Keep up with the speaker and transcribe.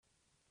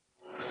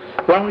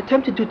What I'm going to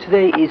attempt to do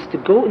today is to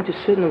go into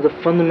certain of the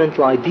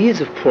fundamental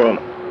ideas of Purim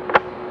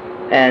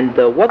and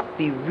what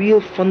the real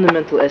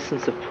fundamental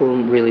essence of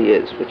Purim really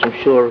is, which I'm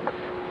sure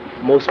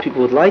most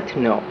people would like to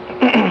know.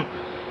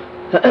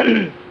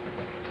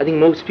 I think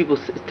most people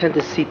tend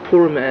to see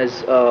Purim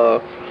as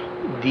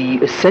the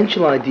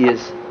essential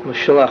ideas,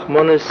 Mashalach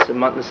Monas,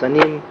 Matnas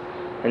Anim,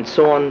 and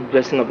so on,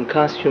 dressing up in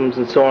costumes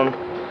and so on.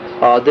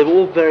 They're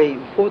all very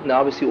important,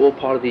 obviously all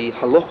part of the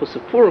halachos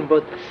of Purim,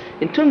 but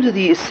in terms of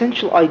the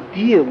essential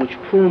idea which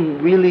Purim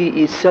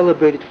really is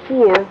celebrated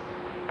for,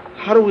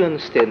 how do we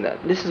understand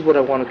that? This is what I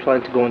want to try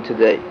to go into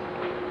today.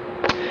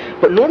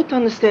 But in order to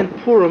understand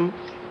Purim,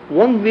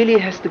 one really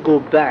has to go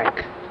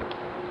back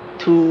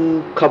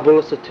to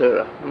Kabbalah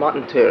Torah,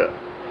 Matan Torah,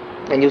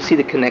 and you'll see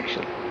the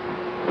connection.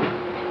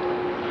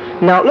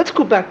 Now let's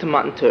go back to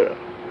Matan Torah,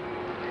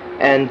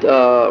 and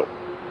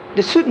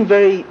there's certain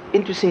very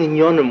interesting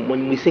inyonim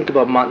when we think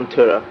about Matan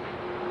Torah.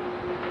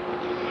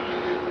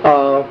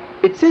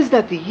 It says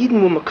that the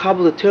Yidden were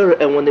Makabel Torah,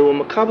 and when they were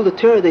Makabel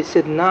Torah, they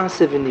said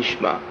Naaseh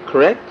v'Nishma,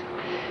 correct?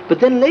 But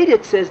then later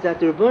it says that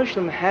the Rebbeinu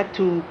Shalom had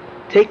to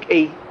take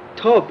a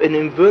tub and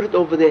invert it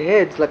over their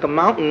heads like a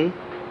mountain,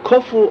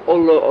 Kofu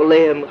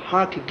Olehem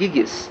Har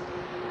Kegigis.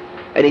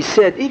 And he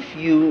said, if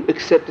you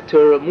accept the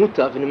Torah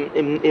Mutav,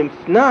 and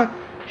if not,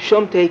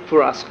 Shom Teik for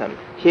Aschem.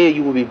 Here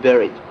you will be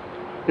buried.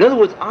 In other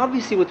words,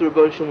 obviously what the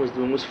Rebbeinu Shalom was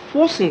doing was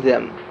forcing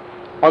them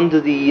under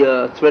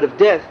the threat of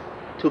death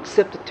to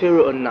accept the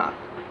Torah or not.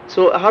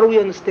 So how do we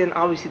understand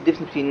obviously the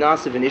difference between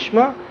Naaseh and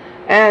Ishma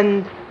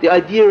and the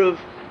idea of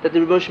that the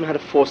Rebbeinu Shalom had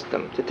to force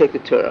them to take the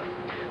Torah?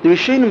 The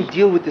Rishonim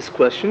deal with this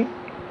question,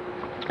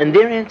 and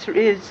their answer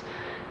is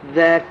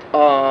that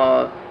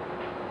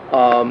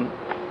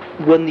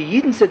when the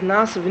Yidden said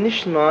Naaseh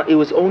v'Nishma, it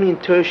was only in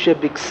Torah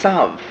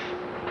Shebiksav.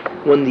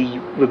 When the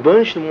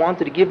Rebbeinu Shalom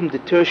wanted to give them the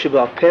Torah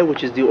Sheba'al Peh,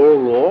 which is the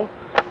oral law,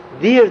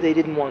 there they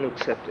didn't want to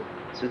accept it.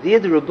 So there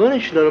the Rebbeinu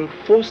Shalom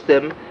forced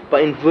them by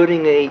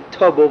inverting a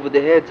tub over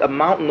their heads, a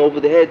mountain over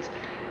their heads,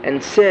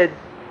 and said,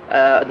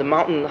 the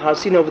mountain Har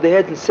Sinai over their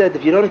heads, and said,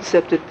 if you don't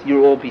accept it,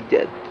 you'll all be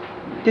dead.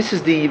 This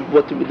is the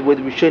way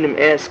the Rishonim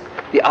ask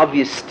the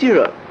obvious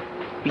stira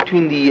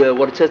between the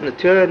what it says in the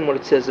Torah and what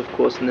it says, of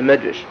course, in the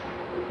Medrash,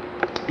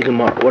 the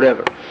Gemara,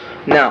 whatever.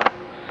 Now,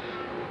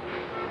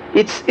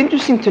 it's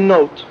interesting to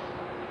note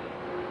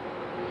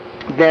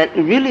that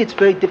really it's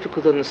very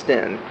difficult to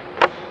understand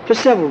for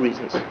several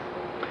reasons.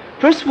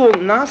 First of all,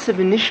 Naaseh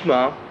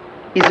v'Nishma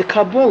is a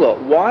Kabbalah.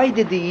 Why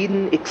did the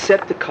Yidden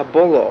accept the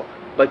Kabbalah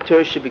by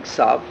Torah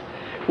Shebiksav,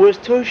 whereas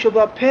Torah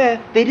Sheba'al Peh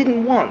they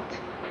didn't want,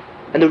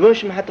 and the Rebbeinu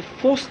Shalom had to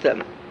force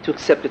them to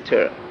accept the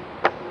Torah?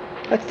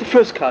 That's the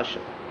first kasha.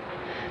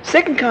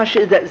 Second kasha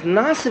is that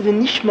Naaseh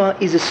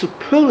v'Nishma is a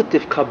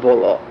superlative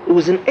Kabbalah. It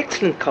was an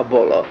excellent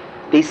Kabbalah.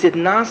 They said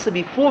Naaseh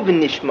before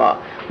v'Nishma.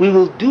 We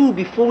will do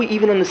before we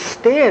even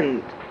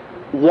understand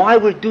why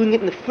we're doing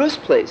it in the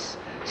first place.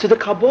 So the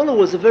Kabbalah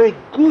was it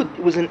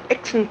was an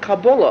excellent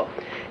Kabbalah.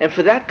 And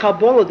for that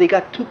Kabbalah they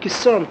got two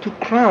kisarim, two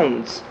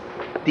crowns.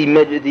 The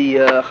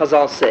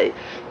Chazal say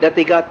that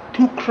they got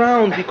two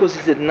crowns because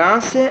it said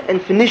Naaseh and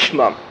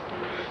v'Nishma.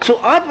 So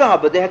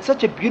Adrabah, they had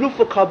such a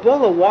beautiful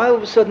Kabbalah, why all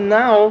of a sudden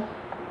now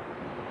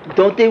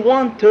don't they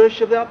want Torah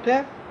Sheba'al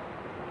Peh?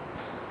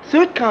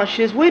 Third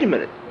kasha is, wait a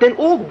minute, then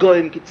all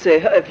Goyim could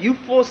say, if you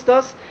forced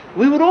us,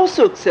 we would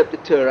also accept the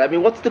Torah. I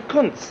mean, what's the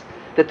kunz?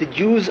 That the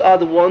Jews are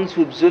the ones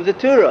who observe the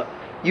Torah.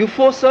 You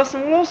force us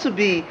and we'll also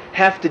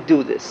have to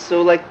do this.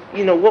 So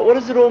what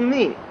does it all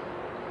mean?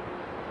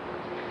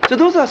 So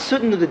those are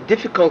certain of the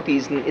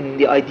difficulties in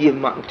the idea of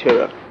Matan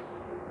Torah.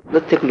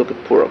 Let's take a look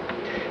at Purim.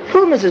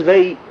 Purim is a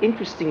very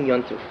interesting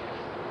yontif.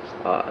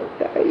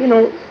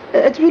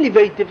 It's really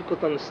very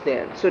difficult to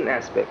understand certain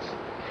aspects.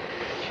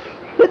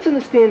 Let's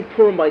understand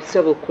Purim by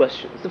several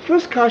questions. The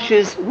first kasha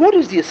is, what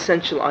is the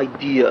essential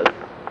idea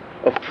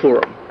of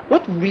Purim?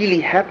 What really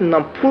happened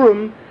on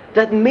Purim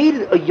that made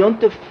it a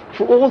yontif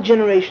for all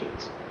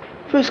generations?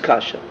 First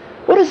kasha,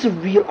 what is the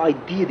real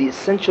idea, the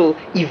essential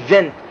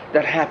event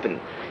that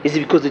happened? Is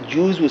it because the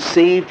Jews were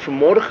saved from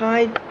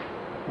Mordechai,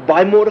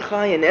 by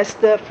Mordechai and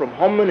Esther, from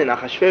Haman and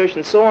Achashverosh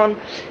and so on?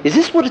 Is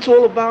this what it's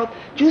all about?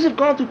 Jews have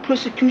gone through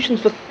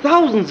persecutions for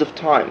thousands of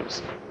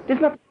times. This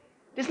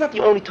is not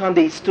the only time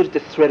they stood at the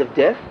threat of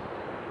death,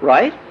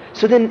 right?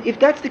 So then, if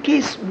that's the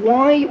case,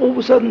 why all of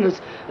a sudden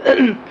is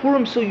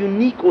Purim so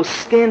unique or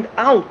stand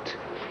out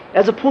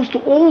as opposed to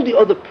all the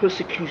other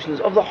persecutions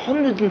of the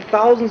hundreds and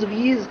thousands of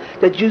years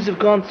that Jews have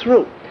gone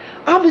through?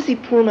 Obviously,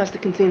 Purim has to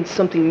contain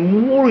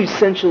something more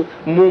essential,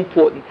 more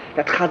important.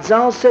 That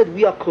Chazal said,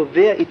 we are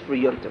kover it for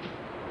yontif.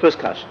 First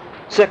kasha.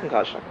 Second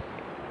kasha.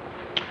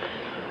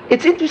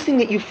 It's interesting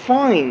that you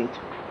find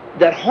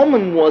that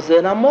Haman was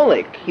an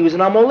Amalek. He was an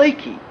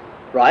Amaleki,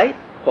 right?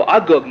 Or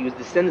Agog, he was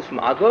descended from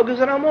Agog, he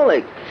was an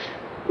Amalek.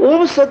 All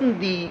of a sudden,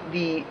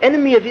 the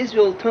enemy of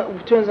Israel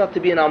turns out to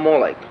be an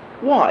Amalek.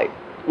 Why?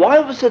 Why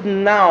all of a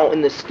sudden now,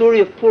 in the story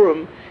of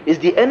Purim, is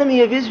the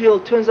enemy of Israel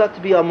turns out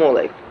to be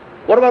Amalek?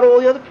 What about all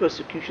the other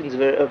persecutions of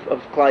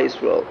Klal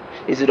Yisrael?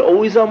 Is it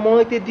always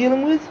Amalek they're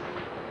dealing with?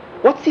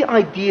 What's the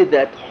idea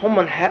that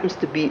Haman happens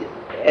to be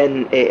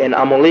an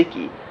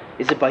Amaleki?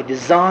 Is it by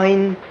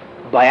design,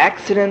 by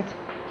accident?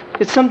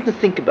 It's something to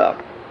think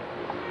about.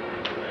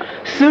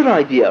 Third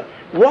idea,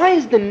 why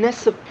is the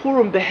Ness of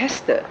Purim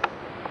Behester?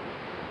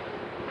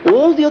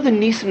 All the other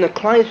Nisim that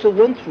Klal Yisrael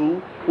went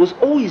through was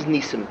always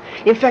Nisim.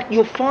 In fact,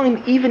 you'll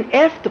find even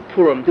after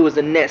Purim there was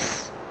a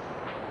Ness.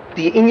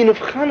 The Inyan of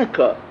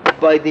Hanukkah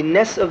by the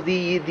Ness of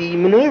the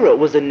menorah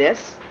was a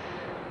Ness,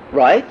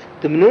 right?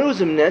 The menorah was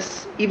a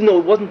Ness, even though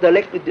it wasn't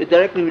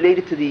directly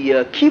related to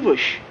the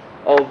kibush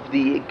of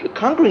the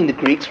conquering the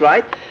Greeks,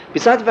 right?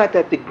 Besides the fact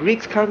that the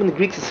Greeks conquering the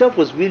Greeks itself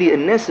was really a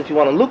Ness, if you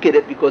want to look at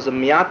it, because of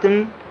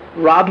Miatim,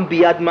 Rabim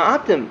Biad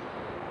Ma'atim.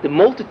 The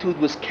multitude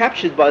was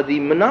captured by the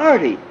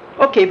minority.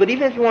 Okay, but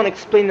even if you want to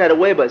explain that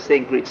away by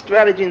saying great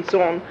strategy and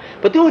so on,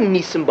 but there were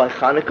Nisim by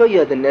Hanukkah, you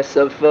had the Ness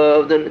of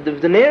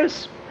the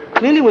Ners.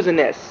 Clearly was a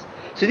Ness.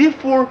 So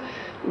therefore,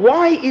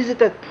 why is it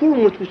that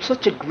Purim, which was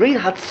such a great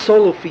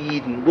Hatzalah for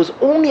Yidden, was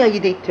only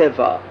Ayidei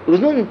Teva?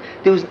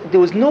 There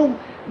was no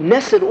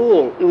Ness at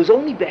all. It was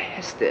only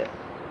Behester.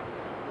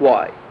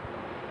 Why?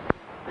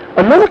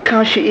 Another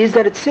kasha is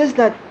that it says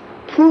that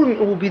Purim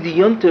will be the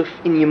Yontif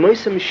in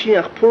Yemois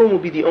HaMashiach. Purim will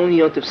be the only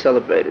Yontif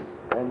celebrated.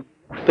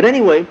 But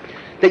anyway,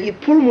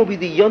 that Purim will be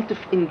the Yontif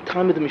in the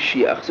time of the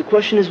Mashiach. So the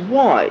question is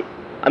why?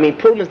 I mean,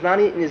 Purim is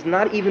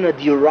not even a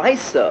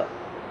Dioraisa,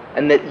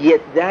 and that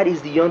yet that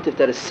is the Yontif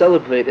that is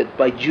celebrated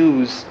by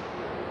Jews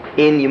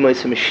in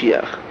Yemois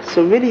HaMashiach.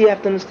 So really you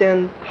have to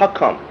understand how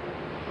come.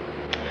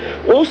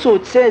 Also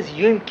it says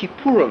Yom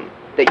Kippurim,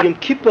 that Yom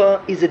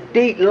Kippur is a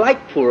day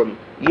like Purim.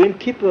 Yom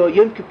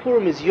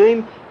Kippurim is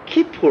Yom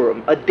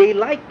Kippurim, a day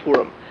like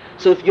Purim.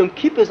 So if Yom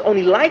Kippur is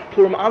only like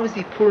Purim,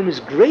 obviously Purim is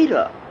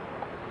greater.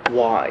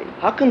 Why?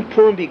 How can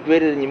Purim be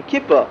greater than Yom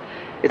Kippur?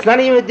 It's not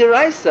even a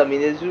deraisa. I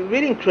mean, it's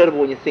really incredible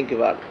when you think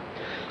about it.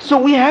 So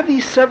we have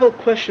these several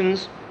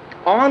questions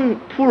on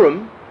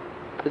Purim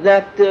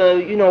that,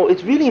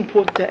 it's really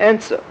important to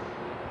answer.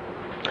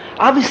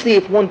 Obviously,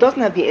 if one doesn't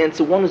have the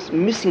answer, one is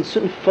missing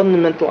certain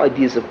fundamental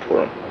ideas of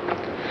Purim.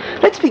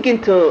 Let's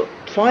begin to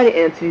try to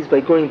answer these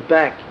by going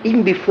back,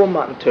 even before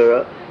Matan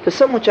Torah, to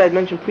something which I had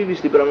mentioned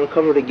previously, but I'm going to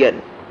cover it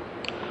again.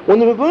 When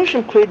the Rebbe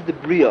Hashem created the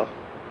Bria,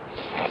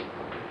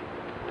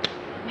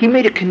 he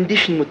made a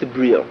condition with the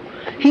Bria.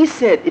 He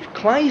said, if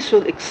Klal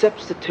Yisrael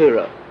accepts the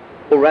Torah,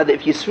 or rather,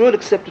 if Yisrael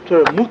accepts the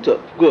Torah, mutar,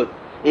 good.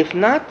 If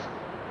not,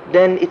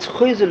 then it's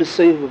choyzer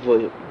l'soyev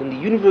v'voyev. Then the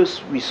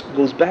universe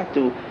goes back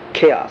to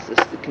chaos.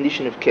 It's the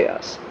condition of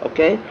chaos.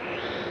 Okay?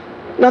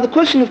 Now the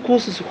question, of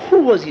course, is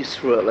who was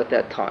Yisrael at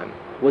that time?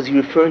 Was he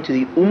referring to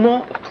the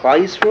Ummah of Klal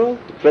Yisrael,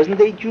 the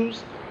present-day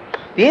Jews?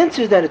 The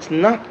answer is that it's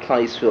not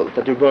Klal Yisrael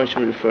that the Rebbe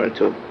Hashem is referring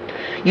to.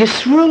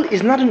 Yisrael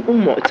is not an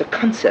Ummah, it's a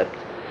concept.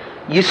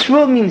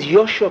 Yisrael means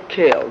Yosher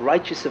Kel,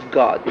 righteous of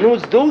God. In other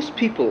words, those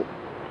people,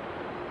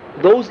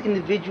 those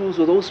individuals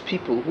or those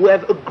people who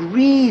have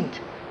agreed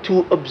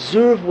to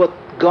observe what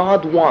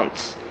God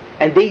wants,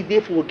 and they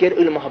therefore will get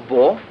Olam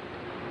Haba,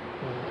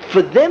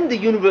 for them the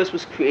universe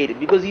was created.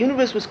 Because the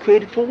universe was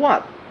created for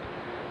what?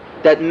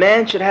 That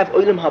man should have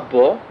Olam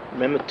Haba.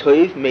 Remember,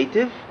 Toiv,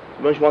 Meitiv.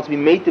 Man wants to be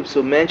Meitiv,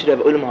 so man should have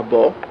Olam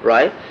Haba,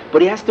 right?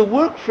 But he has to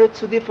work for it,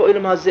 so therefore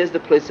Olam Hazeh is the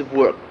place of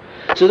work.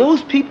 So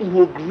those people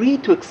who agree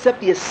to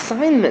accept the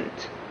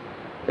assignment,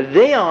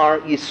 they are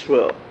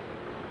Yisrael.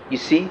 You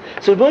see?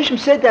 So Rebbe Hashem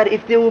said that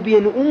if there will be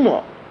an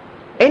Ummah,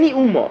 any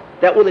Ummah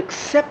that will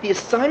accept the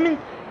assignment,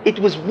 it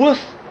was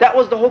worth, that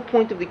was the whole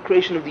point of the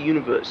creation of the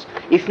universe.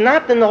 If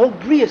not, then the whole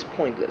Bria is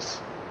pointless.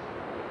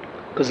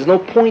 Because there's no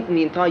point in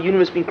the entire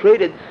universe being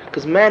created,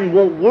 because man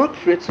won't work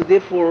for it, so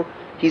therefore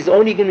he's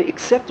only going to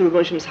accept the Rebbe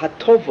Hashem's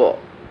Hatova,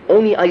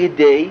 only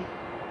Ayadei,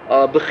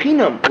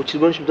 Bechinam, which the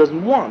Rebbe Hashem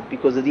doesn't want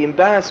because of the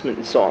embarrassment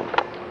and so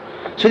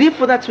on. So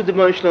therefore that's what the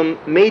Rebbe Hashem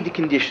made the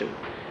condition.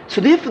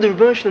 So therefore the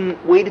Rebbe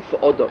Hashem waited for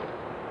Adam.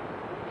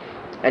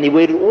 And he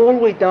waited all the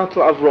way down to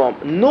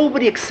Avram.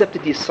 Nobody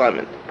accepted the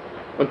assignment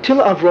until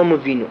Avram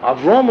Avinu.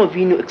 Avram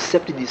Avinu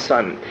accepted the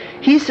assignment.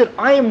 He said,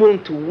 I am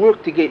willing to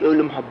work to get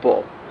Olam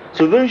Haba.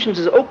 So Rebbe Hashem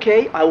says,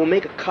 okay, I will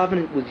make a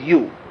covenant with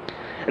you.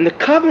 And the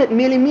covenant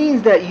merely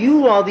means that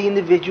you are the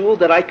individual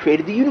that I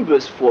created the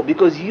universe for,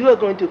 because you are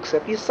going to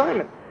accept the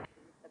assignment.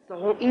 That's the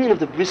whole meaning of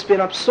the Bris Ben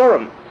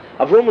Absarim.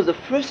 Avram was the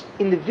first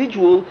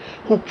individual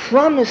who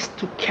promised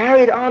to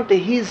carry it on to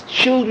his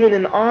children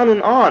and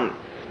on,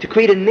 to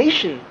create a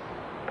nation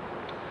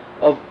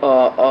of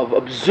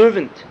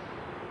observant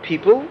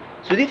people.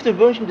 So if the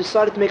Rebbe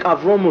decided to make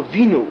Avram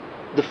Avinu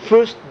the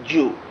first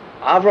Jew,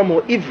 Avram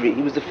or Ivri,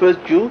 he was the first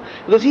Jew,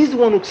 because he's the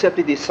one who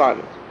accepted the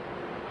assignment.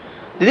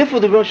 Therefore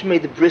the Rebbe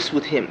made the bris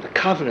with him, the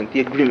covenant, the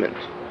agreement.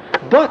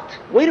 But,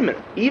 wait a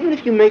minute, even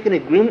if you make an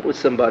agreement with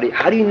somebody,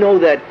 how do you know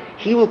that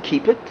he will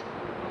keep it?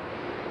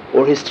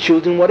 Or his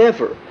children,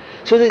 whatever.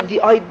 So that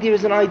there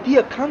is an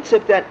idea, a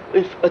concept that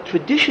if a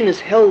tradition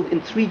is held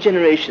in 3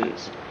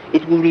 generations,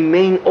 it will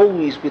remain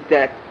always with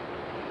that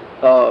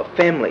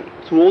family,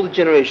 through all the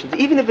generations.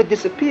 Even if it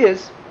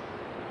disappears,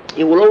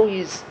 it will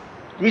always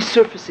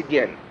resurface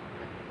again.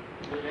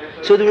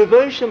 So the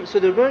Rebbe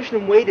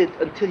Hashem waited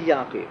until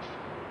Yaakov.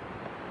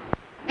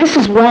 This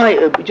is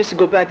why, just to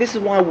go back, this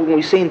is why when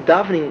we say in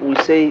davening, we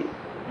say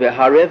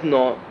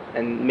 "Ve'harevno"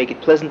 and make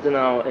it pleasant in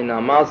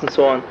our mouths and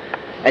so on,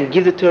 and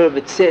give the Torah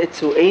 "V'tzeh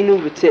etzueinu,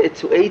 v'tzeh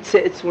etzuei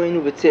tzeh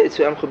etzueinu, v'tzeh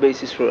etzu amcha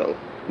beis Yisrael."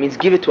 Means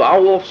give it to our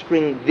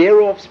offspring,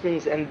 their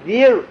offsprings, and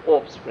their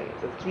offsprings.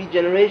 That's 3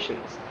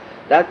 generations.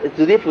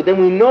 So therefore, then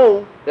we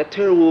know that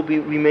Torah will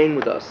remain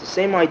with us. The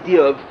same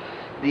idea of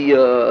the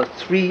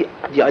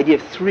idea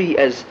of 3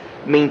 as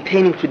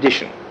maintaining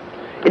tradition.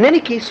 In any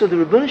case, so the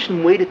Rebbeinu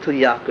Shalom waited till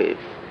Yaakov.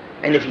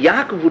 And if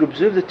Yaakov would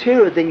observe the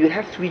Torah, then you'd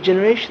have 3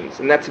 generations.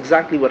 And that's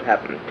exactly what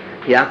happened.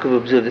 Yaakov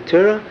observed the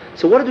Torah.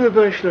 So what did the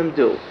Rebbeinu Shalom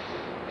do?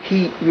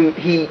 He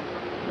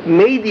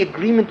made the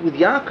agreement with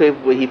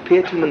Yaakov where he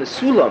appeared to him on the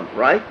Sulam,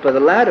 right? By the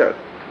ladder.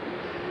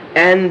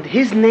 And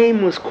his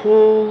name was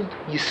called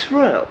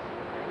Yisrael.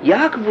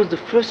 Yaakov was the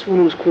first one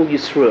who was called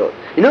Yisrael.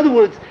 In other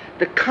words,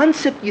 the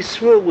concept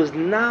Yisrael was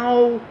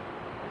now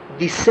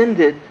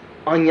descended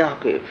on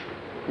Yaakov.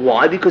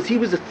 Why? Because he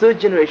was the 3rd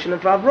generation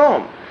of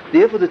Avraham.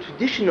 Therefore, the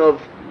tradition of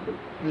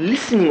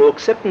listening or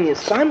accepting the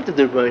assignment of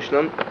the Rebbeinu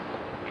Shalom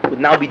would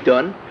now be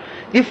done.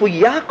 Therefore,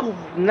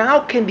 Yaakov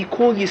now can be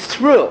called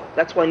Yisrael.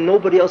 That's why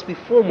nobody else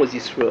before him was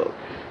Yisrael.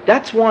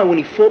 That's why when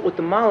he fought with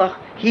the Malach,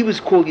 he was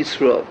called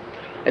Yisrael.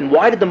 And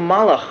why did the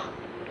Malach,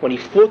 when he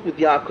fought with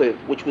Yaakov,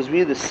 which was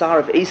really the Sar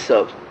of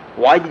Esav,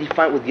 why did he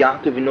fight with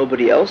Yaakov and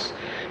nobody else?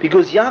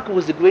 Because Yaakov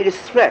was the greatest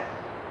threat.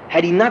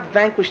 Had he not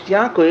vanquished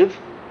Yaakov,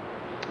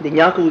 then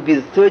Yaakov would be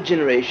the 3rd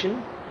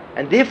generation,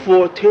 and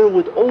therefore Torah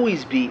would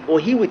always be, or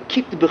he would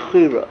keep the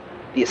Bechira,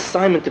 the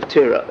assignment of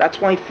Torah. That's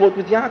why he fought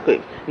with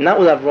Yaakov, not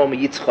with Avraham or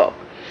Yitzchak.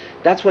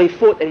 That's why he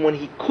fought, and when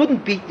he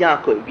couldn't beat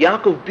Yaakov,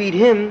 Yaakov beat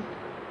him,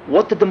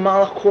 what did the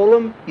Malach call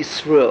him?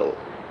 Yisrael.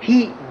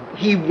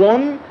 He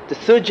won, the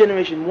 3rd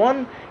generation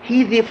won,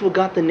 he therefore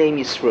got the name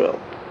Yisrael.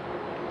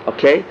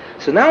 Okay?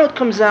 So now it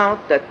comes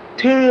out that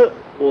Torah,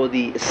 or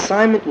the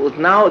assignment, was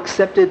now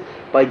accepted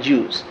by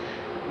Jews.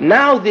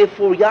 Now,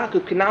 therefore,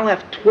 Yaakov can now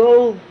have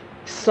 12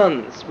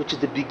 sons, which is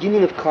the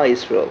beginning of Klal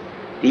Yisrael.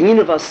 The union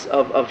of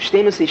 12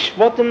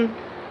 Shvatim,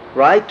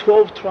 right,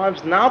 12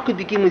 tribes, now could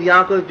begin with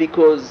Yaakov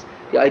because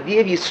the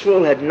idea of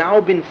Yisrael had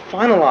now been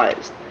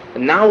finalized.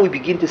 And now we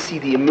begin to see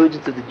the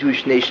emergence of the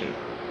Jewish nation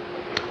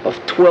of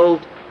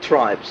 12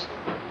 tribes.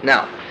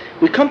 Now,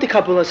 we come to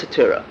Kabbalah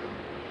Torah.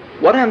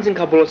 What happens in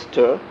Kabbalah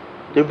Torah?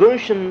 The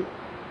Rebbeinu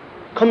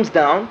comes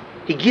down,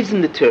 he gives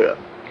them the Torah.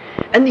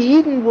 And the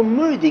Yidden were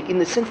murdered in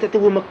the sense that they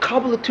were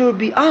Makabal Torah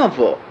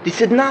bi'avo. They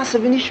said Nasa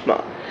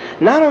v'nishma.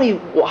 Not only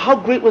how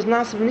great was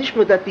Nasa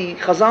v'nishma that the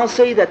Chazal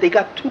say that they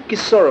got 2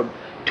 kisorim,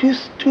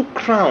 two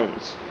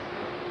crowns.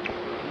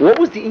 What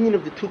was the union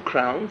of the 2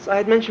 crowns? I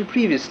had mentioned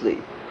previously.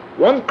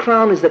 One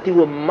crown is that they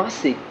were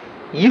masig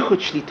yichud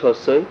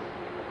shlitosoi.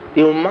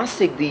 They were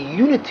masig the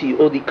unity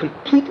or the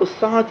complete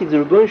authority of the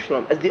Rebbeinu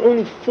Shalom as the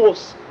only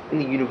force in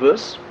the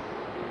universe.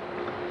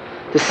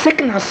 The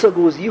second hasaga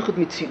was yichud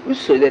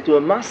mitziusoi, that they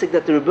were masig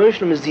that the Rebbeinu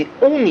Shalom is the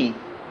only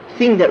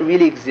thing that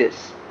really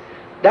exists.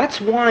 That's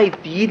why the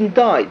Yidden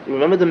died.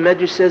 Remember the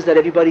Medrash says that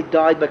everybody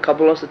died by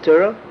Kabbalah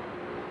Torah?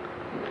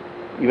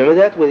 You remember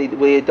that? Where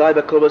they died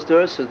by Kabbalah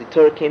Torah? So the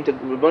Torah came to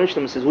Rebbeinu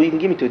Shalom and says, who you can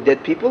give me to?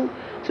 Dead people?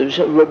 So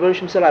Rebbeinu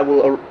Shalom said, I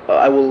will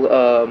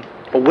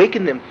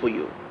awaken them for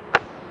you.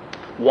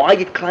 Why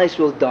did Klal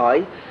Yisrael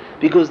die?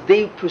 Because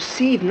they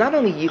perceived not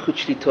only yichud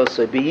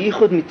shlitosai, but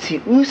yichud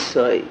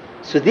mitziusai.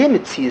 So their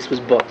mitzius was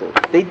bottled.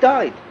 They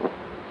died.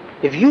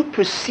 If you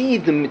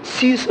perceive the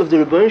mitzius of the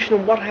Rebbeinu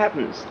Shalom, what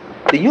happens?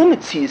 Your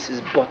mitzius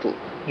is bottled.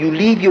 You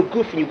leave your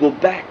guf and you go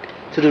back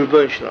to the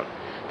Rebbeinu Shalom.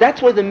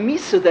 That's why the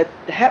misa that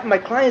happened by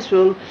Klal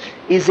Yisrael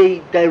is a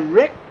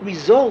direct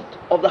result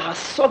of the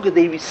hasaga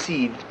they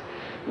received.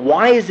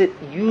 Why is it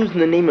used in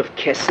the name of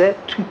Keser,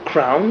 2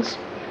 crowns?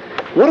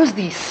 What is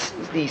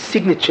the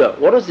signature?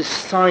 What is the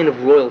sign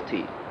of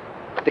royalty?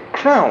 The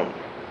crown.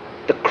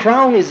 The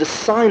crown is a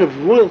sign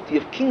of royalty,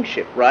 of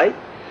kingship, right?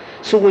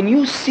 So when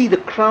you see the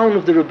crown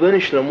of the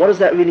Rebbeinu Shalom, what does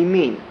that really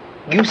mean?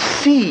 You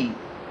see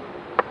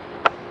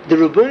the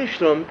Rebbeinu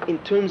Shalom in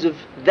terms of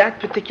that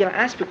particular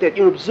aspect that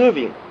you're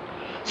observing.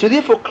 So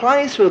therefore,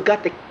 Klal Yisrael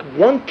got the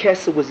one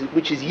Keser,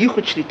 which is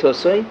Yichud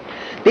Shlitosai.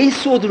 They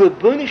saw the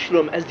Rebbeinu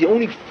Shalom as the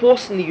only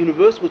force in the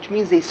universe, which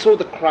means they saw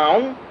the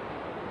crown.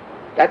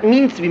 That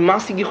means to be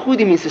Masig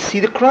Yichudi means to see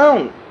the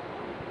crown.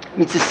 It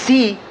means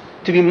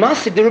to be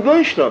Masig the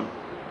Rebbeinu Shalom.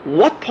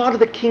 What part of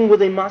the king were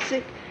they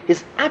Masig?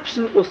 His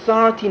absolute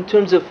authority in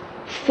terms of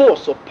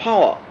force or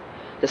power.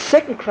 The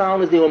second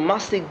crown is they were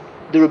Masig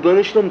the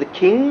Rebbeinu Shalom, the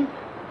king,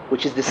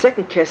 which is the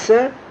second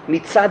Keser,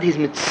 mitzad his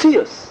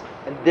mitzius.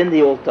 And then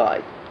they all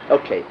died.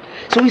 Okay.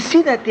 So we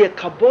see that their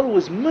Kabbalah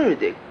was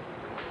murdered.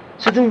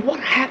 So then what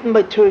happened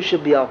by Torah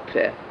Shebi'al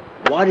Peh?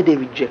 Why did they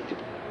reject it?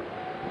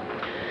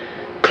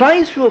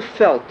 Klal Yisrael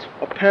felt,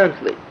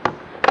 apparently,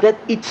 that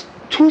it's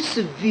too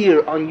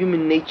severe on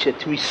human nature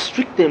to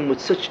restrict them with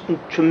such a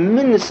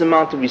tremendous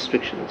amount of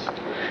restrictions.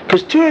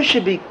 Because Torah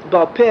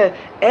Shebi'al Peh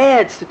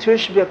adds to Torah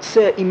Shebi'al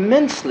Tzeh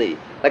immensely.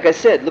 Like I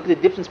said, look at the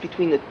difference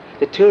between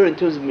the Torah in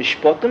terms of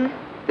Mishpatim,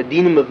 the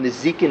dinim of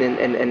Nezikin,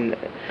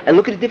 and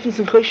look at the difference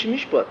in Chosh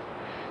Mishpat.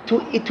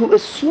 to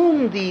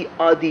assume the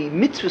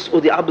mitzvahs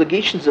or the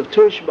obligations of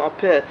Torah Sheba'al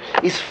Peh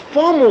is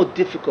far more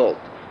difficult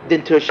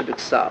than Torah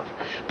Shebiksav.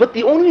 But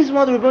the only reason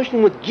why the Rebbe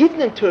Shalom would give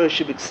them Torah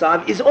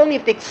Shebiksav is only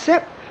if they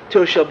accept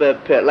Torah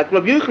Sheba'al Peh. Like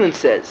Rabbi Yochanan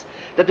says,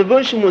 that the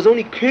Rebbe Shalom was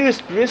only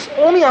curious bris,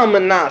 only al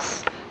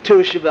manas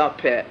Torah Sheba'al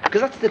Peh,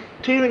 because that's the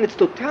Torah in its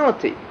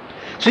totality.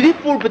 So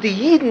therefore, but the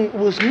Yidden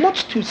was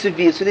much too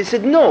severe, so they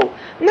said no.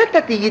 Not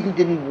that the Yidden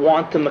didn't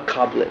want to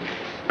makabel it.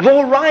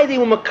 V'horai, they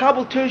were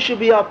makabel Torah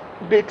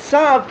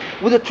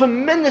Shebiksav with a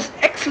tremendous,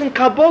 excellent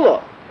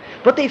Kabbalah.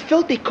 But they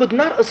felt they could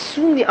not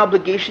assume the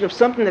obligation of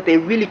something that they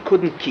really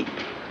couldn't keep.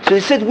 So they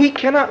said, we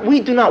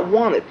do not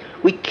want it.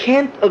 We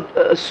can't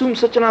assume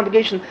such an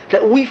obligation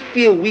that we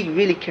feel we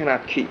really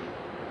cannot keep.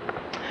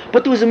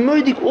 But there was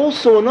emerging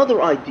also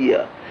another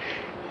idea,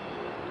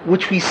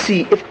 which we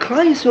see. If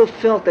Klal Yisrael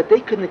felt that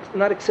they could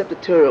not accept the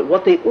Torah,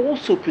 what they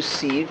also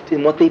perceived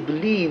and what they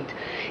believed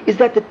is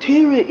that the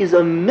Torah is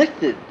a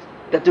method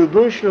that the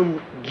Rebbe Shalom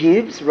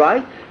gives,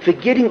 right, for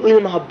getting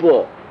Olam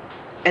Haba.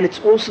 And it's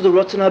also the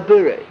Ratzon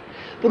HaBoreh.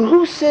 But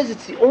who says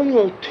it's the only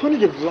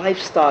alternative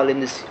lifestyle in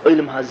this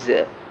Olam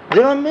Hazeh?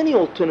 There are many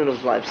alternative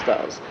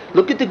lifestyles.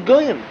 Look at the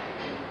Goyim.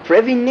 For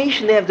every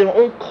nation they have their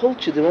own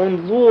culture, their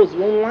own laws,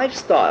 their own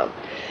lifestyle.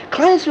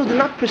 Klal Yisrael did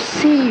not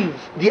perceive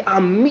the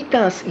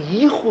Amitas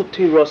Yichud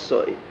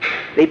Teirosoi.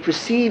 They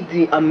perceived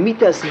the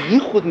Amitas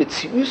Yichud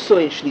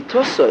Mitziusoi and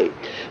Shlitosoi.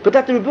 But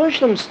that the Rebbe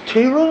Shalom's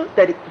Torah,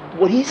 that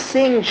what he's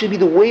saying should be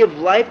the way of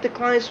life to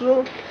Klal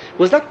Yisrael,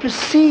 was not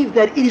perceived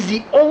that it is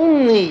the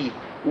only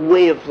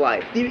way of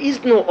life. There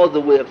is no other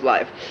way of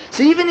life.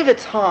 So even if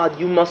it's hard,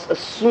 you must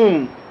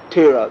assume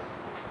Torah.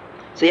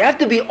 So you have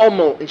to be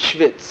Omel and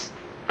Schwitz.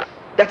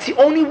 That's the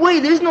only way.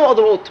 There is no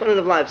other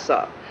alternative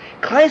lifestyle.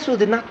 Klal Yisrael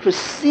did not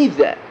perceive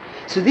that.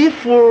 So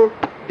therefore,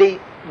 they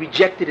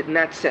rejected it in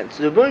that sense.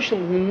 So the Rebbe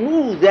Shalom, who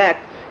knew that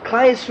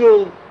Klal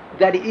Yisrael,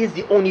 that it is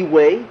the only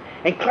way,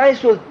 and Klal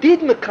Yisrael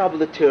did makabel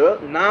the Torah,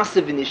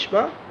 Na'aseh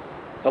v'nishma,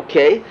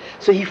 okay?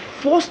 So he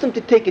forced them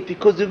to take it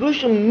because the Rebbe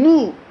Shalom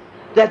knew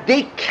that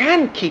they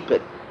can keep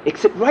it,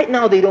 except right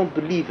now they don't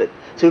believe it.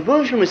 So the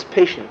Rebbe Shalom is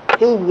patient.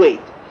 He'll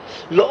wait.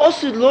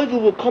 La'osid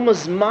loivu will come a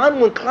zman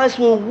when Klal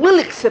Yisrael will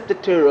accept the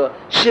Torah,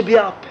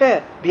 shebi'al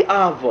peh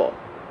bi'ava,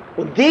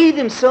 when they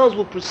themselves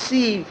will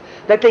perceive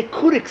that they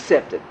could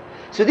accept it.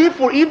 So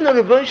therefore, even though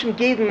the Rebbe Shalom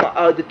gave them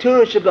the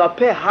Torah shebi'al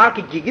peh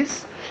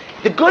harkegigis,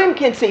 the Goyim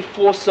can't say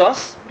force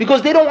us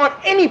because they don't want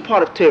any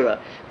part of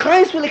Torah.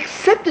 Klal Yisrael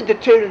accepted the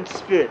Torah in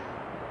spirit,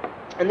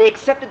 and they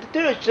accepted the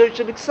Torah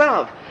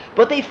Shebiksav,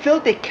 but they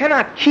felt they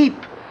cannot keep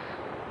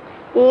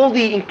all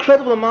the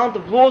incredible amount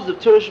of laws of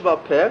Torah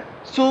Sheba'al Peh,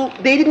 so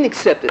they didn't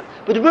accept it.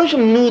 But the Rebbe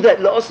Shalom knew that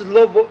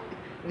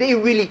they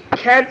really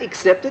can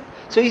accept it,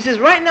 so he says,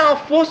 right now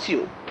I'll force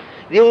you.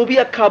 There will be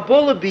a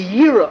Kabbalah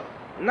b'yira,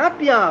 not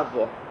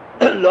b'ava.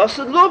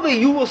 La'asad lo,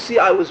 you will see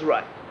I was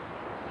right.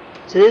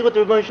 So that's what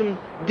the Rebbe Shalom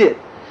did.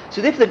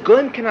 So therefore the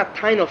Goyim cannot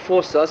tie nor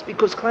force us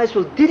because Klal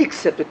Yisrael did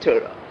accept the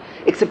Torah,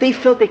 except they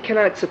felt they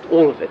cannot accept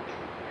all of it.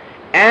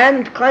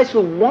 And Klal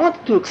Yisrael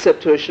wanted to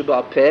accept Torah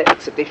Sheba'al Peh,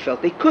 except they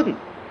felt they couldn't.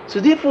 So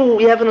therefore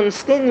we have an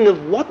understanding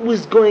of what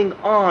was going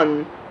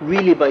on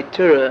really by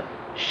Torah,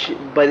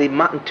 by the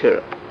Matan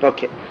Torah.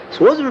 Okay, so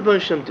what does the Rebbe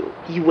Shalom do?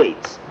 He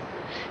waits.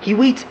 He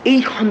waits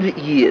 800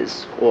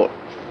 years or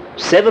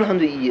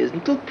 700 years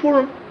until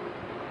Purim.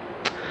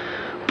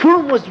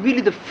 Purim was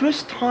really the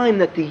first time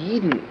that the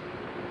Yidden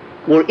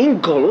were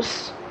in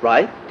Golus,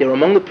 right? They were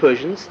among the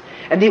Persians,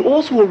 and they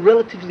also were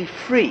relatively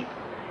free.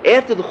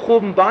 After the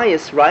Churban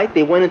Bayis, right,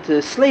 they went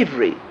into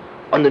slavery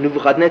under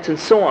Nebuchadnezzar and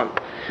so on.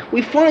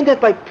 We find that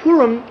by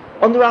Purim,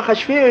 under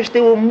Achashverosh,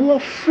 they were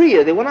more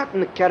freer. They were not in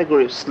the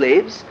category of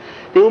slaves.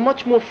 They were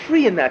much more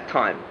free in that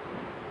time.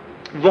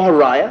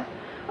 V'haraya,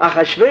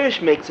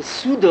 Achashverosh makes a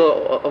Suda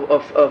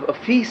of a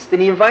feast,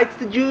 and he invites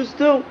the Jews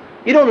too.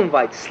 You don't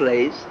invite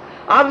slaves.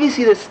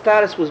 Obviously, their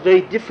status was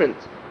very different.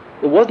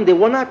 They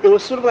were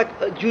sort of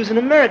like Jews in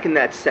America in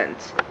that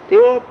sense. They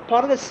were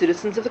part of the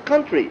citizens of the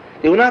country.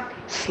 They were not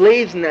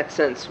slaves in that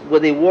sense, where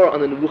they were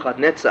under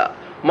Nebuchadnezzar,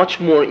 much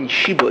more in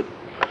Shibud.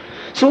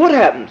 So what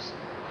happens?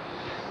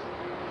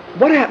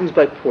 What happens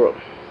by Purim?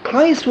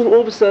 Klal Yisrael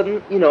all of a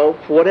sudden,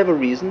 for whatever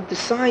reason,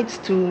 decides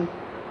to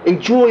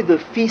enjoy the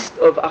feast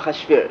of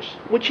Achashverosh,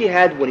 which he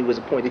had when he was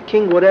appointed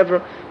king,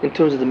 whatever, in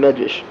terms of the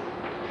Medrash.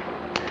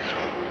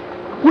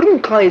 What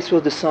when Klal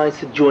Yisrael decides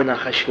to join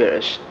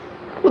Achashverosh?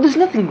 Well, there's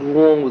nothing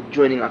wrong with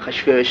joining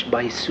Achashverosh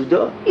by his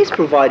Suda. He's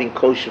providing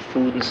kosher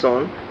food and so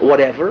on, or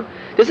whatever.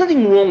 There's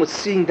nothing wrong with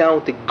sitting down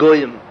with the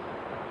Goyim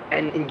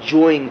and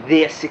enjoying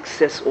their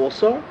success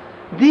also.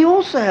 They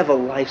also have a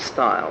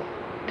lifestyle.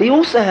 They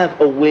also have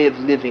a way of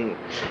living.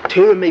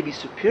 Torah may be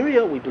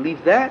superior, we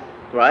believe that,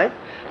 right?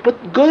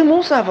 But Goyim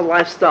also have a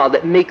lifestyle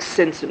that makes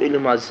sense in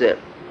Olam Hazeh.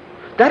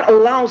 That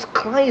allows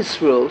Klal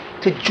Yisrael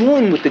to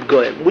join with the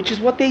Goyim, which is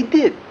what they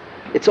did.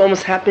 It's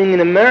almost happening in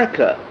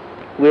America,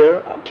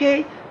 where,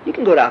 okay, you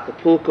can go to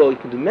Acapulco, you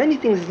can do many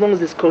things as long as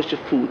there's kosher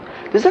food.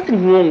 There's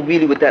nothing wrong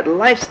really with that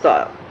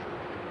lifestyle.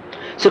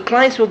 So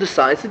Klal Yisrael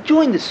decides to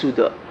join the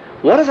Suda.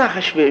 What does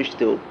Achashverosh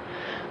do?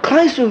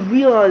 Klal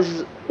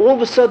realizes all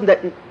of a sudden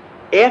that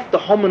after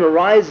Haman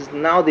arises,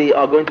 now they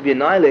are going to be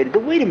annihilated.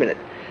 But wait a minute.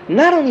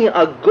 Not only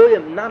are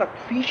Goyim not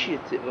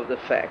appreciative of the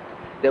fact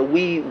that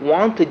we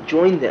want to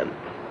join them,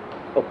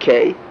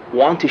 okay,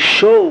 want to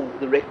show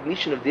the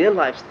recognition of their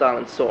lifestyle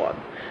and so on,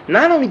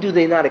 not only do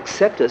they not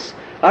accept us,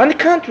 on the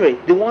contrary,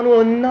 they want to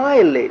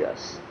annihilate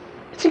us.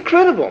 It's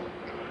incredible.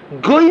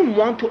 Goyim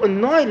want to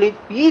annihilate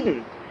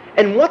Yidden.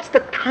 And what's the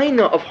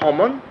taina of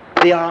Haman?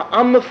 They are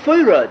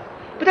Amafirad.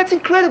 But that's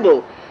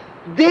incredible.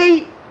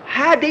 They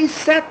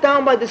sat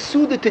down by the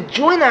Suda to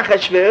join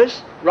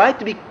Achashverosh, right,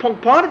 to be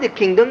part of the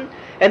kingdom,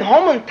 and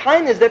Haman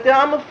taina is that they're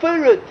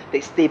Amafirad.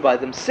 They stay by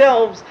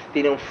themselves,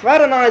 they don't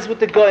fraternize with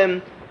the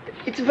Goyim.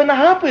 It's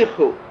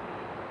V'nahapichu,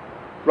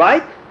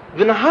 right?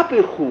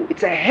 V'nahapichu,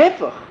 it's a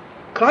hefach.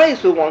 Klal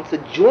Yisrael wants to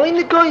join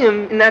the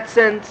Goyim in that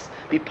sense,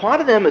 be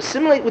part of them,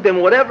 assimilate with them,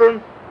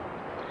 whatever.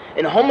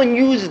 And Haman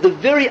uses the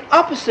very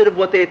opposite of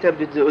what they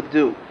attempted to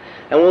do.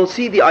 And we'll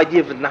see the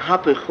idea of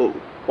Nahapichu,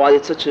 why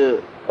it's such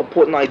an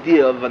important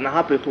idea of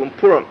Nahapichu in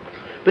Purim.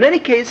 But in any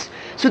case,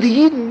 so the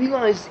Yidden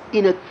realized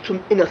in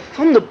a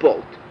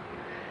thunderbolt,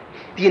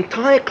 the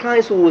entire Klal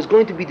Yisrael was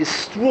going to be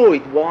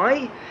destroyed.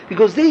 Why?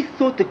 Because they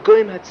thought the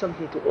Goyim had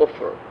something to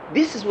offer.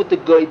 This is what the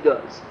Goy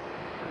does.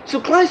 So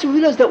Klal Yisrael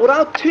realized that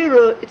without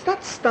Torah, it's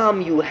not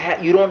stam you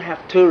don't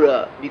have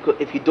Torah, because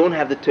if you don't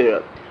have the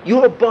Torah,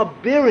 you're a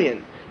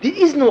barbarian. There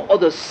is no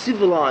other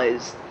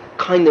civilized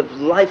kind of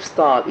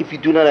lifestyle if you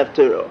do not have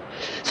Torah.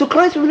 So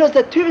Klal Yisrael realized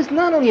that Torah is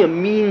not only a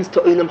means to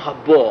Olam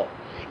Haba,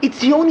 it's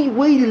the only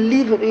way to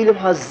live in Olam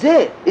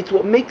Hazeh. It's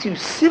what makes you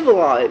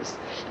civilized.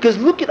 Because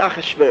look at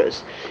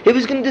Achashverosh. He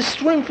was going to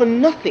destroy him for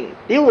nothing.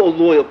 They were all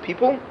loyal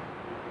people.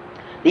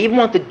 They even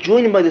wanted to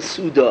join him by the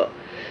Suda.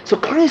 So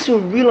Klal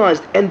Yisrael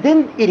realized, and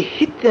then it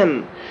hit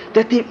them,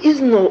 that there is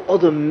no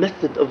other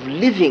method of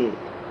living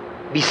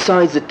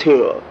besides the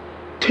Torah.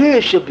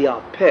 Torah shall be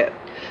our pet.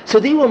 So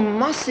they were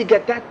masig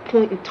at that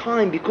point in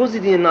time, because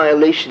of the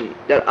annihilation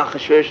that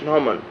Achashverosh and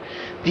Haman,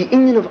 the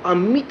Indian of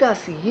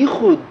Amitas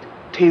Yichud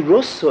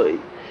Teirosoi.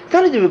 It's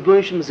not that the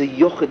Rebbeinu Shem is a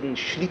Yochid in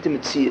Shlita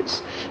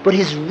Metzias, but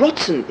his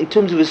Rotzen, in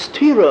terms of his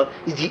Torah,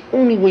 is the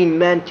only way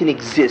man can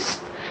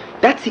exist.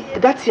 That's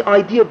the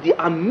idea of the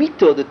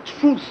Amita, the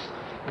truth,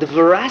 the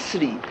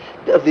veracity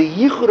of the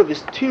Yichud of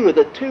his Torah.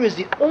 That Torah is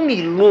the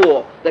only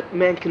law that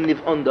man can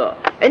live under.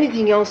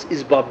 Anything else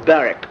is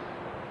barbaric.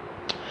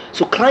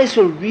 So Klal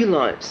Yisrael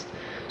realized.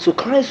 So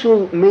Klal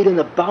Yisrael made an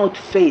about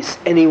face,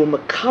 and they were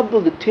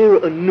makabel the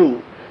Torah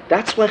anew.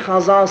 That's why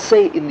Chazal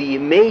say in the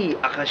Yemei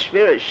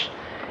Achashverosh,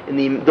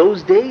 in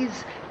those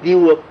days, they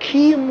were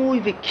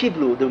kimu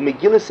v'kiblu. The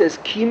Megillah says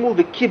kimu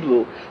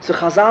v'kiblu. So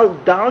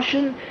Chazal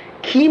darshan,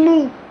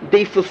 kimu,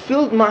 they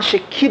fulfilled mashe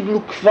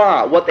kiblu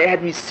kvar, what they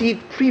had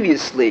received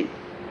previously.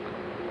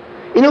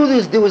 In other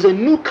words, there was a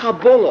new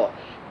Kabbalah.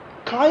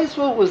 Klal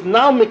Yisrael was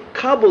now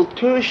mekabel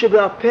Torah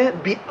Sheba'al Peh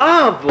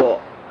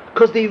bi'avo,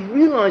 because they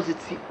realized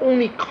it's the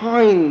only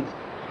kind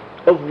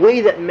of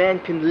way that man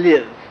can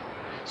live.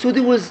 So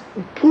there was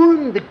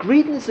Purim, the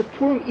greatness of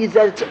Purim is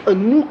that it's a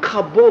new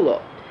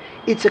Kabbalah.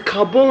 It's a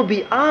Kabbalah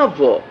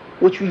bi'ava,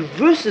 which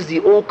reverses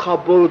the old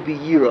Kabbalah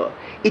bi'yira.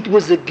 It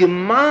was a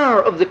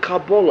gemar of the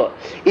Kabbalah.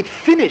 It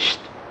finished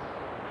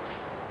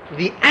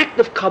the act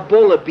of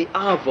Kabbalah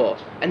bi'ava.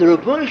 And the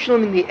Rebbeinu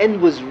Shalom in the end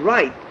was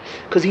right,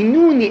 because he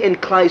knew in the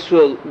end Klal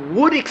Yisrael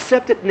would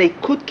accept it and they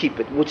could keep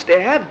it, which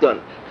they have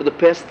done for the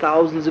past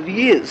thousands of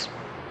years.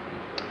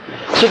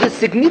 So the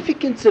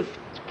significance of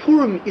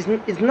Purim is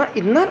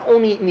not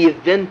only in the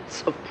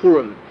events of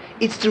Purim,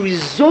 it's the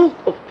result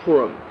of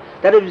Purim.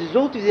 That as a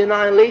result of the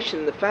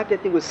annihilation, the fact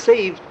that they were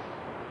saved,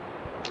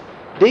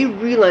 they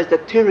realized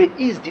that Torah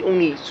is the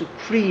only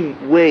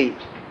supreme way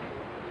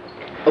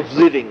of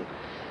living.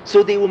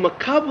 So they were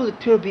makabel the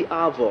Torah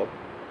bi'ava.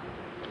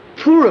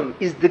 Purim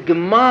is the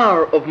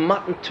gemar of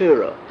Matan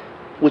Torah,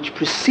 which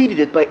preceded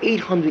it by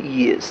 800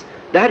 years.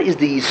 That is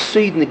the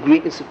yesod and the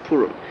greatness of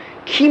Purim.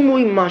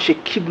 Kimui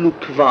mashe kiblu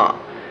kva.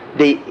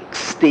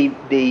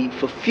 They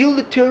fulfill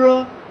the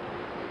Torah.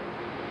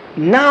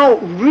 Now,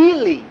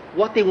 really,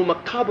 what they were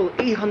makabel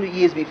 800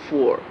 years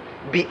before,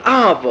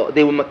 bi'ava,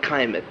 they were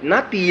makaimet,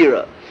 not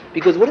bi'ira.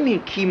 Because what do you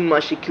mean kim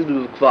mashe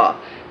kiblu kva?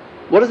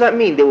 What does that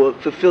mean? They were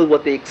fulfilled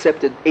what they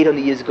accepted 800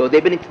 years ago.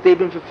 They've been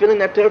fulfilling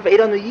that Torah for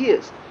 800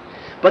 years.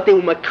 But they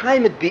were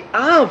makaimet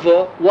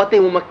bi'ava, what they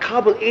were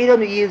makabel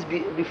 800 years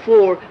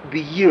before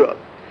bi'ira.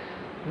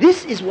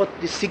 This is what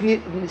the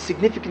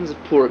significance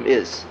of Purim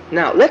is.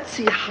 Now, let's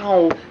see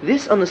how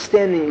this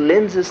understanding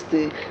lends us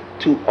to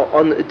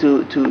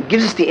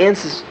gives us the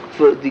answers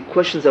for the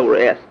questions that were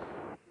asked.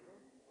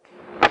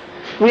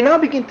 We now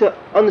begin to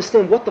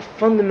understand what the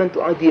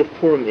fundamental idea of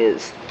Purim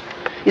is.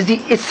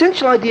 The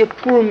essential idea of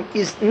Purim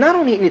is not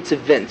only in its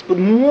events, but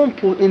more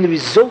important in the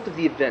result of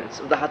the events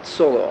of the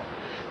Hatzalah.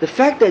 The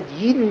fact that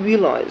Yidden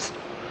realized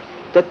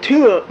that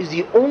Torah is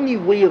the only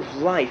way of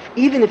life,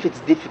 even if it's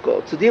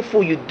difficult. So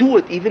therefore you do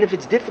it, even if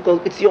it's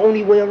difficult, it's the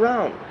only way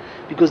around.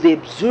 Because they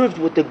observed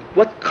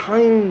what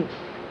kind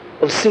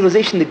of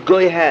civilization the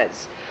Goy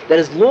has. That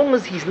as long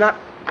as he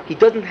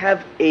doesn't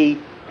have a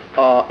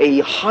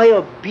a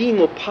higher being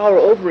or power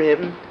over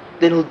him,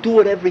 then he'll do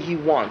whatever he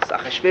wants.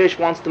 Achashverosh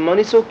wants the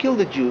money, so kill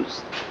the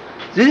Jews.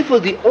 Therefore,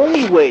 the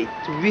only way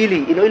to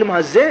really, in Olam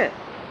Hazeh,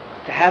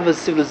 to have a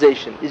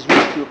civilization is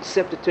really to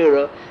accept the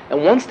Torah,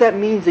 and once that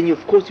means, then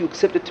of course you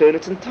accept the Torah in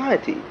its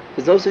entirety.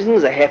 There's no such thing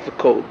as a half a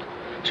code.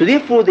 So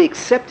therefore they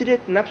accepted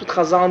it, and that's what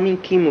Chazal mean,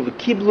 Kimu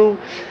v'Kiblu,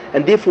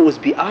 and therefore it was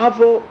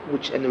Bi'avo,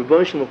 and the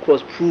Rebbeinu Shalom of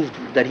course proved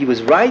that he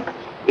was right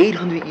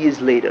 800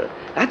 years later.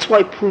 That's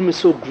why Purim is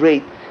so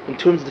great in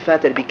terms of the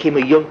fact that it became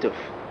a Yom Tov.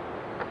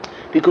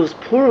 Because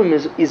Purim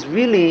is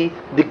really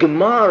the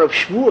Gemara of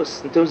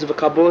Shavuos in terms of a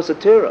Kabbalah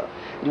Torah.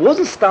 It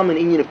wasn't stam an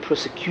Indian of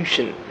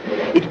persecution.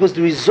 It was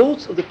the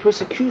results of the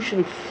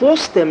persecution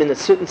forced them in a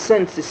certain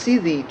sense to see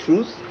the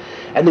truth,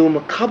 and they were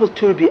Makabel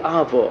Torah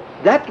Bi'avo.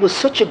 That was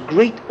such a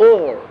great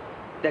awe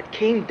that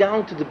came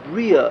down to the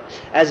Bria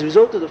as a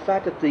result of the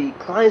fact that the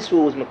Klal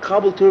Yisrael was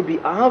Makabel Torah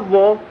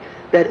Bi'avo,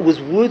 that it was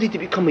worthy to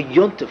become a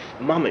Yom Tov,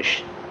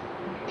 Mamish.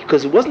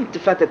 Because it wasn't the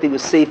fact that they were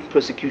saved from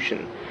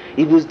persecution.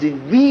 It was the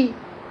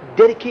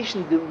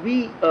rededication,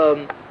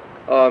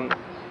 the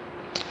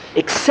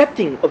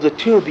accepting of the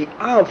Torah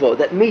Bi'avo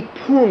that made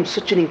Purim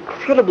such an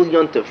incredible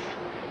Yom Tov,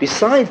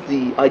 besides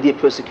the idea of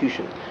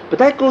persecution. But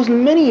that goes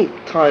many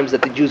times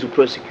that the Jews were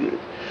persecuted.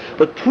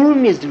 But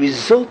Purim is the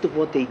result of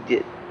what they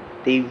did.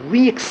 They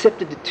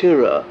re-accepted the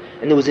Torah,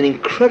 and there was an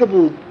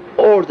incredible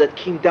awe that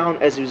came down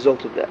as a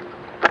result of that.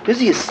 This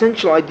is the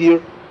essential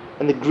idea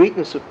and the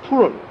greatness of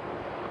Purim.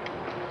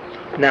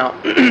 Now,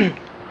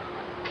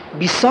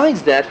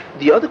 besides that,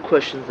 the other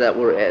questions that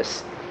were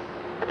asked,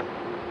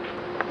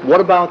 what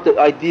about the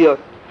idea,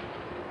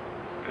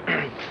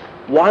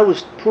 why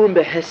was Purim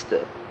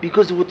Behester?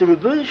 Because what the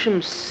Rebbeinu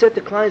Shalom said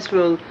to Klal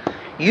Yisrael,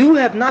 you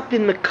have not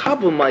been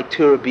Mekabel my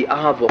Torah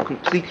Bi'avo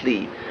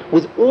completely,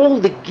 with all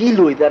the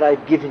Gilui that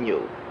I've given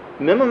you.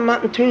 Remember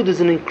Matan Torah, there's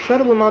an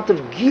incredible amount of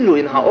Gilui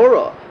in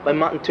Ha'orah by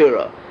Matan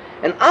Torah.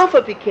 And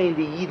Alpha became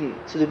the Yidden.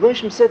 So the Rebbeinu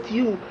Shalom said to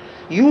you,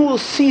 you will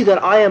see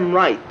that I am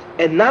right.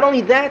 And not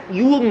only that,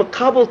 you will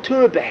Mekabel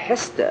Torah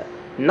Behester,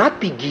 not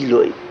be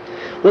Gilui.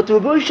 What the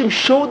Rebbeinu Shalom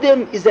showed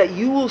them is that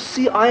you will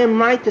see I am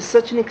right to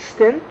such an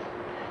extent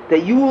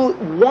that you will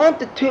want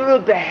the Torah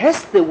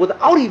Behester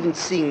without even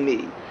seeing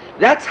me.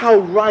 That's how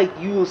right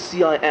you will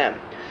see I am.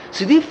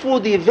 So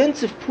therefore the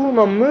events of Purim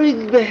are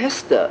merely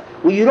Behester,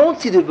 where you don't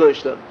see the Rebbeinu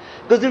Shalom.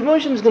 Because the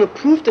Rebbeinu Shalom is going to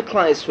prove to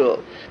Klal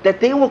Yisrael that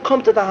they will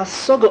come to the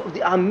Hasaga of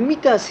the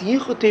Amitas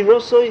Yichud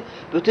Teirosoi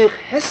B'toich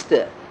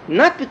Hester,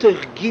 not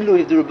B'toich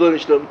Gilui of the Rebbeinu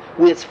Shalom,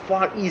 where it's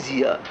far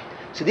easier.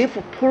 So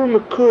therefore Purim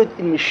occurred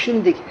in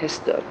Mishindik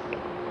Hester,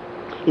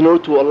 in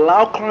order to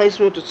allow Klal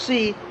Yisrael to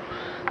see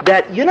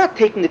that you're not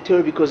taking the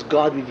Torah because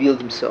God revealed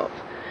himself.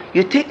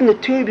 You're taking the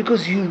Torah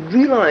because you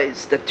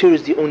realize that Torah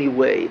is the only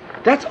way.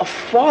 That's a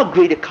far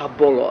greater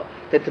Kabbalah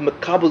than to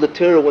Makabel the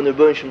Torah when the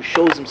Rebbeinu Shalom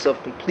shows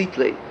himself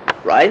completely,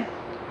 right?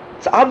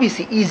 It's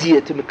obviously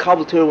easier to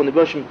Makabel Torah when the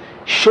Rebbeinu Shalom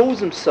shows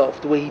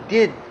himself the way he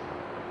did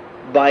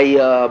by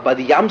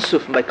the Yam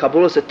Suf and by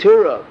Kabbalah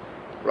Torah,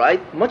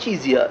 right? Much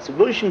easier. So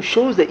the Rebbeinu Shalom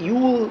shows that you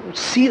will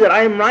see that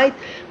I am right,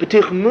 but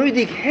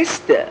Murdig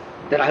Hester,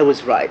 that I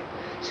was right.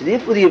 So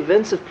therefore the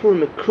events of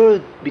Purim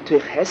occurred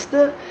between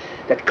Hester,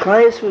 that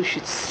Klal Yisrael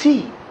should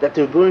see that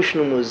the Rebbeinu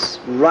Shalom was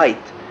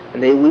right,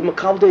 and they will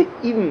Makabel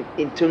even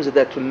in terms of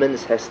that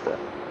tremendous Hester.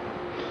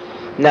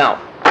 Now,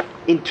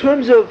 in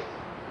terms of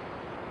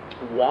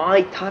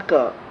why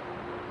Taka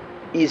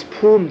is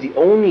Purim the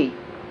only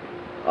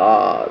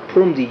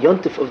Purim the Yom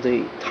Tov of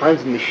the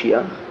times of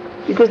Mashiach,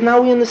 because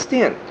now we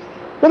understand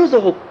what is the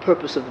whole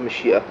purpose of the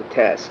Mashiach, the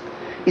task.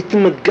 It's to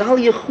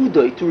Magal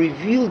Yechudai, to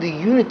reveal the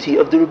unity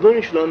of the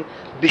Rebbeinu Shalom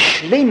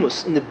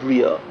b'shleimus in the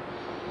Bria.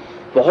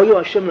 At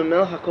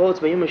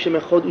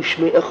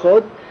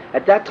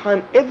that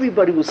time,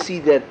 everybody will see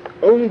that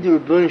only the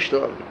Rebbeinu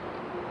Shalom,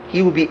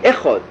 he will be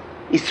Echad,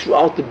 is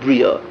throughout the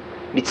Bria,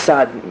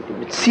 Mitzad,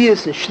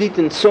 Mitzias and Shlit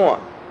and so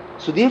on.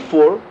 So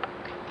therefore,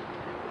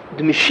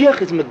 the Mashiach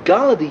is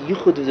Megala, the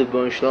Yichud of the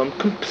Rebbeinu Shalom,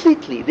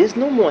 completely. There's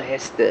no more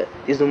Hester,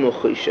 there's no more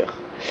Choshech.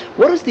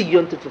 What is the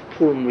Yom Tov of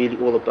Purim really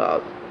all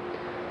about?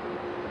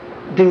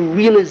 The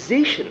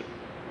realization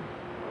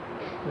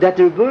that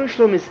the Rebbeinu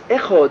Shalom is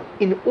Echad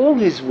in all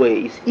his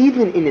ways,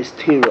 even in his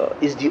Torah,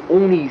 is the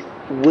only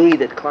way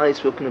that Klal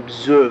Yisrael can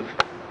observe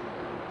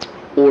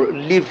or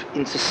live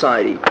in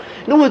society.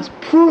 In other words,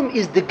 Purim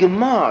is the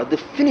Gemar, the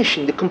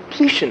finishing, the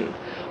completion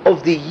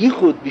of the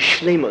Yichud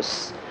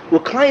B'Shleimus,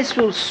 where Klal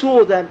Yisrael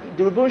saw that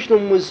the Rebbeinu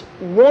Shalom was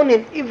one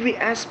in every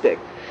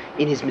aspect,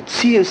 in his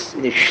Metzius,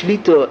 in his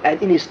Shlita,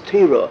 and in his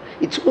Torah.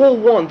 It's all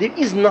one. There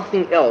is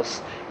nothing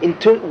else.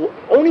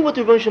 Only what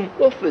the Rebbeinu Shalom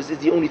offers is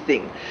the only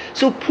thing.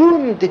 So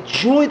Purim, the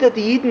joy that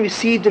the Yidden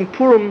received in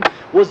Purim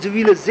was the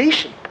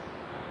realization.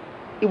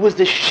 It was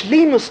the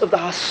Shleimus of the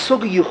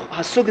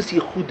Hasogas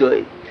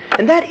Yechudai.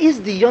 And that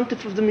is the Yom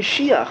Tov of the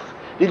Mashiach,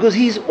 because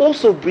he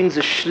also brings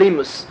the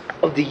Shleimus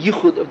of the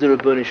Yichud of the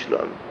Rebbeinu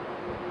Shalom.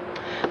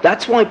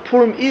 That's why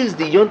Purim is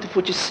the Yom Tov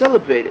which is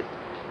celebrated.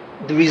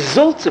 The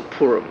results of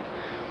Purim,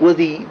 where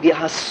the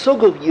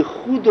Hasog of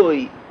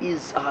Yechudoi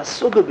is a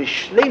Hasog of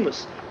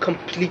Shleimus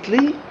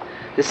completely,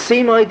 The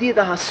same idea,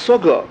 the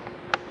Hasoga.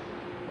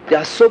 The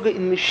Hasoga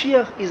in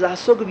Mashiach is the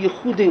Hasoga of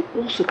Yehudei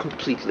also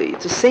completely.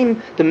 It's the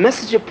same, the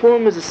message of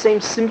Purim is the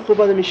same Simcha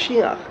by the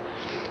Mashiach.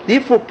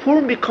 Therefore,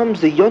 Purim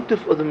becomes the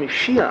Yontif of the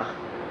Mashiach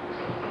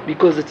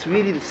because it's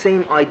really the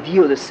same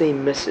idea or the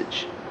same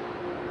message.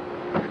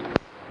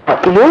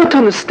 In order to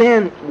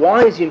understand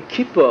why is Yom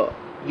Kippur,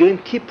 Yom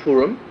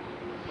Kippurim,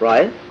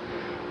 right?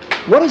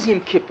 What is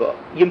Yom Kippur?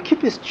 Yom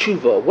Kippur is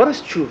tshuva. What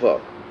is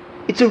tshuva?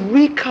 It's a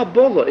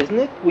re-Kabbalah, isn't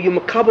it? Where you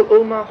makabel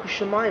ol malchus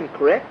shamayim,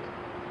 correct?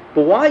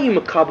 But why you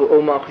makabel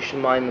ol malchus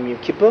shamayim on Yom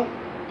Kippur?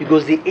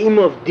 Because the aim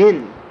of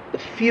din, the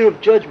fear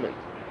of judgment.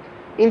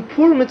 In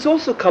Purim, it's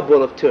also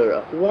Kabbalah of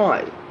Torah.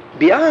 Why?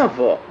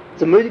 Bi'ahava,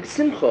 it's a murdik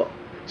simcha.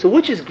 So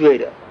which is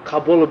greater?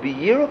 Kabbalah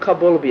bi'yira or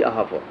Kabbalah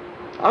bi'ahava?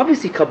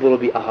 Obviously Kabbalah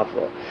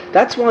bi'ahava.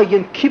 That's why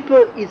Yom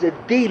Kippur is a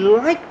day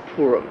like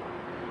Purim.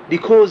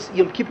 Because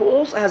Yom Kippur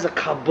also has a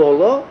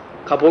Kabbalah.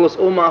 Kabbalah's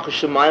ol malchus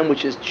shamayim,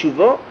 which is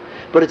tshuva.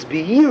 But it's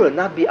bi'yira,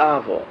 not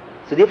bi'ahava.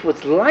 So therefore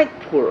it's like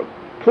Purim.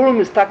 Purim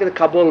is talking to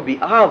Kabbalah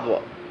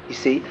bi'ahava. You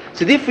see?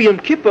 So therefore Yom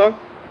Kippur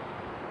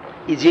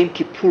is Yom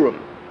Kippurim.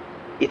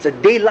 It's a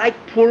day like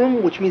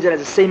Purim, which means it has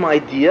the same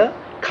idea.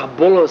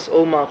 Kabbalah is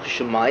ol malchus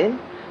shamayim.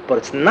 But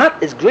it's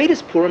not as great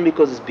as Purim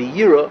because it's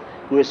bi'yira,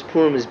 whereas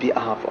Purim is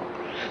bi'ahava.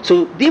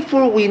 So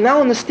therefore we now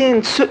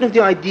understand certain of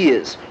the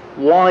ideas.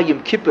 Why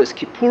Yom Kippur is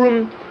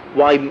Kippurim,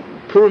 why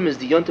Purim is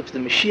the Yontif of the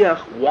Mashiach,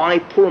 why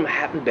Purim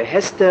happened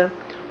Behester,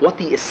 what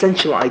the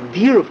essential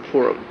idea of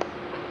Purim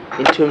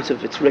in terms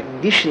of its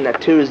recognition that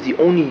Torah is the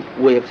only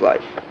way of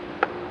life.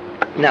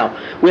 Now,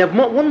 we have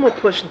one more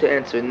question to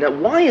answer. Now,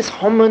 why is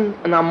Haman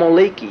an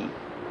Amaleki?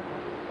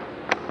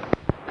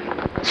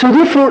 So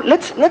therefore,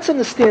 let's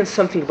understand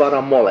something about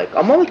Amalek.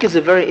 Amalek is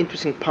a very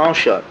interesting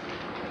parsha.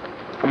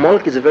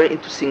 Amalek is a very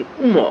interesting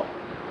ummah.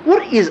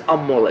 What is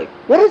Amalek?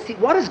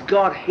 Why does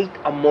God hate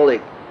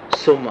Amalek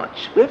so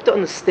much? We have to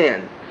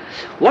understand.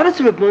 Why does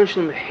the Rebbeinu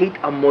Shalom hate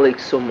Amalek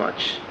so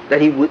much?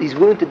 That he's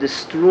willing to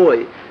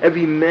destroy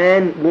every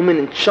man, woman,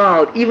 and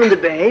child, even the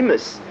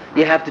behemoths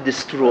you have to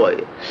destroy.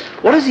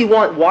 What does he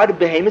want? Why the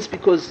behemoths?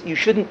 Because you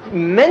shouldn't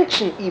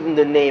mention even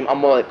the name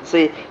Amalek.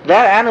 Say,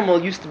 that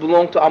animal used to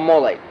belong to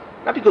Amalek.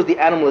 Not because the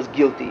animal is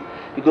guilty.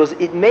 Because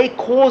it may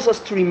cause us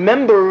to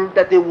remember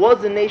that there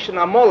was a nation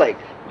Amalek.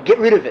 Get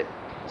rid of it.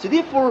 So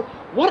therefore,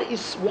 why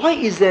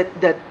is that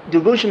the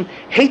Rebbeinu Shalom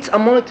hates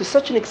Amalek to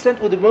such an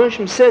extent where the Rebbeinu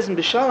Shalom says in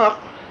Beshalach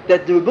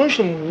that the Rebbeinu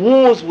Shalom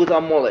wars with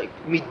Amalek,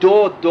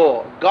 midor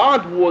dor.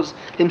 God wars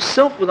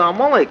himself with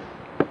Amalek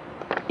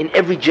in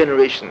every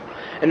generation.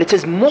 And it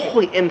says,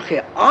 Mochli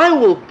emche, I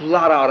will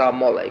blot out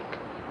Amalek,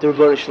 the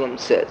Rebbeinu Shalom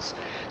says.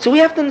 So we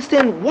have to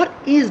understand what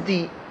is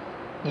the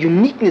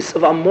uniqueness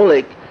of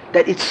Amalek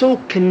that it's so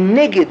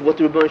connected what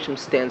the Rebbeinu Shalom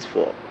stands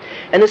for.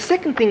 And the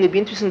second thing that'd be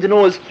interesting to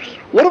know is,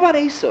 what about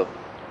Esav?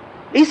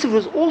 Esav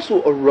was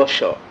also a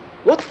Rasha.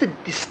 What's the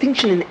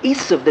distinction in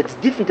Esav that's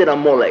different than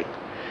Amalek?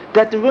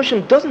 That the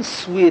Russian doesn't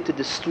swear to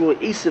destroy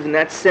Esav in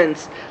that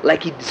sense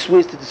like he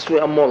swears to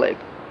destroy Amalek.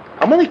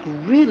 Amalek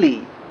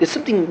really, there's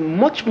something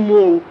much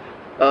more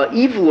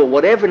evil or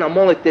whatever in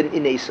Amalek than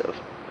in Esav.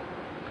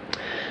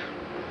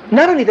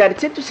 Not only that,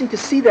 it's interesting to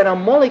see that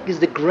Amalek is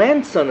the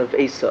grandson of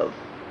Esav.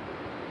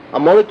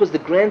 Amalek was the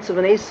grandson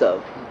of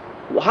Esav.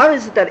 How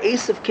is it that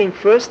Esav came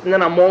first and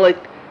then Amalek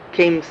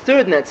came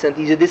third in that sense?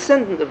 He's a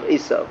descendant of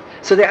Esav.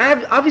 So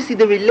obviously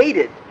they're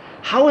related.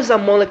 How is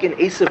Amalek and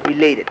Esav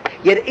related?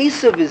 Yet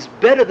Esav is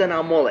better than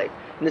Amalek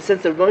in the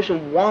sense that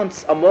Moshe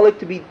wants Amalek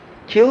to be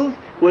killed,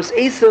 whereas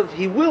Esav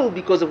he will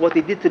because of what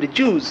they did to the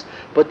Jews,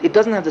 but it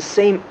doesn't have the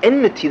same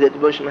enmity that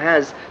Moshe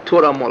has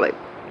toward Amalek.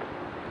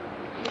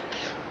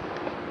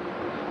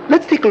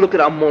 Let's take a look at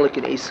Amalek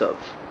and Esav.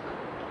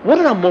 What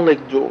did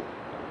Amalek do?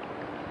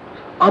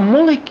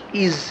 Amalek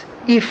is,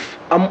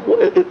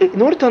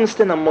 in order to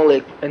understand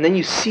Amalek, and then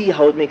you see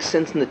how it makes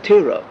sense in the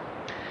Torah,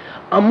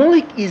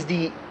 Amalek is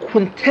the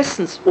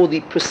quintessence or the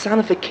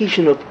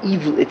personification of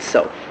evil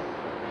itself.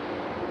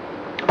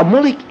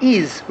 Amalek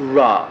is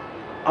Ra.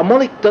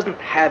 Amalek doesn't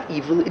have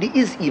evil, it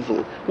is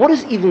evil. What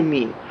does evil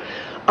mean?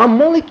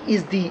 Amalek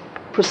is the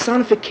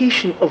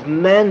personification of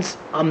man's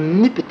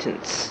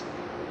omnipotence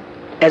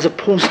as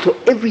opposed to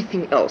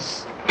everything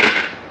else.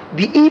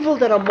 The evil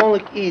that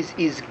Amalek is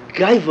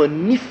Gaiva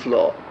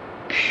Nifla,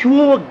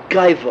 pure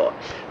Gaiva,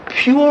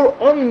 pure,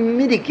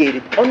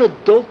 unmitigated,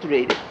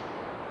 unadulterated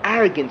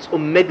arrogance or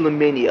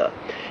megalomania.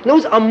 In other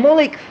words,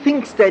 Amalek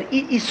thinks that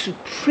it is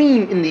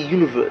supreme in the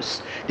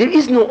universe. There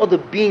is no other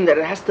being that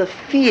it has to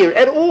fear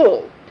at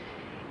all.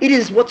 It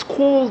is what's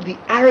called the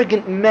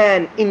arrogant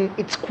man in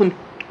its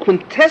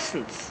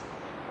quintessence.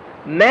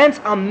 Man's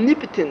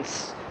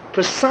omnipotence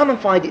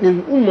personified in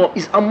an ummah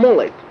is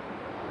Amalek.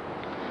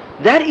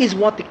 That is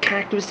what the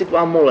characteristic of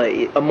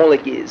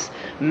Amalek is.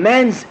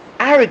 Man's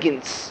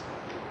arrogance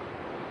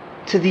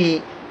to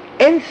the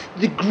nth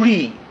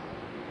degree.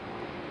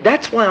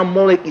 That's why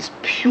Amalek is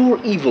pure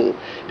evil,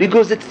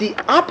 because it's the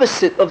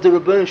opposite of the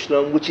Rebbeinu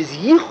Shalom, which is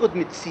Yichud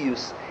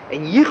Mitzius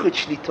and Yichud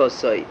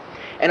Shlitosai.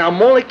 And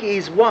Amalek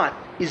is what?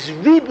 Is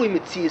Riboy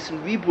Mitzius and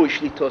Riboy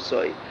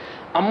Shlitosai.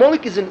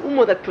 Amalek is an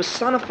ummah that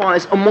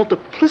personifies a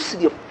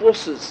multiplicity of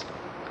forces.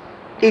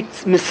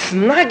 It's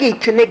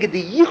misnage keneged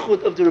the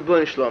yichud of the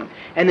Rebbeinu Shalom,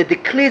 and it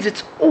declares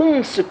its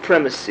own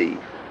supremacy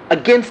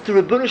against the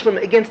Rebbeinu Shalom,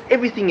 against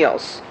everything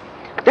else.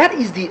 That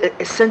is the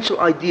essential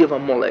idea of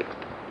Amalek.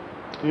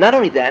 Not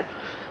only that,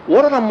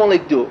 what did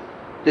Amalek do?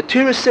 The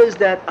Torah says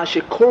that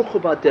Asher korchu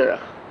b'derech.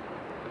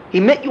 He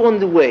met you on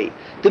the way.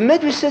 The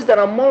Medrash says that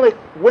Amalek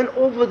went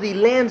over the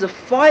lands of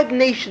 5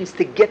 nations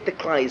to get to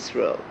Klal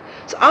Yisrael.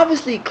 So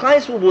obviously Klal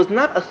Yisrael was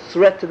not a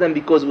threat to them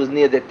because it was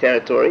near their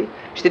territory.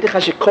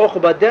 Klal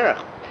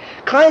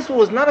Yisrael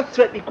was not a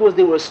threat because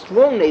they were a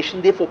strong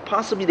nation, therefore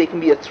possibly they can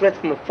be a threat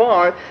from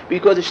afar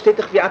because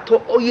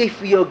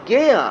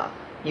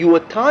you were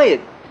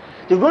tired.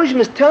 The Rebbeinu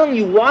is telling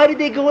you, why did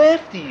they go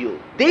after you?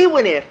 They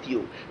went after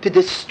you to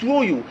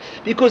destroy you,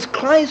 because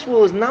Klal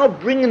Yisrael is now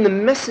bringing the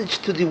message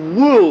to the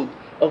world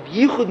of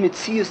Yichud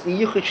Mitzias and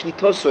Yichud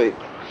Shlitosoi.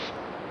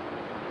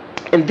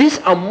 And this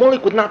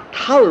Amalek would not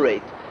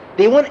tolerate.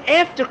 They went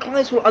after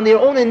Klal Yisrael on their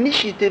own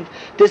initiative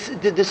to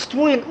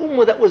destroy an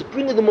ummah that was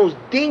bringing the most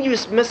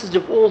dangerous message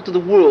of all to the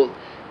world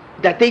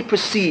that they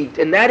perceived,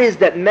 and that is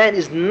that man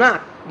is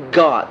not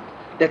God,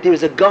 that there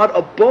is a God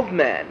above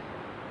man.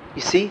 You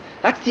see,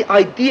 that's the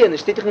idea in the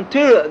Shtei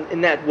Torah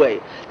in that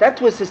way.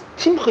 That's what it says,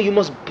 Timcha, you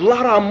must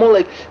blot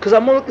Amalek, because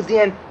Amalek is the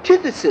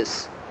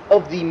antithesis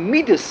of the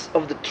midas,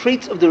 of the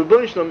traits of the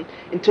Rebbeinu Shalom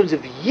in terms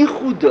of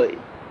Yichudai.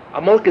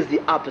 Amalek is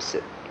the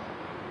opposite.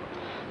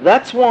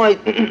 That's why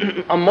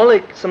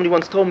Amalek, somebody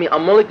once told me,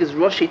 Amalek is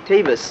Rosh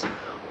Tevis.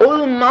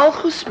 Ol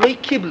Malchus Lo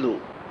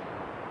Kiblu.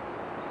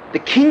 The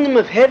kingdom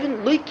of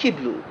heaven, Lo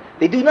Kiblu.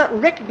 They do not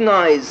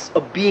recognize a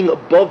being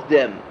above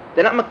them.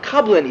 They're not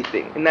makabel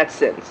anything in that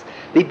sense.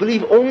 They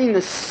believe only in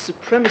the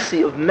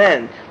supremacy of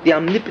man, the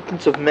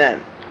omnipotence of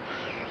man.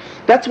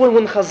 That's why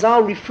when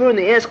Chazal refer and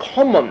they ask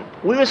Haman,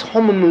 where is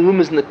Haman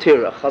Merumas in the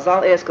Torah?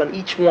 Chazal ask on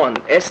each one,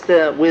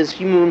 Esther, where's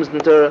Merumas in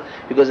the Torah?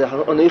 Because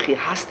Anochi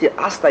Hasti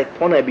Astai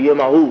Ponai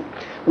B'Yomahu.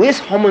 Where's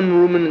Haman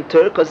Merumas in the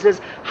Torah? Because it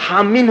says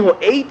Hamin Ho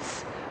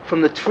eats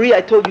from the tree I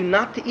told you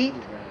not to eat.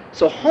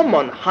 So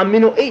Haman,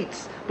 Hamin Ho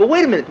eats. But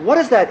wait a minute, what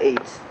is that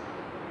eats?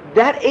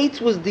 That eats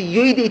was the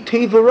Yodei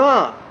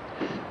Tevara.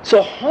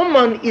 So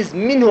Haman is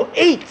Minho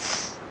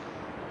eats.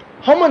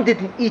 Haman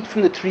didn't eat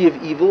from the tree of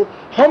evil.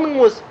 Haman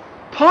was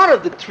part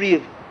of the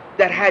tree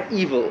that had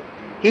evil.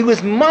 He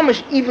was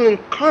mamish evil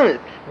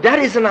incarnate. That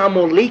is an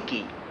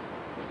Amaleki.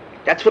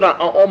 That's what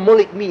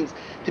Amalek means,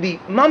 to be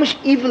mamish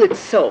evil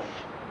itself.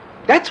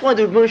 That's why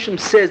the Rebbeinu Shalom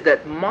says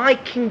that my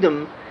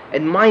kingdom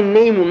and my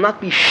name will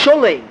not be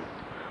sholem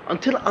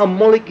until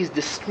Amalek is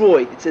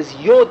destroyed. It says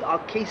Yod al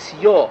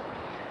Kes Yod.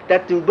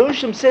 That the Rebbeinu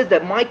Shalom says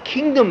that my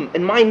kingdom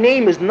and my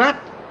name is not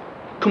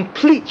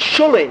complete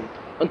sholem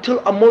until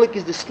Amalek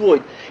is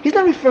destroyed. He's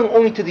not referring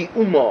only to the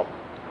Ummah,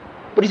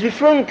 but he's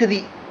referring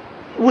to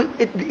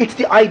it's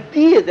the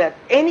idea that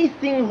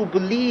anything who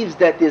believes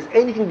that there's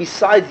anything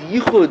besides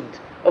Yichud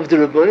of the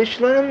Rebbeinu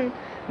Shalom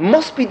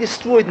must be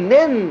destroyed, and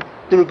then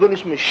the Rebbeinu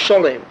Shalom is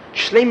sholem.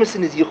 Shleimus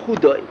in his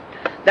Yichudai.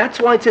 That's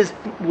why it says,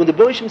 when the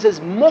Rebbeinu Shalom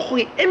says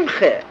Mochi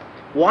Emche,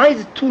 why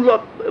is it too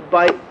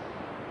by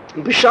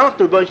B'Shalach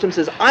the Rebbeinu Shalom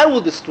says I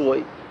will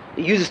destroy?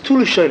 It uses two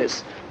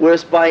lashonos,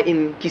 whereas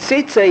in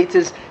Kiseitze it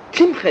says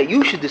Timche,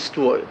 you should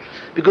destroy,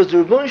 because the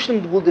Rebbeinu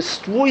Shalom will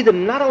destroy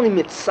them not only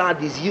mitzad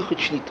his Yichud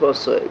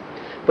Shlitosoi,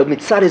 but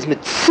mitzad his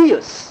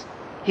Metzias,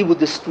 he will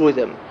destroy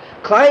them.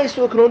 Klal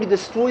Yisrael can only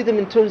destroy them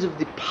in terms of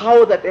the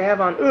power that they have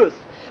on earth,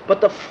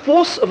 but the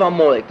force of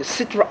Amalek, the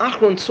Sitra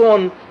Achra and so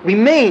on,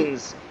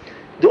 remains.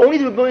 Only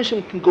the Rebbeinu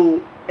Shalom can go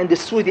and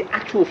destroy the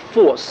actual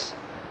force.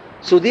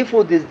 So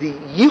therefore there's the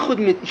Yichud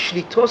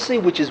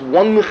Shlitosoi, which is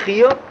one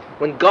Mechiyah.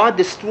 When God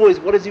destroys,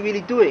 what is he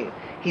really doing?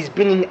 He's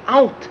bringing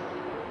out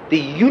the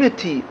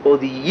unity or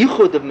the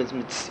yichud of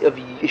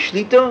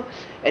Shlita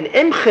and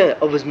emche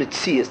of his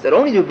Metzias, that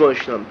only the Rebbeinu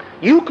Shalom,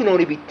 you can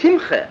only be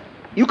timche,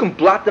 you can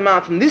blot them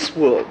out from this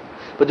world,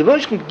 but the Rebbeinu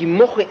Shalom can give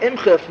moche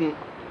emche from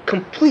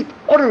complete,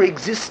 utter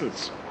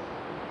existence.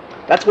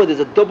 That's why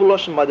there's a double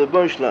lashon by the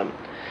Rebbeinu Shalom.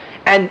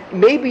 And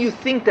maybe you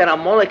think that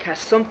Amalek has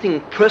something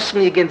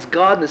personally against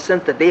God in the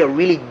sense that they are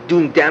really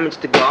doing damage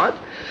to God.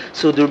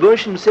 So the Rebbeinu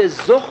Shalom says,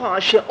 Zocha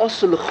asher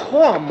asa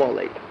lecho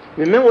Amalek.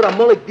 Remember what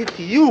Amalek did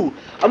to you.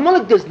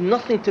 Amalek does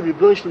nothing to the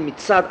Rebbeinu Shalom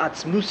mitzad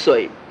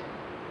atzmusai.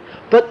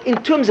 But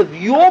in terms of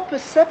your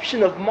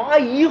perception of my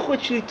yichud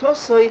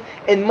shlitosai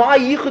and my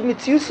yichud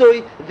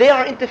mitziusai, they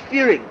are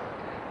interfering.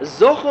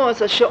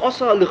 Zocha asher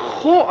asa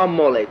lecho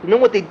Amalek.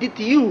 Remember what they did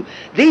to you.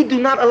 They do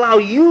not allow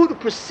you to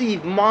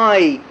perceive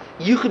my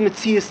Yichud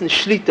Metzias and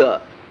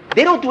Shlita.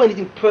 They don't do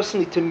anything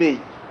personally to me.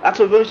 That's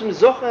what Rebbeinu Shalom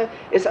Zocha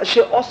is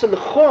asher asa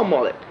lecho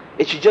Amalek.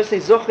 It should just say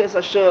Zocha is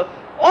asher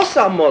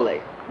asa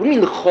Amalek. What do you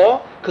mean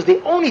lecho? Because they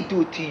only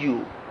do it to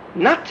you,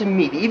 not to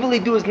me. The evil they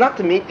do is not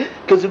to me,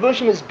 because the Rebbeinu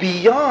Shalom is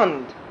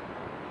beyond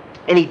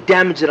any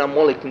damage that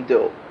Amalek can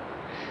do.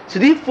 So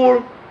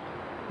therefore,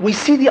 we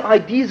see the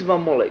ideas of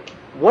Amalek.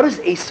 What is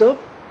Esav?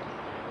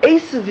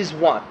 Esav is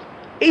what?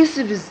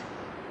 Esav's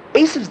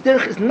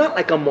derech is not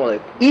like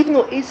Amalek. Even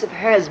though Esav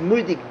has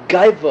murdik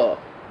gaiva,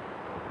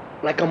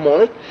 like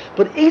Amalek,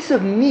 but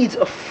Esav needs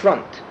a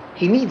front.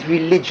 He needs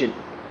religion.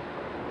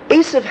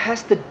 Esav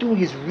has to do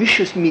his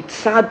rishus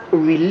mitzad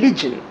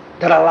religion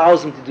that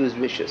allows him to do his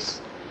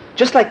rishus.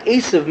 Just like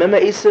Esav, remember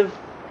Esav,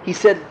 he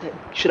said,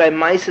 should I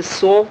mice his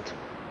salt?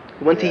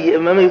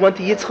 Remember he went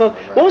to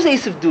Yitzchak? What was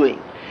Esav doing?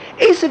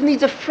 Esav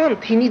needs a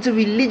front. He needs a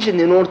religion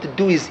in order to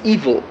do his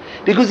evil,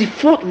 because he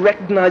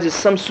recognizes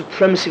some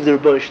supremacy of the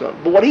Rebbeinu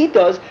Shalom. But what he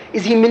does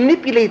is he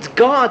manipulates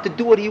God to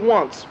do what he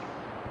wants.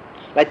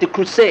 Like the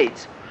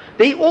Crusades.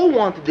 They all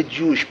wanted the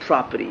Jewish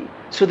property.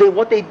 So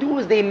what they do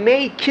is they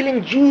made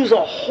killing Jews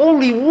a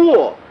holy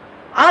war.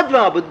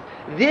 Adra, but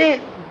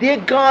their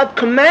God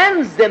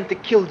commands them to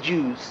kill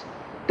Jews.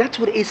 That's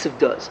what Esav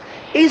does.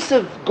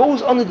 Esav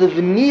goes under the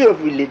veneer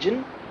of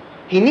religion.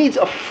 He needs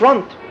a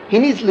front. He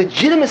needs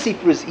legitimacy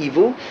for his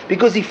evil,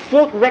 because he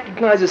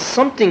recognizes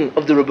something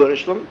of the Rebbeinu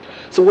Shalom.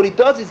 So what he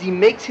does is he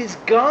makes his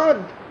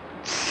God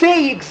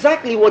say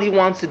exactly what he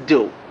wants to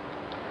do.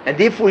 And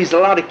therefore he's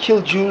allowed to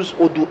kill Jews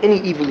or do any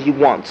evil he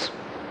wants.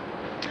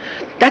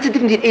 That's the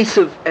difference between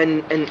Esav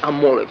and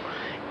Amalek.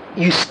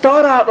 You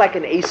start out like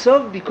an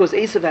Esav because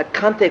Esav had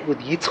contact with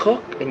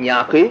Yitzchak and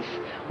Yaakov,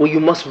 where you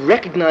must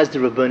recognize the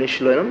Rebbeinu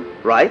Shalom,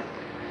 right?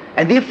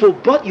 And therefore,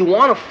 but you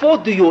want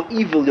to do your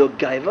evil, your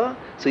gaiva,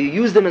 so you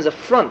use them as a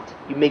front.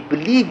 You make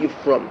believe you're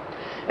from.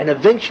 And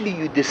eventually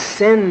you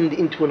descend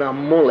into an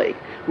Amalek,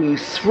 where you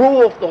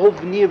throw off the whole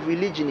veneer of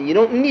religion and you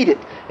don't need it,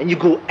 and you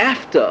go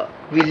after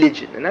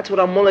religion. And that's what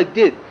Amalek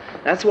did.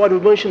 That's why the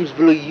Rebbeinu Shalom's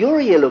V'lo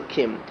Yorei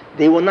Elokim,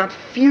 they were not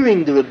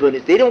fearing the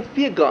Rebbeinu. They don't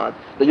fear God.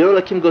 The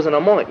Yorei Elokim goes on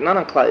Amalek, not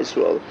on Klal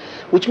Yisrael.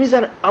 Which means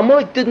that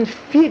Amalek didn't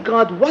fear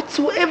God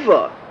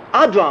whatsoever.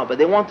 Adrabah,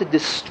 they want to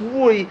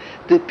destroy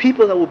the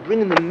people that were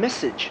bringing the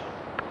message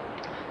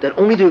that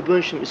only the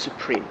Rebbeinu Shalom is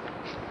supreme.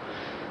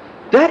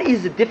 That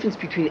is the difference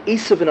between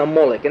Esav and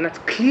Amalek, and that's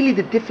clearly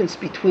the difference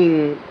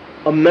between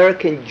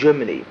America and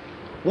Germany.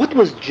 What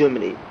was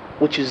Germany?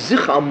 Which is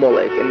Zich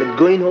Amalek, and the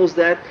Goyen holds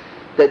that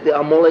the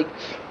Amalek.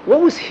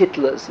 What was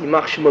Hitler's?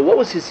 Yimach Shemo, what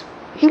was his?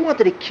 He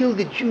wanted to kill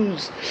the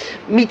Jews,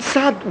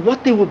 mitzad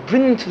what they were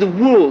bringing to the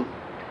world.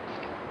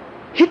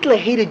 Hitler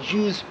hated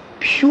Jews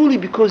purely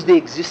because they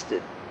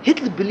existed.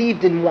 Hitler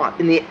believed in what?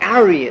 In the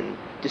Aryan,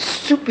 the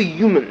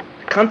superhuman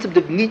concept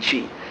of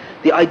Nietzsche,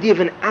 the idea of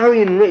an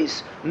Aryan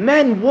race.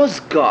 Man was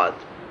God.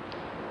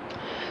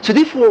 So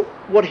therefore,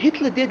 what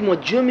Hitler did and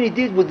what Germany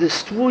did was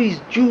destroy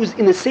Jews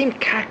in the same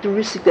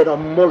characteristic that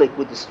Amalek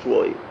would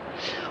destroy.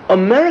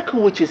 America,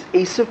 which is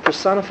Esav,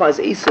 personifies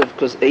Esav,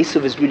 because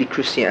Esav is really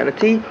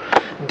Christianity,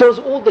 does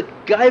all the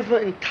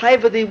gaiva and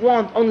taiva they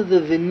want under the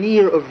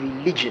veneer of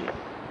religion.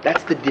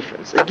 That's the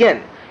difference.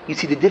 Again, you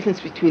see the difference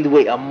between the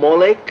way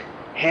Amalek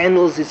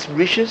handles its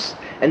rishus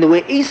and the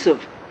way Esav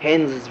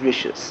handles its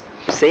rishus.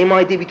 Same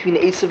idea between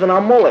Esav and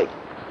Amalek.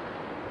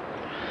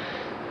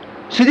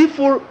 So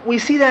therefore, we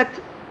see that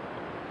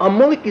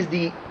Amalek is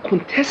the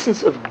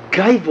quintessence of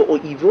gaiva or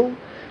evil,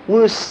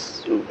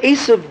 whereas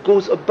Esav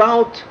goes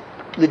about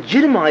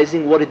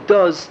legitimizing what it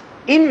does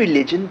in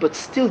religion, but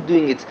still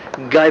doing its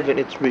gaiva and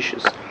its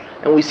rishus.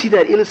 And we see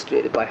that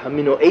illustrated by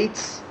Hamino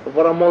 8s of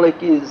what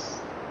Amalek is,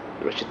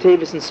 Rosh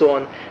Tevis and so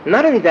on.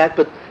 Not only that,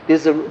 but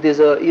there's a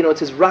it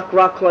says Rak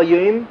Kol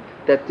Hayoim,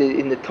 that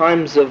in the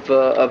times of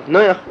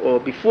Noach or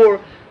before,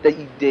 that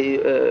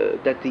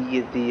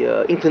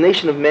the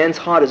inclination of man's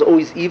heart is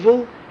always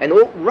evil, and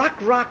Rak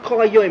Kol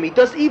Hayoim, he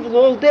does evil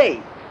all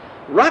day.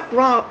 Rak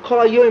Kol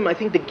Hayoim, I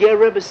think the Ger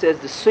Rebbe says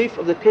the Seif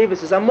of the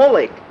Tevis is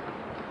Amalek.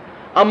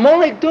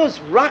 Amalek does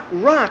Rak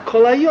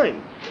Kol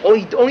Hayoim, or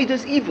he only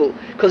does evil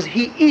because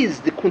he is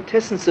the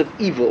quintessence of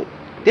evil.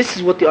 This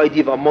is what the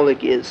idea of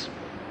Amalek is.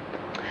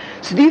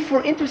 So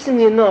therefore,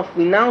 interestingly enough,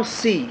 we now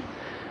see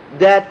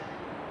that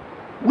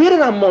where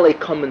did Amalek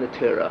come in the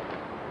Torah?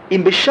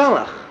 In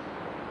Beshalach.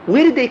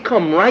 Where did they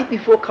come? Right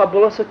before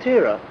Kabbalah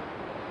Torah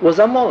was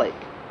Amalek.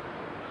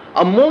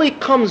 Amalek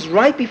comes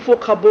right before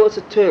Kabbalah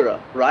Torah,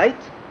 right?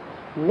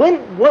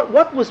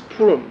 What was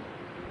Purim?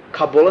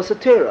 Kabbalah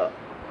Torah.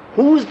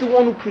 Who is the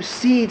one who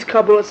precedes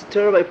Kabbalah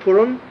Torah by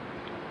Purim?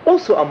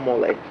 Also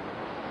Amalek.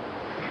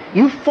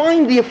 You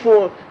find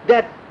therefore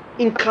that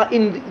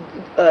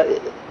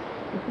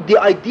the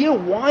idea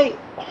why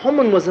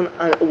Haman was an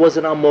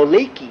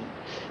Amaleki,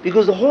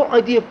 because the whole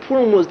idea of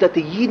Purim was that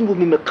the Yidden would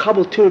be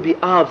Mekabel Torah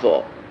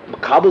B'Ava.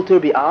 Mekabel Torah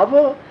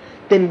B'Ava,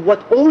 then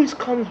what always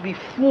comes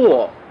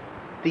before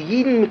the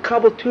Yidden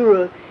Mekabel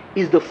Torah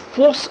is the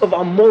force of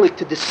Amalek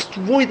to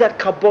destroy that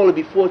Kabbalah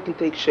before it can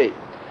take shape.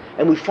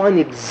 And we find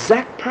the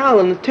exact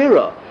parallel in the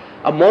Torah.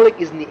 Amalek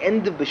is in the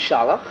end of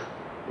Beshalach,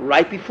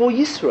 right before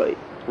Yisro,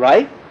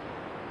 right?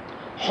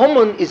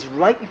 Haman is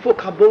right before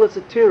Kabbalah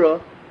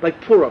Torah by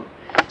Purim.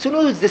 So in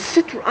other words, the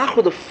Sitra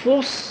Achra, the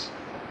force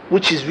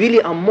which is really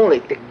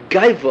Amalek, the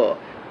Gaiva,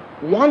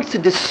 wants to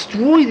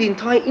destroy the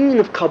entire union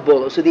of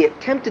Kabbalah. So they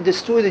attempt to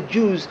destroy the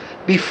Jews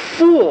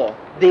before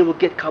they will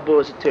get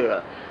Kabbalah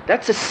Torah.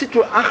 That's a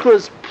Sitra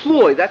Achra's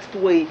ploy. That's the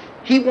way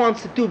he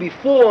wants to do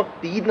before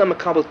the Yidna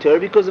Makabel Torah,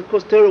 because of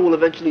course Torah will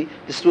eventually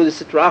destroy the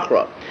Sitra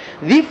Achra.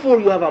 Therefore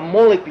you have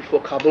Amalek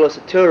before Kabbalah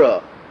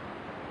Torah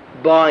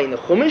by in the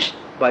Chumash,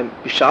 by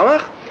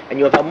Bishalach, and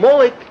you have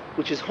Amalek,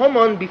 which is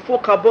Haman,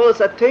 before Kabbalah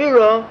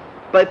Satira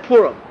by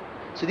Purim.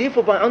 So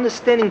therefore, by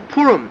understanding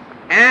Purim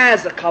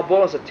as a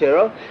Kabbalah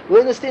Satira, we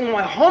understand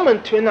why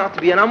Haman turned out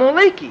to be an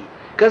Amaleki,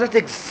 because that's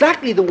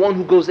exactly the one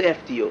who goes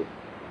after you.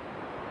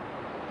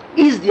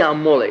 Is the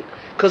Amalek.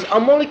 Because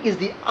Amalek is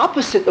the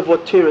opposite of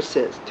what Torah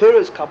says. Torah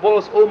is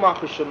Kabbalah's Omach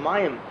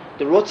Shemayim,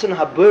 the Rotzen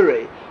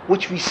Habere,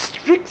 which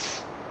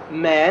restricts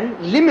man,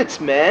 limits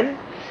man,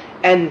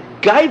 and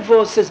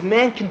Gaiva says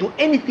man can do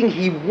anything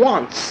he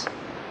wants.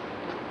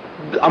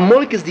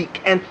 Amalek is the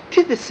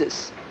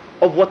antithesis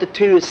of what the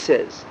Torah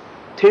says.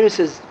 Torah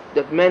says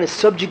that man is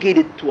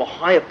subjugated to a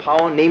higher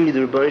power, namely the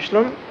Rebbeinu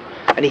Shalom,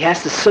 and he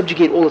has to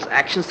subjugate all his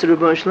actions to the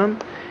Rebbeinu Shalom.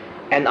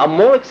 And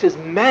Amalek says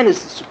man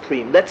is the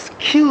supreme. Let's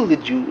kill the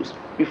Jews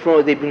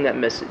before they bring that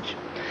message.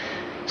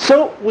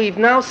 So we've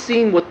now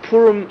seen what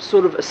Purim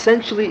sort of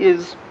essentially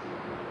is,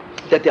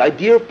 that the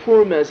idea of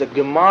Purim as a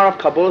Gemara of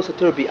Kabbalah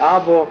Satira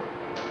Bi'ava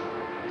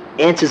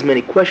answers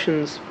many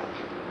questions.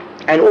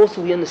 And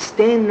also we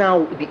understand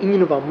now the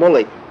union of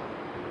Amalek.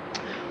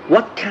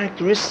 What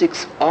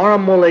characteristics are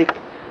Amalek?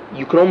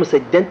 You can almost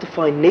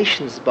identify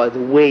nations by the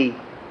way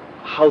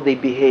how they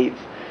behave.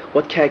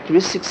 What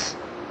characteristics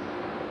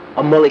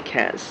Amalek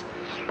has.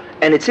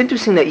 And it's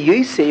interesting that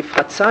Yosef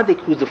Hatzadik,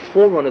 who's the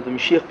forerunner of the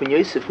Mashiach ben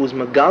Yosef, who's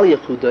Magal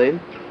Yehudaim,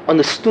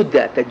 understood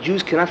that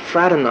Jews cannot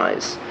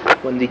fraternize.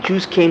 When the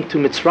Jews came to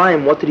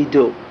Mitzrayim, what did he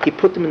do? He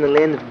put them in the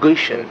land of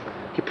Goshen.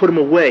 He put them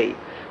away.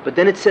 But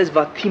then it says,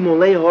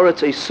 Vatimolei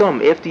Haaretz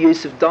Osom. After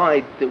Yosef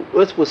died, the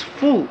earth was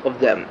full of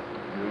them.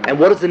 And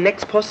what is the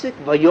next pasuk?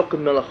 Vayokem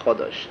Melech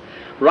Chodesh.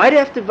 Right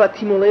after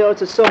Vatimolei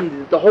Haaretz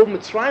Osom, the whole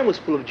Mitzrayim was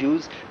full of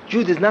Jews.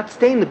 Jews did not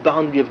stay in the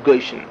boundary of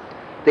Goshen.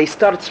 They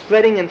started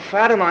spreading and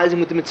fraternizing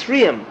with the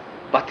Mitzrayim.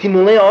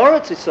 Vatimolei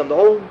Haaretz Osom. The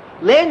whole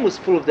land was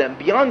full of them,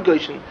 beyond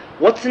Goshen.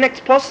 What's the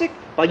next pasuk?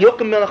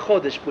 Vayokem Melech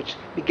Chodesh, which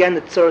began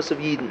the Tzaras of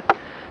Yidden.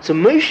 So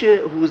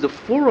Moshe, who was the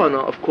forerunner,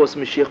 of course,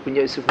 Mashiach ben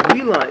Yosef,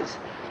 realized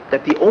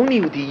that the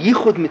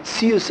Yichud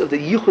Mitzius of the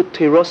Yichud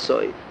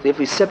Teirosoi, therefore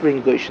he's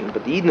separating Goshen,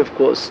 but the Eden, of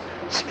course,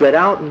 spread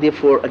out, and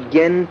therefore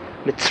again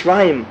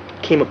Mitzrayim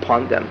came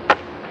upon them.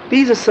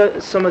 These are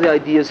some of the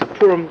ideas of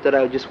Purim that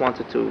I just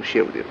wanted to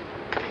share with you.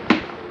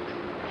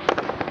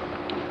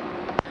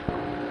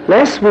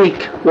 Last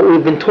week, what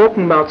we've been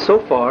talking about so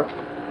far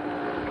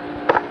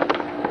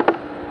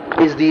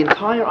is the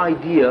entire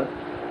idea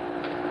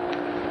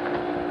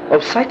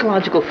of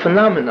psychological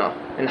phenomena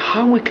and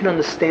how we can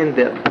understand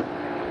them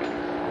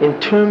in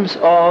terms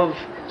of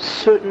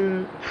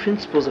certain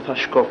principles of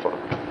Hashkafa.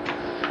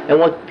 And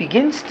what we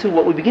begin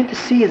to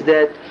see is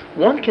that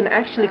one can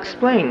actually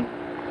explain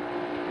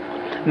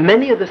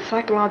many of the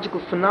psychological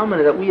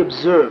phenomena that we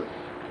observe,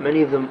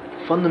 many of the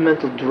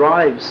fundamental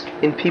drives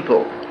in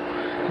people,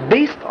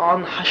 based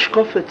on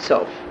Hashkafa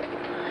itself.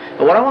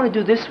 And what I want to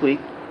do this week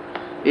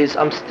is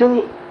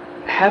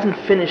haven't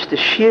finished the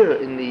shir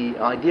in the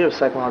idea of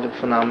psychological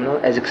phenomena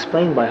as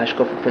explained by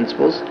Hashkafa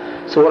principles.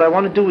 So what I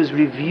want to do is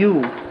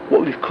review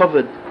what we've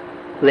covered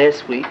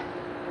last week,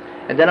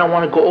 and then I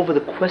want to go over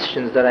the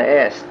questions that I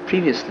asked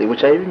previously,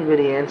 which I didn't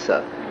really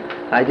answer.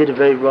 I did it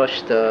very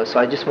rushed, so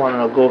I just want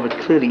to go over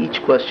clearly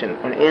each question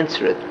and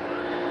answer it.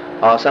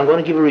 So I'm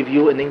going to give a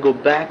review and then go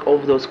back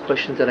over those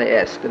questions that I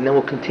asked, and then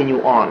we'll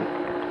continue on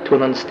to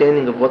an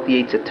understanding of what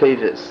the Yetzer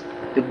Tov is,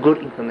 the good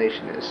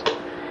inclination is,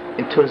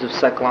 in terms of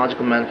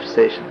psychological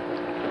manifestation.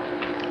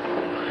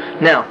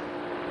 Now,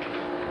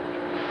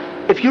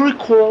 if you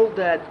recall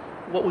that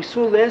what we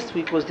saw last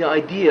week was the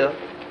idea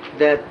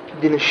that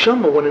the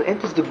neshama, when it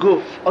enters the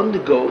guf,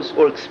 undergoes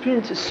or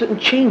experiences certain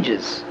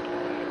changes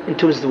in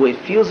terms of the way it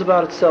feels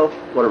about itself,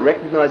 what it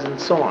recognizes,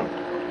 and so on.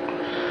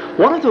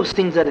 One of those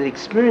things that it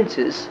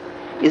experiences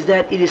is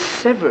that it is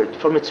severed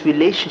from its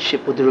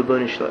relationship with the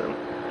Rebbeinu Shalom.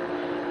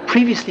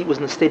 Previously it was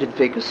in a state of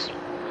dvekus,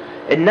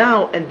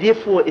 and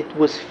therefore it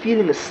was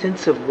feeling a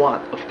sense of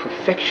what? Of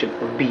perfection,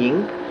 of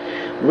being.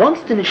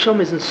 Once the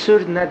neshama is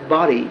inserted in that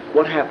body,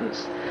 what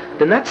happens?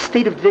 Then that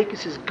state of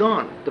dvekus is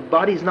gone. The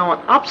body is now an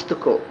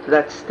obstacle to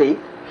that state.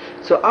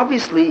 So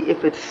obviously,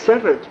 if it's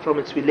severed from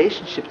its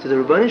relationship to the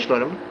Rebbeinu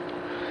Shalom,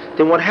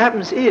 then what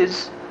happens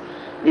is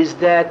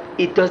that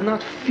it does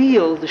not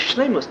feel the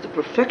shleimus, the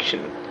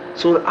perfection.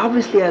 So it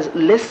obviously has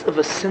less of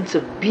a sense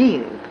of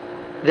being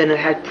than it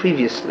had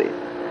previously.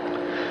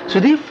 So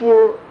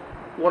therefore,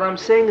 what I'm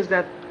saying is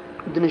that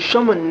the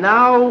neshama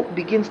now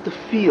begins to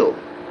feel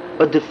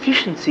a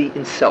deficiency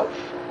in self.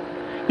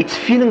 Its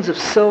feelings of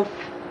self,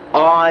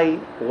 I,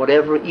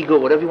 whatever, ego,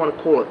 whatever you want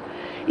to call it,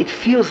 it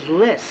feels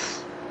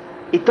less.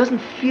 It doesn't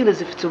feel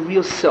as if it's a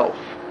real self.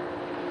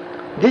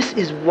 This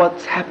is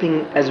what's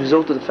happening as a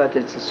result of the fact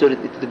that it's inserted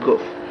into the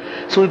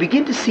guf. So we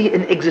begin to see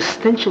an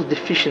existential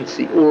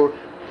deficiency or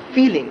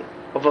feeling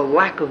of a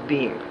lack of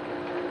being.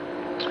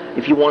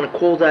 If you want to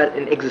call that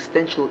an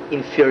existential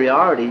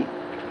inferiority,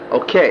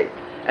 okay.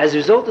 As a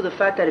result of the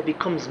fact that it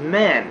becomes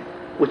man,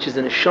 which is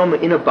an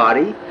neshama in a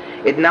body,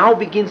 it now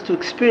begins to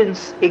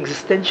experience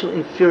existential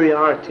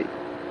inferiority,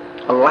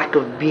 a lack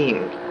of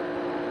being.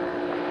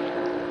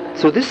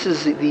 So this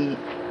is the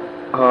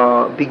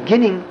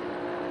beginning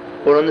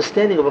or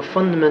understanding of a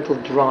fundamental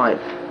drive,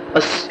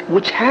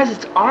 which has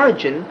its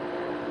origin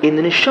in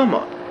the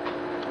neshama.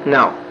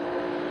 Now,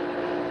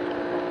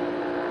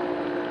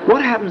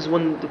 what happens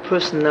when the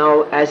person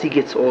now, as he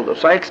gets older?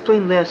 So I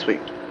explained last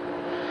week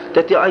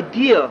that the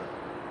idea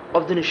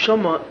of the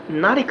neshama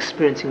not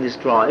experiencing this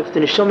drive, the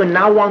neshama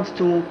now wants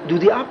to do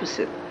the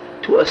opposite,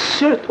 to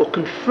assert or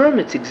confirm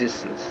its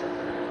existence,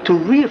 to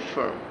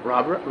reaffirm,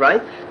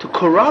 right? To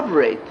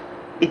corroborate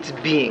its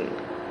being,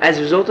 as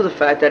a result of the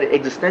fact that it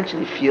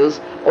existentially feels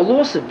a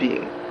loss of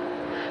being.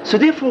 So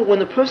therefore, when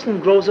the person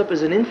grows up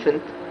as an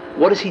infant,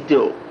 what does he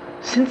do?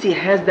 Since he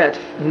has that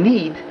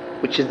need,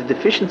 which is the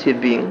deficiency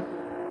of being,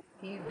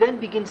 he then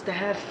begins to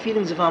have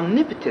feelings of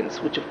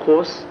omnipotence, which of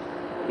course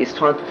is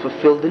trying to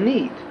fulfill the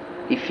need.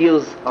 He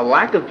feels a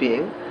lack of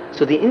being,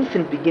 so the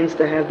infant begins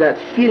to have that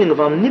feeling of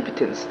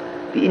omnipotence,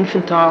 the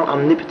infantile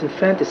omnipotent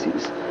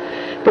fantasies.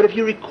 But if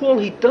you recall,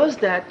 he does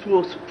that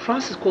through a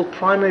process called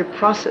primary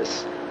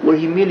process, where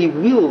he merely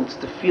wills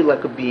to feel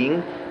like a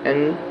being,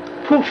 and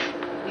poof,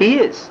 he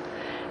is.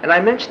 And I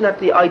mentioned that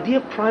the idea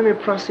of primary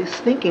process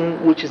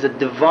thinking, which is a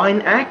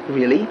divine act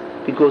really,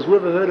 because who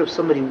ever heard of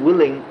somebody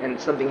willing and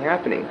something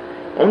happening?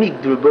 Only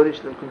the Rebbeinu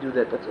Shalom can do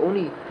that. That's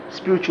only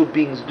spiritual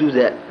beings do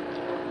that.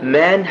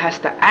 Man has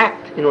to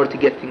act in order to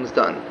get things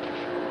done.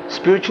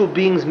 Spiritual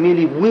beings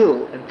merely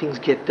will and things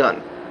get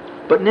done.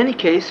 But in any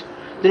case,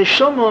 the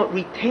neshama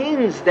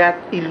retains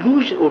that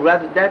illusion, or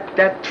rather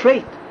that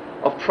trait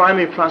of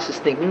primary process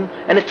thinking,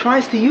 and it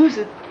tries to use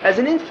it as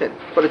an infant.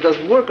 But it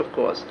doesn't work, of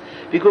course,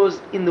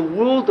 because in the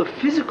world of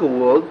physical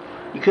world,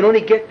 you can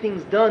only get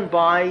things done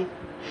by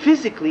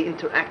physically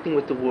interacting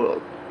with the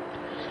world.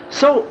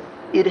 So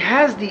it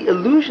has the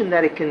illusion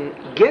that it can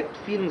get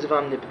feelings of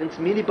omnipotence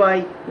merely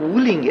by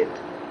willing it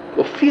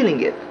or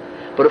feeling it.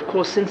 But of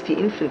course, since the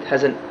infant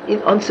has an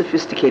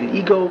unsophisticated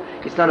ego,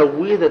 it's not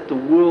aware that the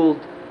world,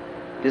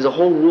 there's a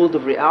whole world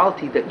of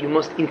reality that you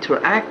must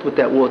interact with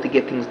that world to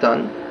get things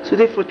done. So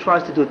therefore it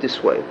tries to do it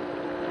this way.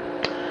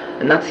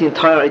 And that's the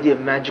entire idea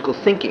of magical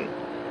thinking,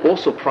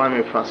 also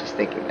primary process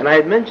thinking. And I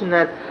had mentioned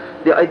that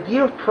the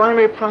idea of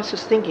primary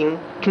process thinking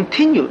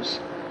continues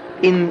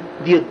in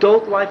the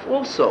adult life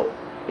also,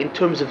 in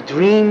terms of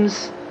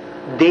dreams,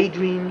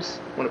 daydreams,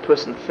 when a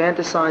person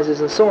fantasizes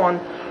and so on.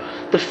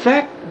 The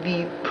fact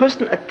the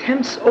person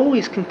attempts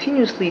always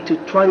continuously to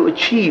try to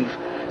achieve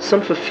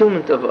some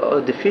fulfillment of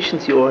a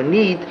deficiency or a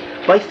need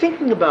by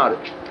thinking about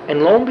it.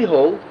 And lo and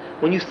behold,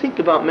 when you think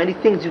about many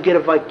things, you get a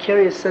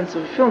vicarious sense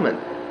of fulfillment.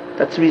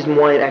 That's the reason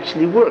why it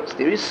actually works.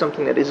 There is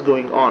something that is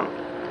going on.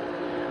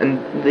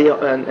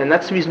 And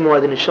that's the reason why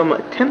the neshama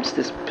attempts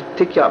this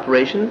particular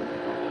operation,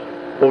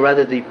 or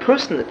rather the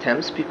person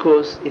attempts,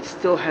 because it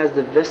still has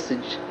the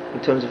vestige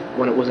in terms of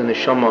when it was a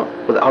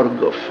neshama without a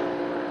guf.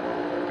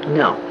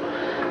 Now,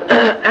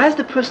 as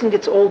the person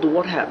gets older,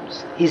 what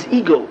happens? His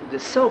ego, the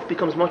self,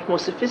 becomes much more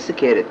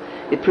sophisticated.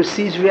 It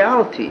perceives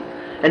reality,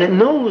 and it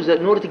knows that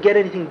in order to get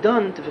anything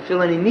done, to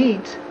fulfill any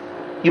needs,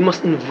 you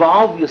must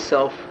involve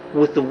yourself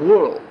with the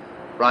world,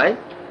 right?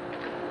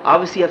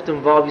 Obviously you have to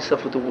involve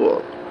yourself with the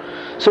world.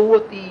 So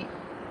what the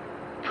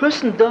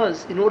person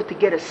does in order to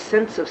get a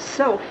sense of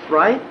self,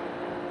 right,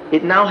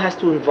 it now has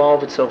to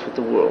involve itself with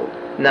the world.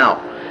 Now,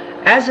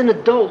 as an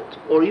adult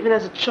or even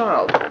as a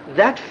child,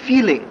 that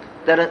feeling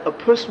that a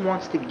person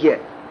wants to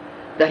get,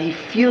 that he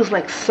feels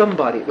like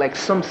somebody, like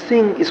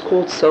something, is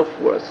called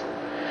self-worth.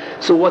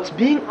 So what's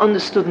being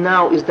understood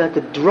now is that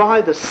the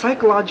drive, the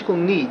psychological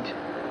need,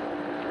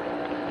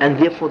 and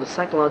therefore the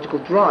psychological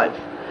drive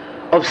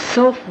of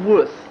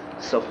self-worth,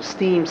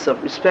 self-esteem,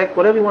 self-respect,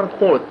 whatever you want to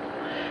call it,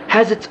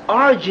 has its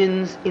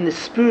origins in the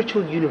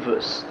spiritual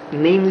universe,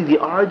 namely the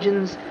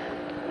origins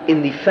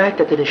in the fact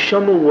that the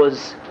neshama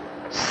was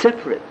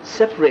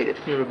separated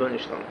from the Rebbeinu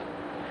Shalom.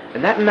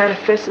 And that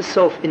manifests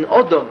itself in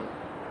Adam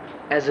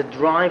as a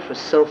drive for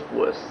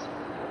self-worth.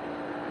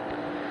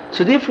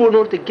 So therefore, in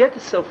order to get to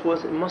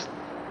self-worth, it must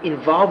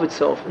involve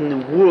itself in the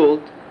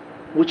world,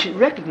 which it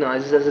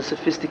recognizes as a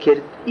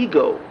sophisticated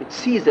ego. It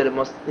sees that it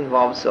must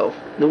involve itself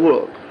in the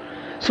world.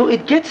 So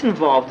it gets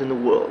involved in the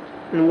world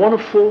in one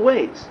of four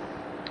ways.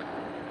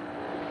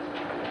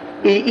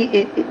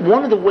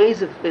 One of the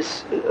ways of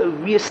this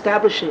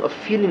re-establishing a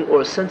feeling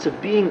or a sense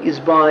of being is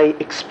by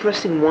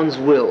expressing one's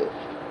will.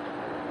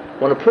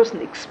 When a person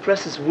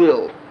expresses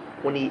will,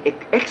 when he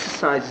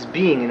exercises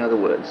being, in other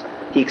words,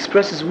 he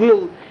expresses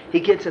will, he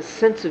gets a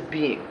sense of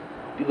being.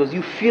 Because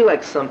you feel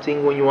like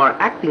something when you are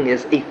acting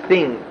as a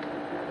thing.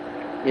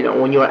 You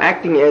know, when you are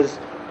acting as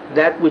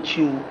that which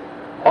you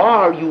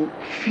are, you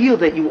feel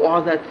that you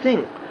are that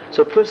thing.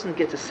 So a person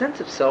gets a sense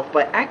of self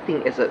by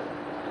acting as a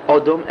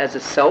Adam, as a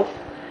self,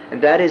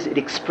 and that is, it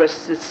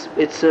expresses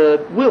its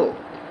will.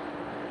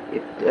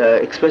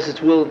 It expresses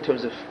its will in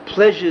terms of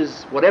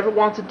pleasures, whatever it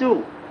wants to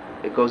do.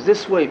 It goes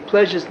this way,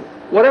 pleasures,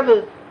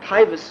 whatever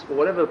taivas, or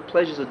whatever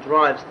pleasures or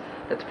drives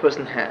that the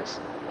person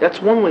has.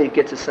 That's one way it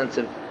gets a sense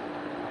of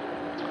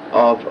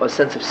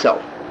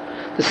self.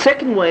 The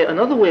second way,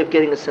 another way of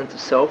getting a sense of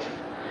self,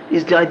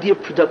 is the idea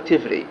of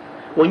productivity.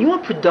 When you are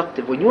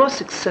productive, when you are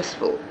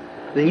successful,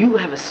 then you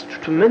have a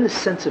tremendous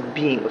sense of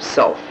being, of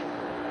self.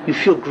 You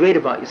feel great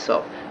about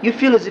yourself. You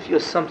feel as if you're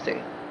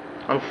something.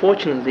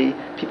 Unfortunately,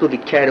 people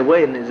get carried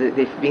away and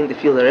they begin to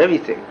feel they're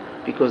everything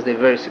because they're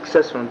very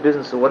successful in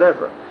business or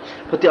whatever.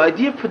 But the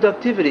idea of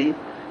productivity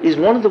is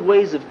one of the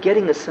ways of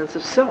getting a sense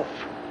of self.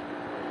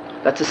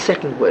 That's a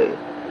second way.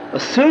 A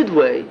third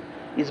way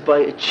is by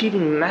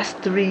achieving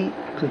mastery,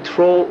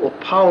 control, or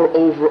power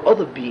over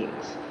other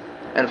beings.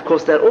 And of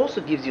course that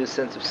also gives you a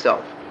sense of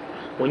self.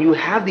 When you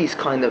have these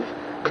kind of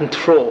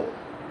control,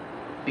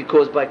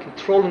 because by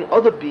controlling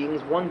other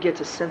beings, one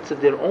gets a sense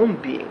of their own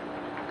being.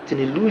 It's an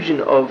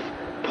illusion of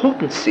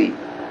potency.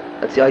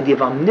 That's the idea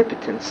of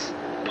omnipotence.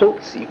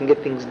 Potency, you can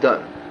get things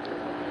done.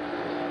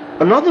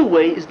 Another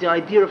way is the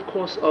idea, of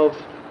course,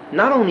 of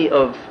not only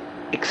of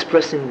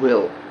expressing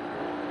will,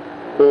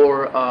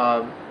 or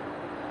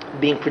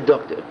being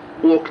productive,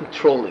 or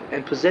controlling.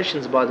 And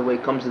possessions, by the way,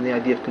 comes in the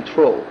idea of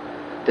control.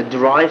 The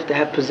drive to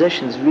have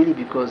possessions really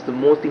because the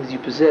more things you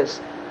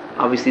possess,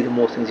 obviously the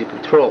more things you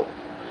control.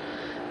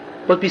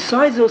 But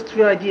besides those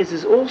three ideas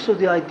is also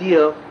the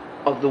idea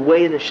of the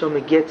way the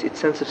neshama gets its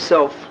sense of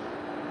self,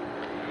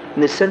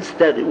 in the sense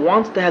that it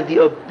wants to have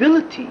the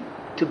ability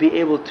to be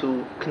able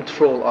to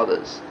control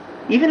others,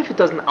 even if it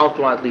doesn't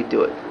outrightly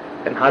do it.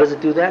 And how does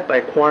it do that? By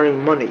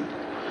acquiring money.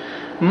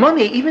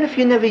 Money, even if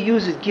you never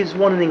use it, gives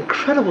one an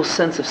incredible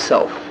sense of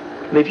self.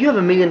 I mean, if you have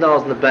 $1 million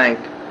in the bank,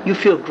 you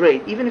feel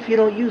great, even if you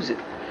don't use it,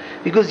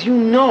 because you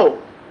know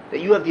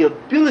that you have the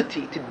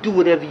ability to do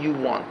whatever you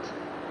want.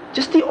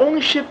 Just the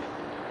ownership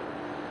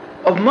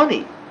of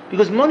money,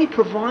 because money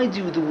provides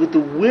you with the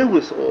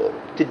wherewithal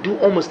to do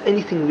almost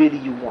anything really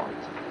you want.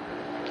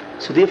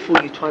 So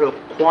therefore you try to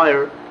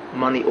acquire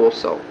money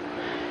also.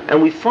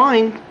 And we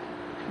find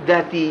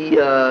that the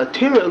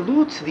Torah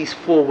alludes to these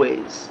four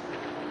ways,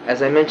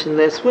 as I mentioned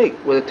last week,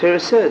 where the Torah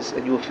says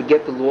that you will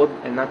forget the Lord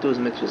and not do His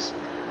mitzvahs.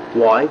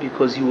 Why?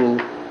 Because you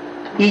will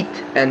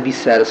eat and be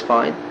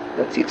satisfied.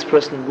 That's the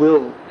expression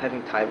will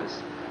having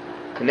taivas.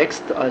 The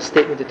next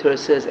statement the Torah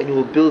says, and you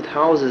will build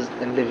houses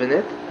and live in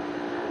it.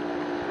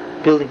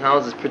 Building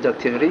houses,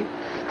 productivity.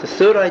 The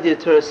third idea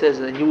the Torah says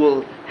that you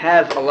will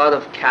have a lot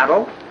of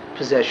cattle,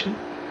 possession.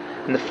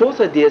 And the fourth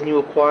idea is you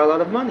will acquire a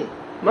lot of money.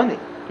 Money.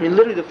 I mean,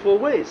 literally the four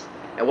ways.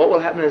 And what will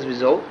happen as a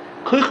result?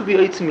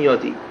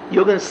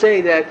 You're going to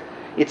say that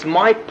it's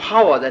my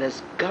power that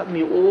has got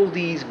me all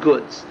these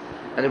goods.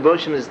 And the Rebbe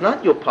Shem is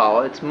not your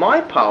power, it's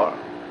my power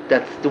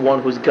that's the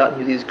one who's gotten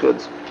you these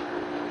goods.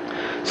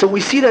 So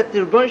we see that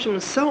the Rebbe Shem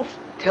himself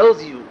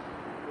tells you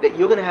that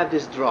you're going to have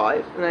this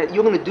drive, and that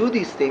you're going to do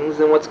these things,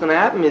 and what's going to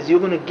happen is you're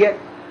going to get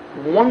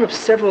one of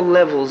several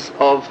levels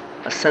of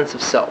a sense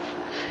of self.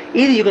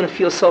 Either you're going to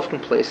feel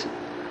self-complacent,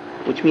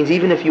 which means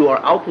even if you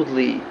are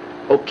outwardly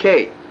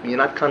okay, you're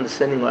not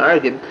condescending or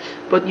arrogant,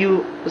 but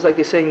you, it's like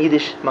they say in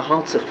Yiddish,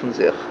 mahalt sich von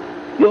sich.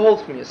 You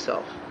hold from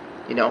yourself,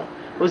 you know.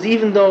 Because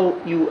even though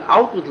you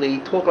outwardly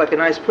talk like a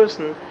nice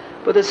person,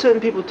 but there's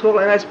certain people who talk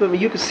like a nice person,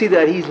 you can see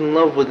that he's in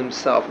love with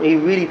himself. He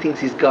really thinks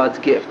he's God's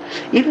gift.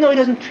 Even though he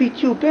doesn't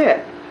treat you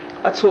bad.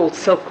 That's all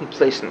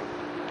self-complacent.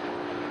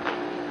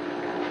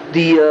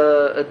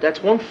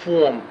 That's one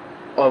form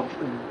of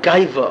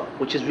gaiva,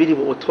 which is really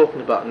what we're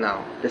talking about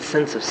now, the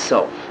sense of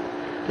self.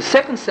 The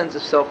second sense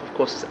of self, of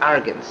course, is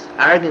arrogance.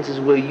 Arrogance is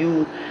where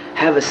you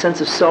have a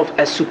sense of self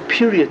as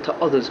superior to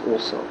others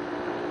also.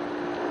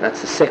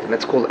 That's the second.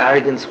 That's called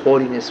arrogance,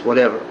 haughtiness,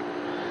 whatever.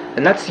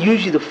 And that's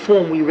usually the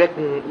form we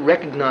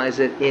recognize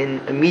it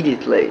in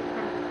immediately.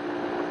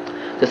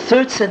 The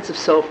third sense of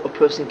self a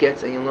person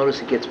gets, and you'll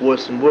notice it gets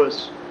worse and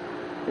worse,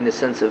 in the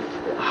sense of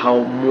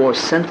how more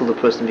central the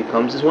person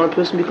becomes, is when a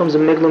person becomes a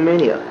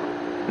megalomaniac,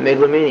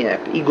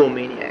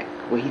 egomaniac,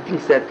 where he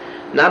thinks that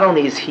not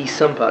only is he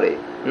somebody,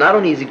 not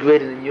only is he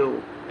greater than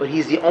you, but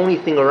he's the only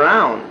thing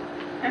around.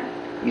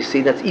 You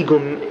see, that's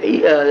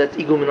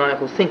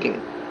egomaniacal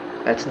thinking.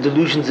 That's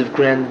delusions of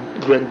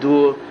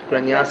grandeur,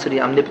 grandiosity,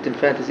 omnipotent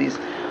fantasies,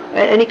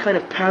 any kind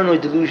of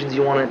paranoid delusions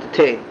you want to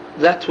entertain.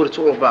 That's what it's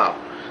all about.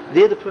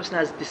 There the person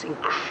has this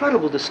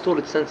incredible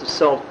distorted sense of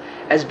self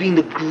as being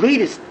the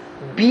greatest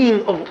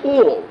being of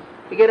all.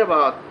 Forget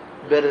about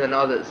better than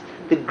others.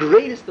 The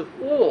greatest of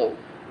all,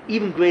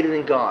 even greater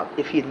than God,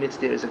 if he admits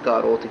there is a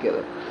God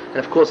altogether. And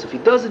of course, if he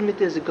does admit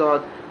there is a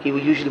God, he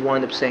will usually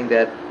wind up saying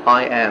that,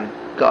 I am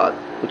God,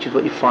 which is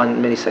what you find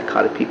many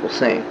psychotic people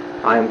saying.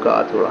 I am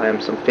God, or I am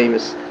some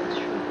famous,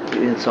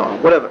 and so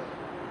on, whatever.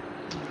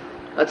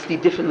 That's the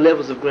different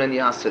levels of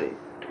grandiosity.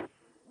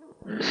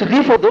 So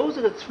therefore, those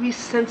are the three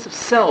sense of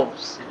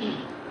selves.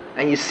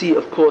 And you see,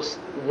 of course,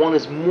 one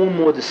is more and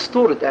more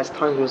distorted as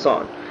time goes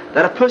on.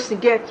 That a person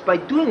gets by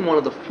doing one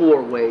of the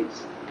four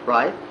ways,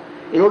 right?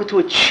 In order to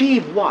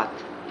achieve what?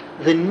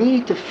 The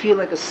need to feel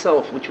like a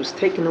self, which was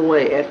taken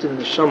away after the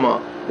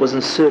neshama was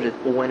inserted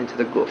or went into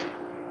the guf.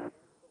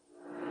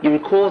 You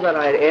recall that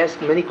I had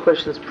asked many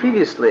questions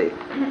previously,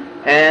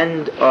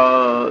 and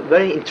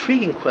very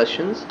intriguing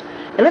questions.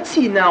 And let's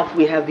see now if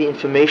we have the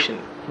information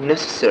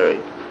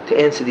necessary to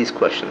answer these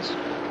questions.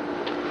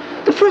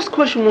 The first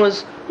question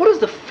was, what is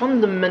the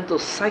fundamental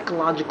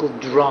psychological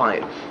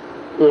drive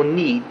or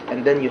need,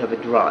 and then you have a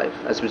drive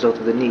as a result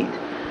of the need,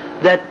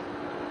 that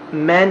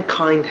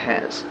mankind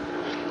has?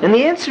 And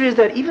the answer is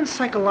that even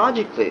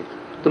psychologically,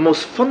 the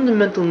most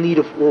fundamental need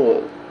of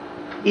all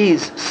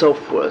is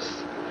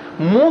self-worth.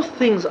 More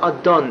things are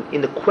done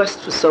in the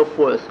quest for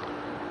self-worth,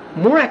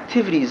 more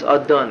activities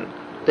are done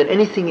than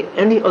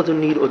any other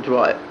need or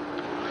drive.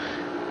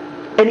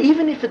 And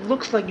even if it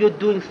looks like you're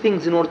doing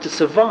things in order to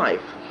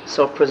survive,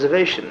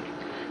 self-preservation,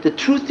 the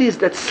truth is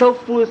that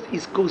self-worth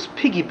goes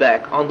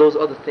piggyback on those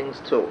other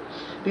things too.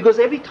 Because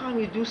every time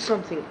you do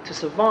something to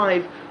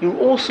survive, you're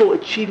also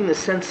achieving a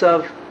sense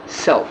of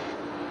self.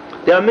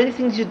 There are many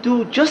things you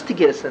do just to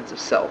get a sense of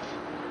self.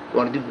 You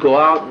want to go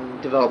out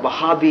and develop a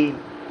hobby,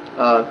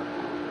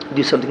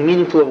 do something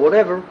meaningful or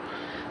whatever.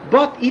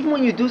 But even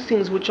when you do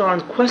things which are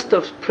in quest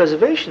of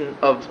preservation,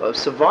 of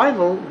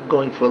survival,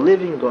 going for a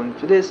living, going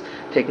for this,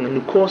 taking a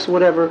new course or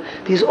whatever,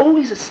 there's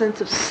always a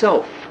sense of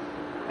self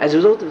as a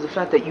result of the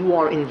fact that you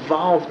are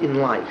involved in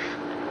life,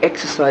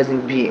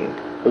 exercising being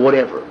or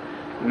whatever,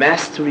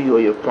 mastery, or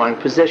you're acquiring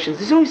possessions.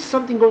 There's always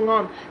something going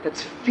on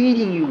that's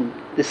feeding you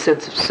the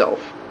sense of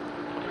self.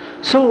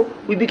 So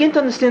we begin to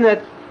understand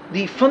that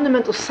the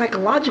fundamental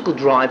psychological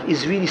drive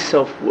is really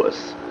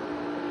self-worth.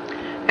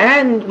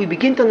 And we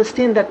begin to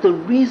understand that the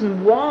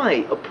reason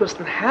why a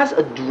person has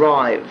a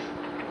drive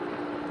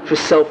for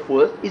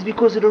self-worth is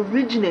because it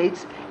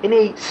originates in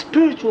a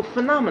spiritual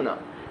phenomena,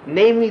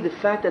 namely the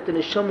fact that the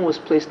neshama was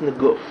placed in the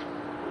guf.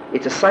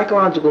 It's a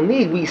psychological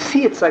need. We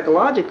see it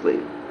psychologically,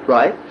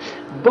 right?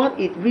 But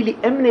it really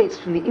emanates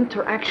from the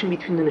interaction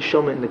between the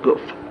neshama and the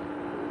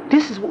guf.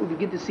 This is what we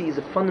begin to see as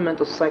a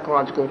fundamental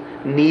psychological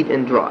need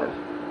and drive.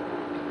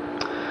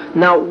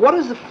 Now, what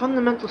is the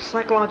fundamental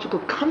psychological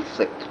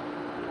conflict?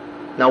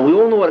 Now, we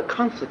all know what a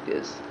conflict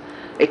is.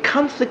 A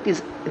conflict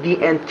is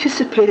the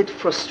anticipated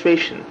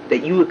frustration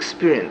that you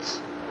experience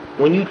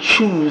when you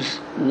choose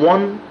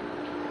one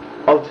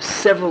of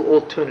several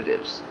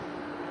alternatives.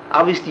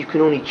 Obviously, you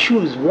can only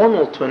choose one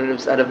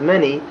alternative out of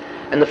many,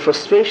 and the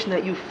frustration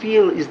that you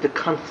feel is the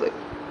conflict.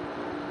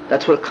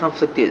 That's what a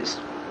conflict is.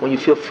 When you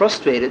feel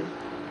frustrated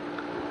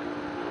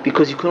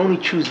because you can only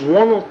choose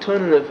one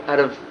alternative out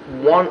of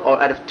one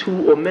or out of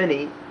two or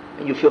many,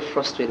 and you feel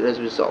frustrated as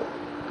a result.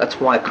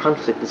 That's why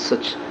conflict is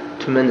such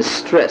tremendous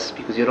stress,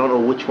 because you don't know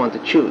which one to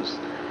choose.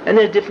 And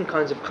there are different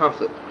kinds of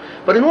conflict.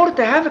 But in order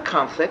to have a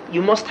conflict,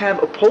 you must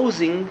have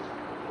opposing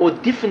or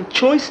different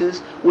choices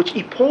which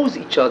oppose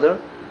each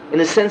other, in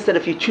the sense that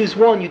if you choose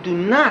one, you do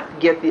not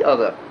get the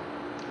other.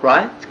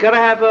 Right? It's got to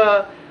have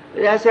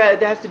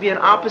there has to be an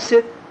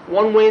opposite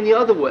one way and the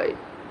other way.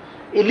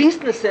 At least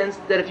in the sense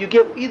that if you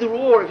get either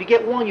or, if you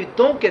get one, you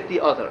don't get the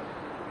other.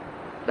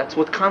 That's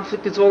what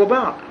conflict is all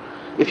about.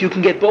 If you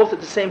can get both at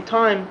the same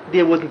time,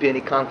 there wouldn't be any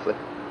conflict.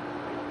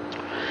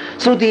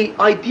 So the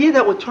idea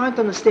that we're trying to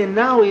understand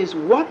now is,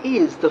 what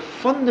is the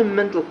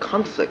fundamental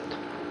conflict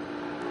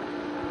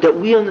that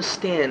we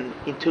understand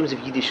in terms of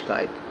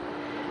Yiddishkeit?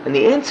 And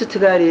the answer to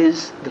that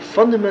is, the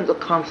fundamental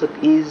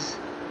conflict is,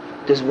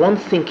 does one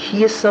think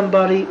he is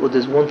somebody, or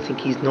does one think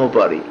he's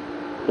nobody?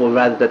 Or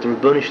rather, that the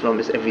Ribbono Shel Olam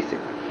is everything.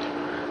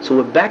 So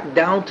we're back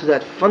down to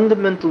that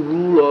fundamental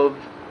rule of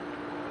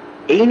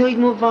Ein Od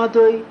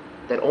Milvadoi,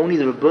 that only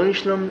the Ribbono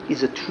Shel Olam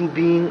is a true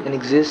being and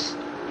exists,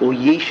 or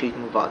Yesh Od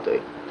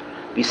Milvadoi.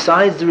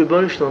 Besides the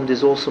Ribbono Shel Olam,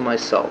 there's also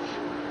myself.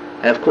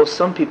 And of course,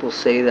 some people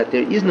say that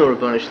there is no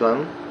Ribbono Shel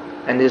Olam,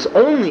 and there's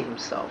only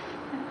himself.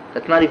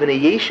 That's not even a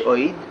Yesh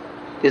Od,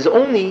 there's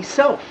only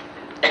self.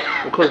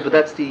 Of course, but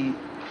that's the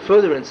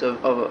furtherance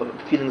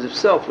of feelings of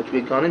self, which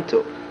we've gone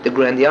into, the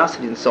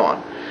grandiosity and so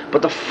on.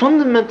 But the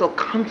fundamental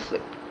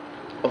conflict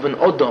of an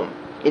Odom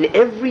in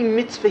every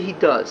mitzvah he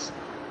does,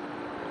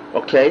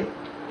 okay,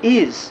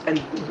 is, and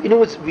in other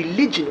words,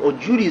 religion or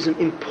Judaism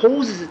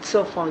imposes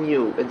itself on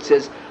you and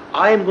says,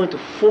 I am going to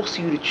force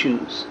you to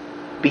choose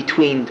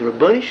between the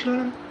Ribbono Shel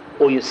Olam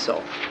or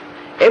yourself.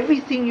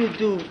 Everything you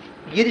do,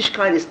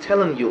 Yiddishkeit is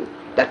telling you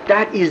that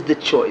that is the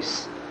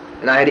choice.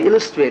 And I had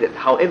illustrated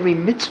how every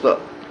mitzvah,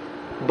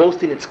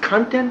 both in its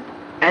content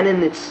and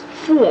in its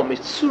form,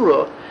 its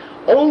surah,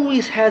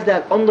 always has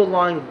that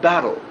underlying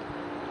battle.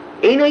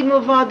 Ein Od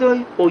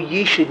Milvadoi or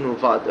Yesh Od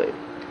Milvadoi.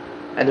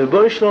 And the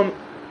Ribbono Shel Olam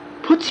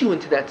puts you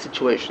into that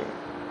situation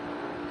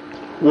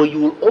where you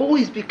will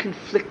always be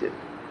conflicted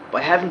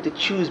by having to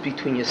choose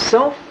between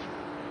yourself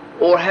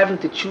or having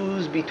to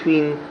choose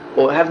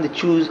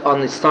on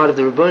the side of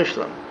the Ribbono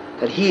Shel Olam,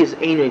 that he is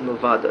Ein Od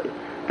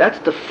Milvadoi. That's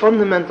the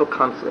fundamental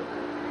conflict.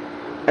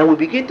 And we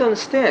begin to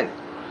understand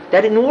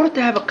that in order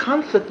to have a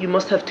conflict, you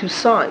must have two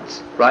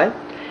sides, right?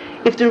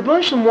 If the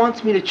Ribbono Shel Olam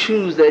wants me to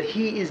choose that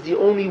he is the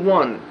only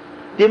one,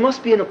 there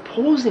must be an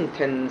opposing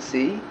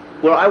tendency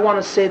where I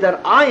want to say that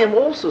I am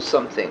also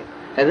something.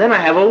 And then I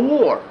have a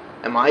war.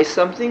 Am I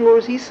something or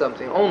is he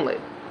something only?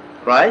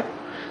 Right?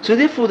 So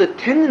therefore the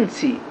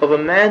tendency of a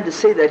man to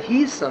say that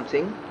he is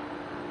something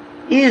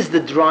is the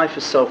drive for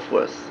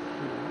self-worth.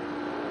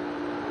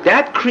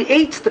 That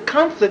creates the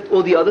conflict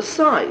or the other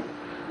side.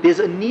 There's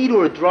a need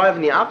or a drive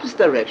in the opposite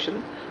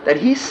direction, that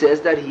he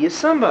says that he is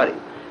somebody.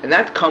 And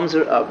that comes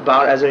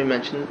about, as I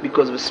mentioned,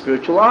 because of a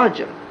spiritual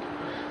origin.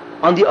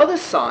 On the other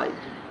side,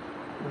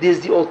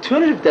 there's the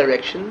alternative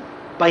direction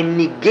by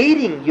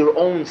negating your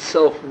own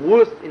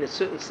self-worth in a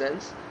certain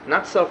sense,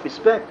 not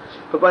self-respect,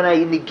 but by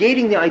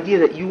negating the idea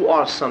that you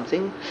are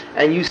something,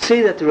 and you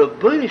say that the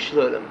Ribbono Shel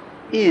Olam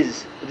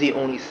is the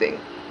only thing.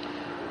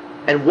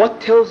 And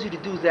what tells you to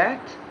do that?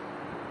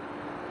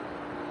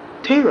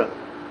 Torah.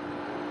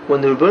 When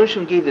the Ribbono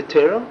Shel Olam gave the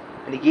Torah,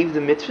 and he gave the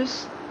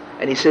mitzvahs,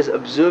 and he says,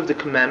 observe the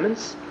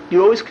commandments,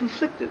 you're always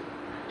conflicted.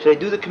 Should I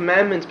do the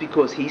commandments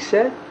because he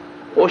said,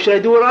 or should I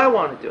do what I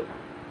want to do?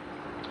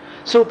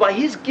 So by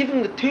his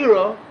giving the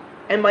Torah,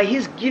 and by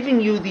his giving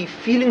you the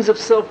feelings of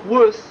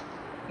self-worth,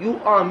 you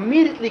are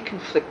immediately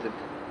conflicted.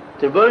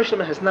 The Ribbono Shel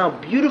Olam has now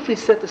beautifully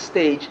set the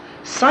stage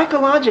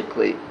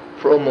psychologically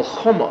for a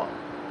milchama,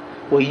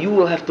 where you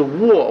will have to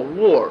war,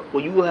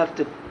 where you will have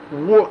to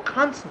war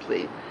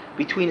constantly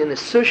between an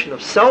assertion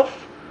of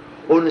self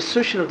or an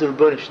assertion of the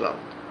Ribbono Shel Olam.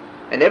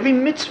 And every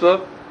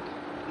mitzvah,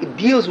 it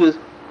deals with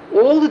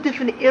all the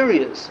different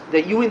areas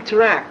that you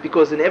interact,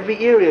 because in every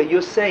area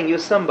you're saying you're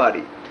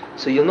somebody.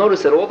 So you'll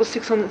notice that all the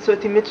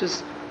 630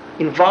 mitzvahs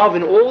involve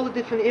in all the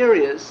different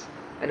areas,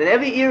 and in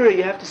every area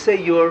you have to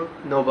say you're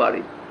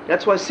nobody.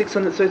 That's why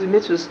 630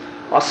 mitzvahs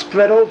are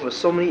spread over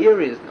so many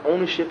areas.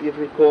 Ownership, if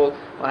you recall,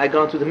 I had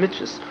gone through the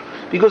mitzvahs.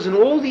 Because in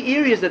all the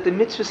areas that the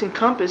mitzvahs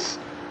encompass,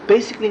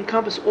 basically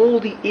encompass all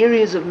the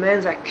areas of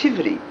man's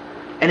activity.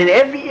 And in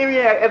every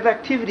area of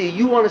activity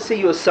you want to say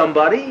you're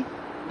somebody,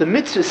 the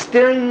mitzvah is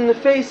staring you in the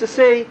face to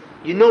say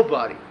you're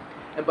nobody.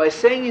 And by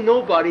saying you're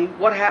nobody,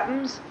 what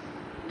happens?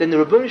 Then the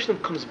Ribbono Shel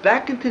Olam comes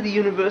back into the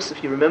universe,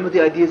 if you remember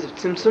the ideas of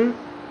Tzimtzum,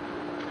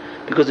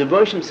 because the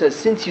Ribbono Shel Olam says,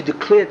 since you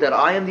declared that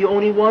I am the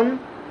only one,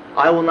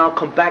 I will now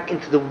come back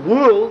into the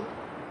world,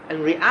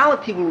 and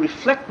reality will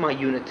reflect my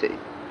unity.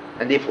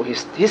 And therefore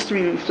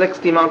history reflects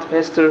the amount of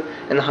Hester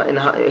and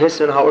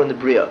Hester and Ha'or and the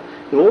Bria.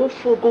 It all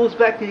goes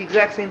back to the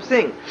exact same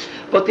thing.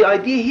 But the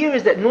idea here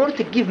is that in order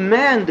to give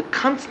man the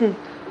constant,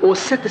 or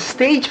set the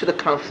stage for the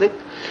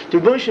conflict, the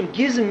Ribbono Shel Olam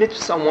gives him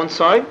mitzvahs on one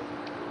side,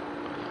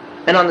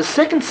 and on the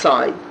second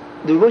side,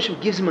 the Ribbono Shel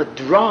Olam gives him a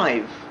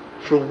drive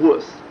for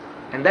worth.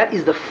 And that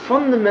is the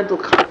fundamental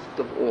concept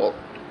of all.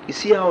 You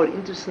see how it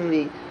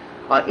interestingly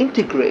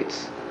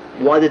integrates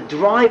why the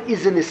drive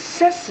is a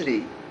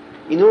necessity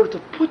in order to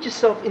put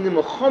yourself in the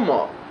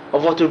milchama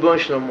of what the Ribbono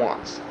Shel Olam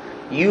wants.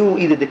 You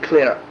either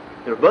declare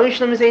the Ribbono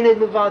Shel Olam is Einod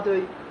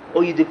Milvadoi,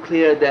 or you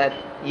declare that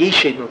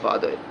Yeshed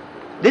Milvadoi.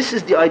 This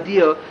is the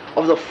idea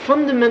of the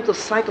fundamental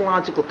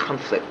psychological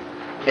conflict,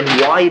 and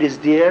why it is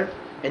there,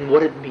 and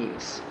what it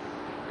means.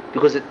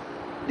 Because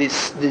the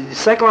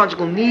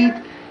psychological need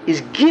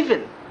is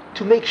given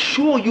to make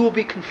sure you will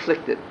be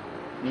conflicted.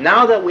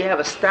 Now that we have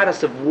a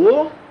status of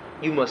war,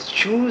 you must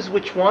choose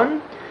which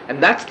one,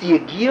 and that's the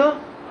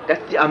agiyah,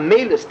 that's the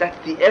amelis,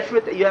 that's the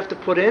effort that you have to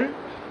put in,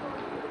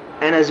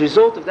 and as a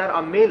result of that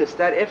amelis,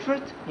 that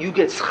effort, you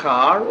get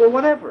schar or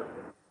whatever.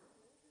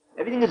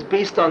 Everything is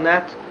based on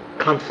that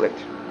conflict.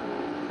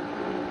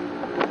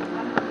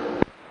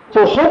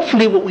 So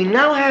hopefully what we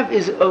now have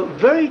is a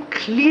very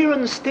clear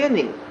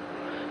understanding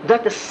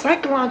that the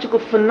psychological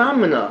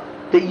phenomena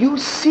that you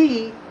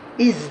see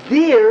is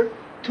there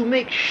to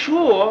make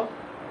sure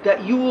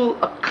that you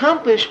will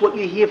accomplish what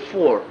you're here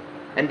for.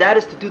 And that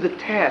is to do the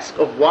task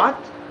of what?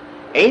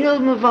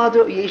 Einod Milvadoi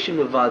or Yeshed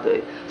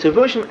Milvadoi. So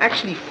Ribbono Shel Olam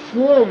actually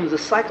forms the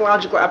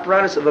psychological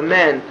apparatus of a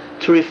man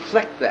to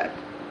reflect that.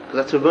 Because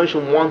that's what Ribbono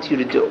Shel Olam wants you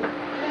to do.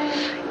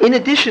 In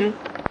addition,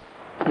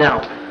 now,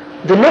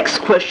 the next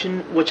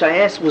question which I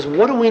asked was,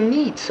 what do we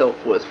need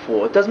self-worth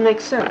for? It doesn't make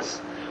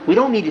sense. We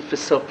don't need it for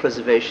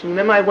self-preservation.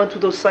 Remember I went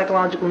through those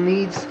psychological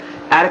needs,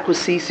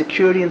 adequacy,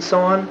 security, and so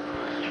on?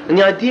 And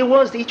the idea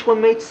was that each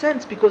one made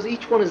sense because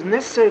each one is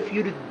necessary for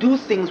you to do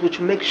things which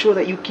will make sure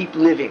that you keep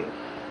living.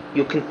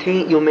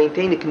 You'll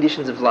maintain the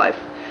conditions of life.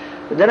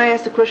 But then I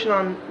asked the question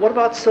on, what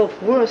about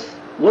self-worth?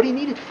 What do you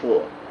need it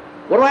for?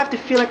 What do I have to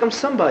feel like I'm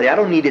somebody? I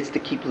don't need it to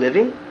keep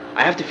living.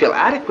 I have to feel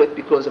adequate,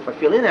 because if I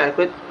feel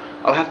inadequate,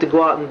 I'll have to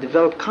go out and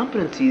develop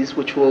competencies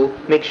which will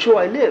make sure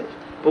I live.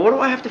 But what do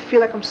I have to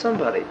feel like I'm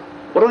somebody?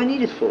 What do I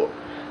need it for?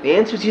 The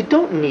answer is you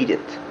don't need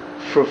it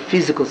for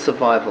physical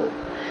survival.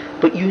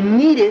 But you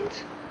need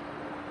it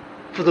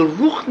for the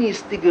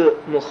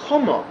ruchniistige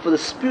milchama, for the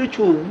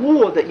spiritual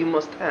war that you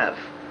must have.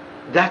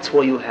 That's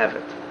why you have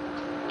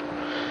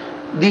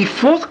it. The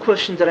fourth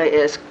question that I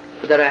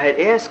had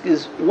asked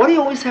is, what do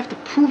you always have to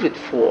prove it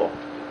for?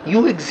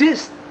 You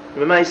exist.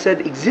 Remember I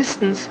said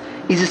existence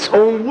is its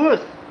own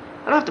worth.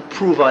 I don't have to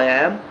prove I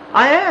am.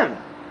 I am.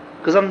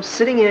 Because I'm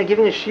sitting here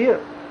giving a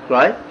shiur,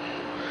 right?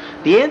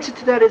 The answer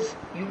to that is,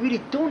 you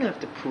really don't have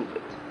to prove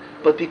it.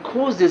 But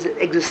because there's an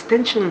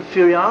existential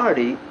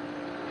inferiority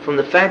from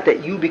the fact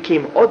that you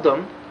became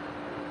Adam,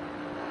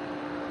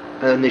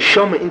 a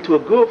neshama into a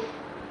guf,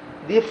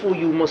 therefore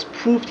you must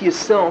prove to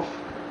yourself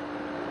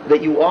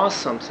that you are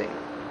something.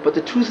 But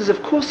the truth is,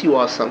 of course you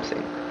are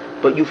something.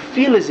 But you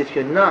feel as if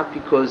you're not,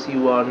 because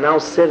you are now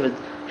severed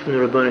from the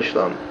Ribbono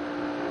Shel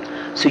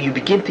Olam. So you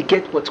begin to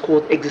get what's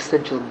called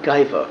existential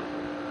gaiva.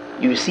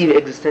 You receive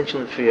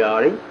existential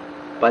inferiority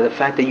by the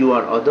fact that you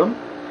are Adam.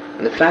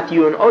 And the fact that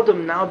you are an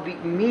Adam now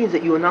means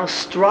that you are now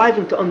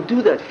striving to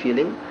undo that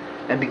feeling.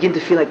 and begin to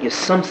feel like you're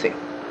something.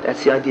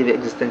 That's the idea of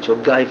existential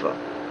gaiva.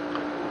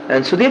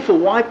 And so therefore,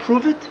 why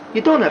prove it?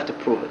 You don't have to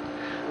prove it.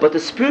 But the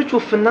spiritual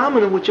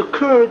phenomenon which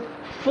occurred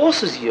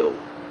forces you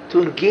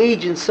to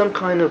engage in some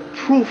kind of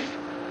proof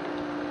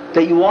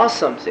that you are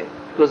something.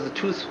 Because the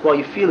truth, what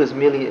you feel, is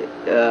merely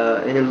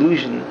an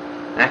illusion,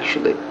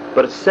 actually.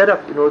 But it's set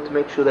up in order to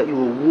make sure that you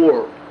are at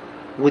war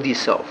with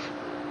yourself.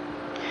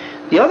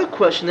 The other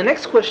question, the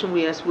next question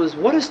we asked was,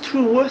 what is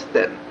true worth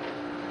then?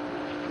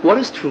 What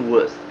is true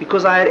worth?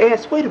 Because I had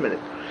asked, wait a minute,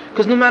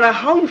 because no matter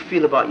how you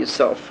feel about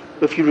yourself,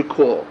 if you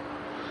recall,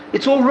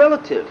 it's all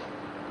relative.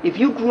 If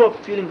you grew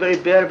up feeling very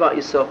bad about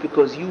yourself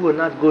because you were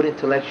not good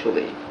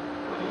intellectually,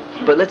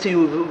 but let's say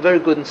you were very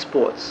good in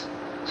sports.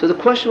 So the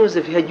question was,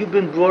 had you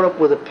been brought up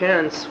with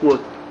parents who were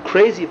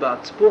crazy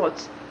about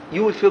sports,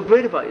 you would feel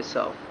great about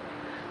yourself.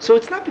 So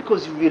it's not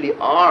because you really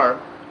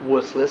are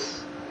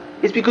worthless.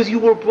 It's because you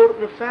were brought up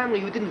in a family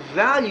who didn't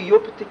value your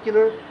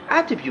particular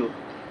attribute.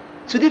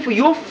 So therefore,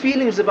 your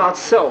feelings about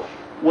self,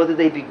 whether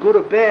they be good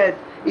or bad,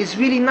 is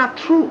really not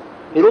true.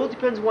 It all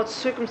depends on what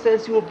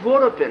circumstance you were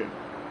brought up in.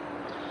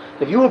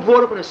 If you were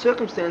brought up in a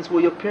circumstance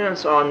where your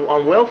parents are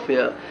on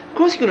welfare, of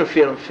course you're going to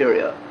feel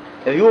inferior.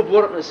 If you were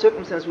brought up in a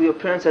circumstance where your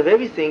parents have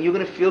everything, you're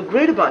going to feel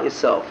great about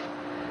yourself.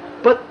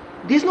 But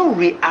there's no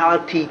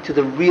reality to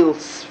the real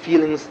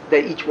feelings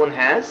that each one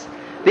has.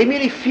 They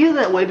merely feel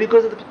that way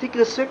because of the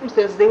particular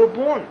circumstances they were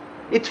born.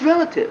 It's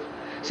relative.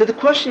 So the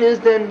question is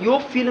then, your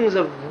feelings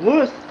of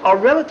worth are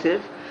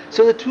relative,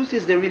 so the truth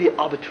is they're really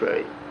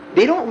arbitrary.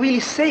 They don't really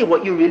say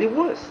what you're really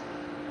worth.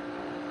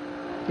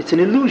 It's an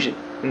illusion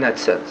in that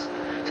sense.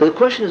 So the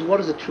question is,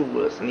 what is the true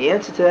worth? And the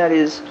answer to that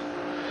is,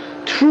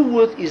 true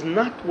worth is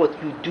not what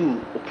you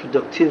do, or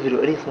productivity,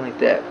 or anything like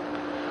that.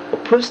 A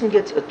person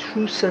gets a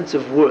true sense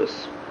of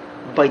worth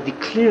by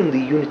declaring the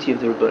unity of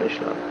the Rebbeinu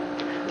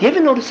Shalom. Do you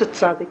ever notice a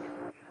tzaddik?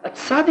 A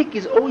tzaddik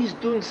is always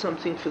doing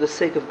something for the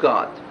sake of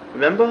God.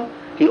 Remember?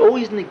 He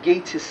always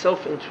negates his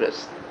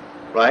self-interest.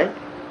 Right?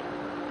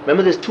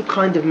 Remember, there's two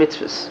kinds of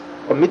mitzvahs.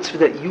 A mitzvah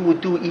that you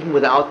would do even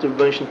without the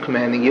Rebbeinu Shalom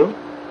commanding you.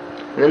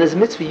 And then there's a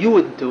mitzvah you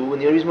wouldn't do, and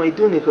the only reason why you're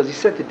doing it is because he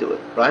said to do it.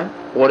 Right?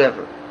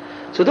 Whatever.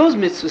 So those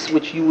mitzvahs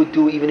which you would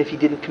do even if he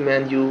didn't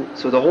command you,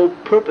 so the whole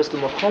purpose, the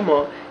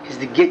machama, is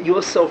to get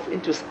your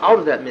self-interest out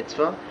of that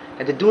mitzvah,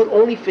 and to do it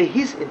only for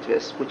his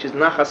interest, which is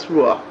nachas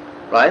ruach,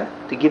 right?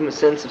 To give him a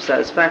sense of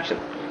satisfaction,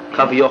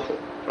 kaviyochel,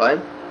 right?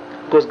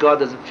 Of course, God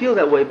doesn't feel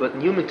that way, but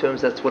in human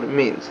terms, that's what it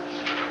means.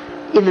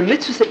 In the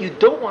mitzvahs that you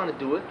don't want to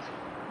do it,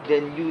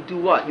 then you do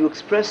what? You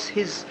express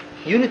his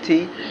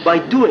unity by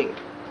doing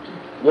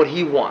what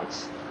he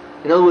wants.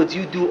 In other words,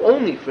 you do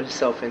only for his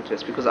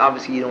self-interest, because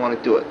obviously you don't want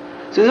to do it.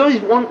 So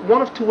there's always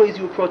one of two ways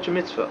you approach a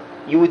mitzvah.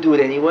 You would do it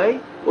anyway,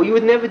 or you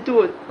would never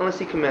do it unless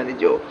he commanded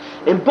you.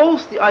 In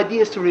both, the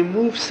idea is to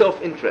remove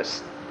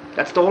self-interest.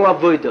 That's the whole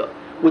avodah.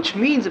 Which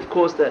means, of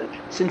course, that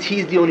since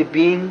he's the only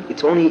being,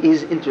 it's only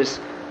his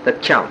interest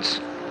that counts.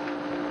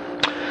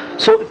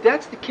 So if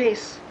that's the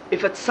case,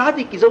 if a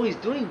tzaddik is always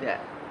doing that,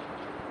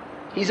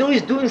 he's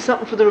always doing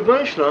something for the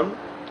Rebbeinu Shalom,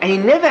 and he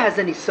never has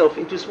any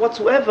self-interest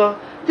whatsoever,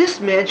 this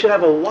man should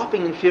have a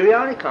whopping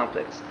inferiority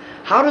complex.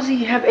 How does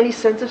he have any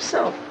sense of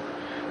self?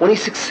 When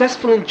he's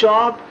successful in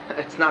job,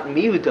 it's not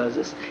me who does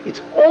this,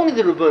 it's only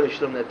the Rebbeinu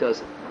Shalom that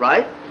does it,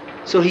 right?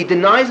 So he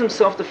denies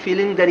himself the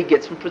feeling that he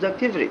gets from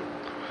productivity.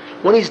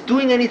 When he's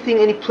doing anything,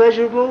 any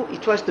pleasurable, he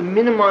tries to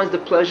minimize the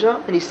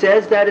pleasure, and he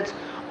says that it's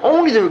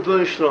only the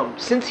Rebbeinu Shalom.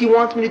 Since he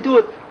wants me to do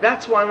it,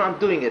 that's why I'm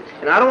doing it.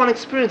 And I don't want to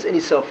experience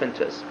any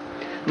self-interest.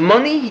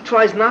 Money, he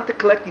tries not to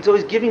collect, he's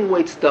always giving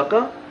away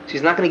tzedakah, so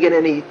he's not going to get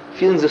any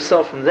feelings of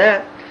self from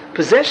that.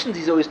 Possessions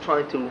he's always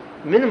trying to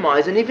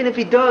minimize, and even if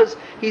he does,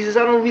 he says,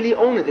 I don't really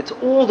own it. It's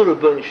all the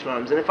Rebbeinu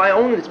Shalom's, and if I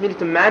own it, it's merely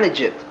to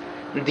manage it,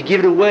 and to give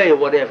it away or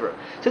whatever.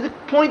 So the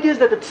point is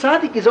that the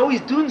tzaddik is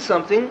always doing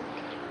something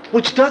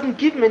which doesn't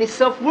give him any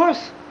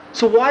self-worth.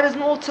 So why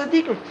doesn't all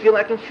tzaddikim feel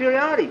like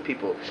inferiority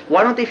people?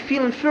 Why don't they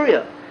feel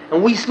inferior?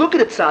 And we look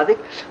at a tzaddik,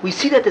 we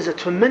see that there's a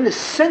tremendous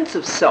sense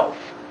of self.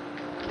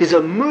 There's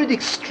a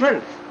murdic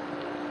strength.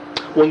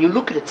 When you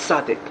look at a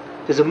tzaddik,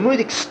 there's a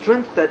murdic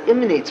strength that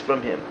emanates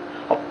from him.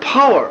 A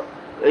power.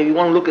 If you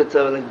want to look at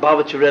like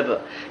Baba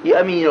Rebbe,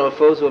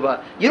 for those who are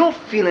about, you don't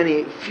feel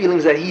any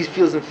feelings that he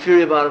feels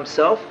inferior about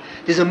himself.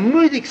 There's a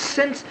murdic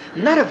sense,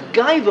 not of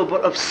gaiva,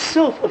 but of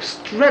self, of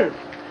strength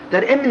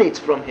that emanates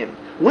from him.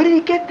 Where did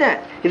he get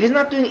that? If he's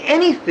not doing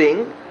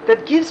anything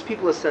that gives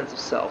people a sense of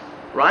self,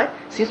 right?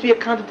 Seems to be a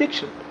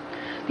contradiction.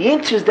 The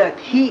answer is that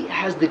he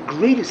has the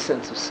greatest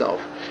sense of self,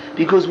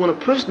 because when a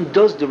person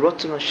does the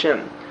Ratzon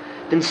Hashem,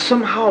 then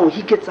somehow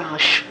he gets a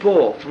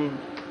hashpah from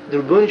the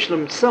Rebbeinu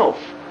Shalom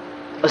himself,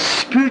 a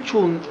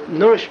spiritual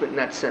nourishment in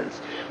that sense,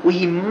 where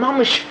he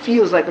mamish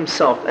feels like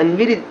himself, and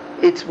really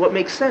it's what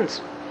makes sense.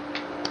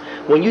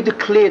 When you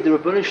declare the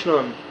Rebbeinu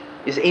Shalom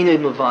is Einay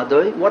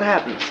Mavadoi, what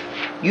happens?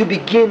 You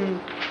begin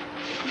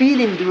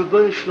feeling the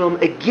Rebbeinu Shalom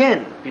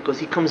again, because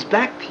he comes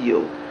back to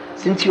you.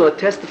 Since you are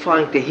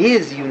testifying to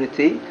his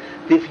unity,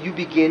 if you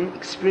begin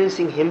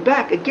experiencing him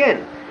back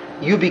again.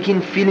 you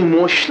begin feeling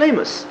more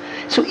shlemus.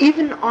 So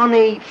even on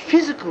a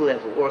physical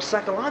level or a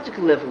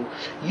psychological level,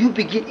 you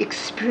begin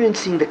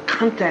experiencing the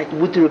contact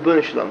with the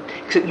Rebbeinu Shalom.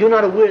 Except you're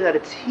not aware that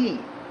it's He.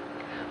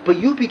 But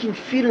you begin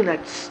feeling that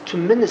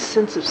tremendous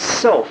sense of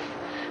self,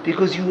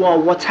 because you are,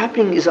 what's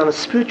happening is on a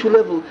spiritual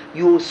level,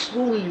 you are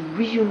slowly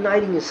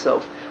reuniting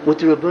yourself with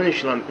the Rebbeinu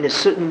Shalom in a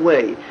certain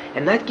way.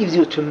 And that gives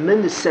you a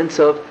tremendous sense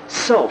of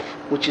self,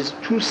 which is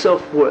true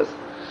self-worth.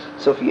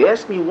 So if you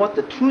ask me what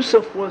the true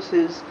self-worth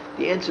is,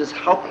 the answer is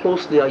how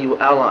closely are you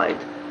allied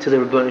to the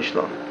Rebbeinu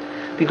Shalom.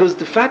 Because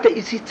the fact that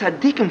you see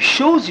tzaddikim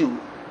shows you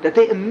that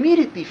they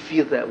immediately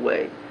feel that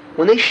way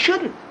when they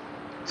shouldn't.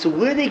 So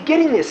where are they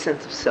getting their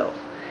sense of self?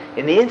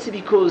 And the answer,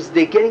 because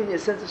they're getting their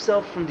sense of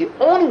self from the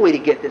only way to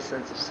get their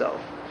sense of self.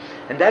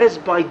 And that is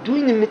by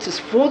doing the mitzvahs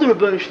for the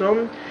Rebbeinu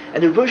Shalom,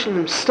 and the Rebbeinu Shalom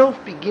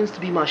himself begins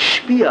to be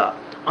mashpia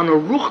on a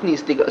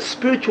ruchnistic, a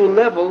spiritual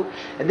level,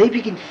 and they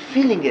begin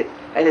feeling it,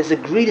 and has the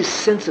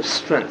greatest sense of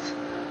strength.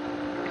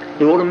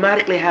 It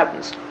automatically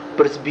happens,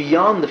 but it's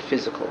beyond the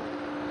physical.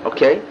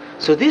 Okay?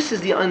 So this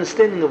is the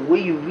understanding of where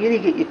you really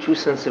get your true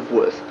sense of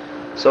worth.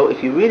 So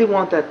if you really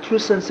want that true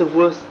sense of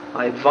worth,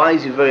 I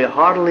advise you very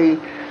heartily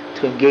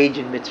to engage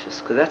in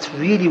mitzvahs, because that's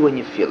really when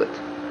you feel it.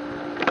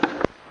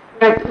 In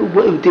fact,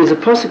 there's a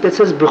pasuk that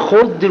says,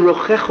 "B'chol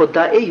dirochecho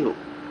da'ehu."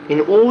 In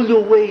all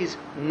your ways,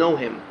 know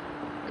Him.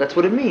 That's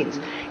what it means.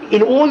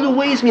 In all your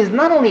ways means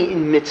not only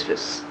in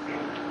mitzvahs,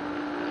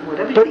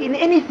 but in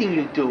anything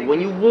you do. When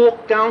you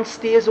walk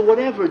downstairs or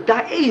whatever,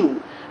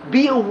 da'ehu,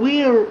 be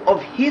aware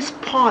of His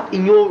part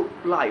in your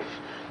life,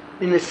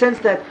 in the sense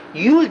that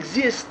you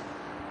exist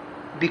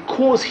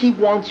because He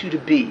wants you to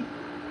be.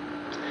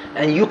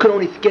 And you can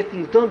only get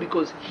things done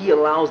because He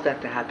allows that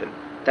to happen.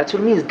 That's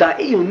what it means.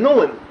 Da'ehu,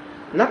 know Him.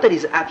 Not that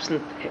He's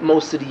absent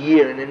most of the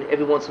year, and then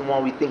every once in a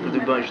while we think of the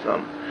Rebbeinu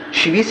Shalom.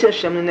 Shivisi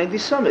Hashem Negdi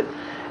Summit.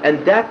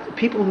 And that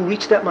people who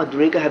reach that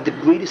madrega have the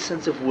greatest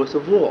sense of worth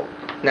of all.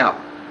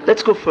 Now,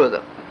 let's go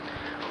further.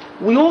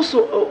 We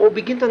also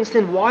begin to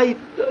understand why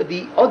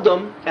the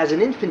Adam, as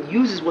an infant,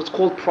 uses what's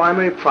called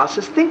primary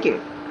process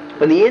thinking.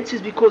 And the answer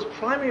is because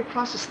primary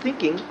process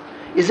thinking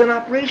is an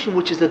operation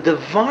which is a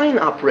divine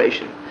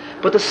operation.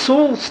 But the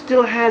soul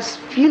still has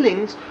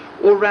feelings,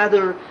 or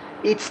rather,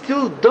 it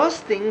still does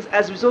things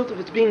as a result of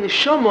its being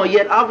neshama,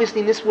 yet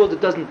obviously in this world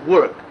it doesn't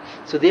work.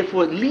 So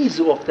therefore it leaves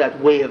off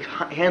that way of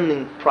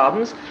handling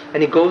problems,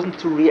 and it goes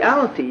into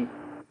reality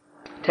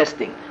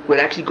testing, where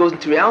it actually goes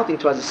into reality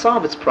and tries to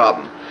solve its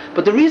problem.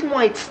 But the reason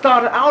why it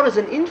started out as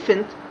an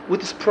infant with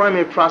this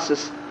primary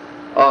process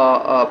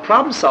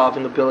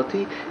problem-solving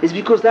ability is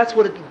because that's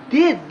what it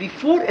did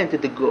before it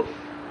entered the guf.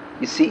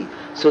 You see?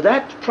 So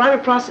that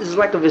primary process is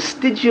like a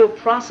vestigial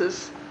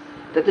process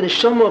that the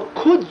neshama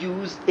could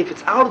use if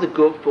it's out of the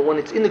guf, but when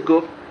it's in the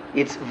guf,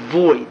 it's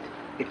void.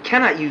 It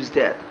cannot use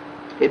that.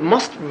 It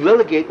must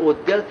relegate, or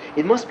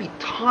it must be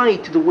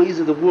tied to the ways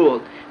of the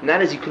world. And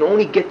that is, you can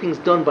only get things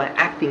done by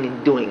acting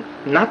and doing,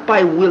 not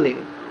by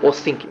willing or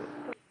thinking.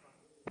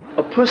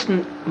 A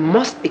person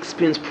must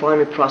experience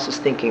primary process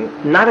thinking,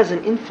 not as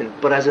an infant,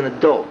 but as an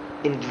adult,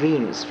 in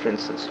dreams, for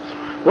instance.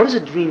 What does a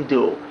dream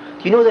do?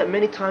 Do you know that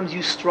many times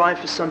you strive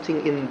for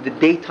something in the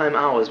daytime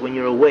hours when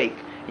you're awake,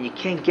 and you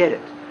can't get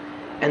it?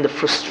 And the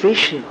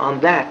frustration on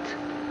that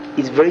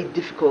is very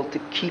difficult to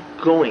keep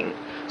going.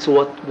 So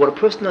what a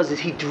person does is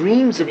he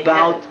dreams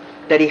about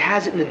that he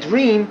has it in a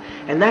dream,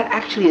 and that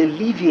actually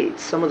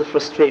alleviates some of the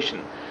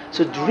frustration.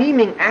 So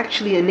dreaming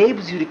actually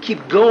enables you to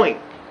keep going.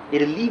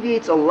 It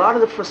alleviates a lot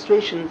of the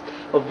frustration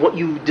of what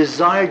you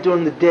desire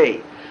during the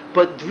day.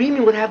 But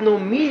dreaming would have no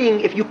meaning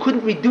if you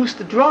couldn't reduce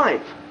the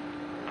drive.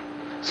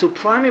 So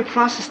primary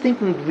process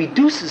thinking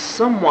reduces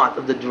somewhat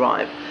of the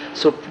drive.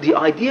 So the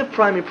idea of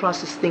primary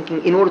process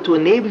thinking, in order to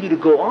enable you to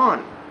go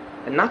on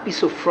and not be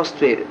so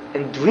frustrated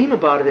and dream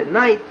about it at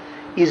night,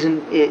 is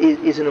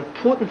an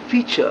important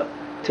feature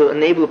to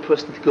enable a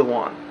person to go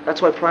on.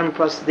 That's why primary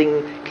process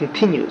thinking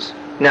continues.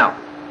 Now,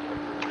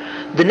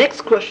 the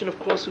next question, of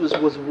course,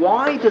 was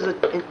why does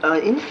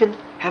an infant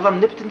have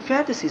omnipotent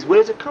fantasies? Where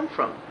does it come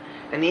from?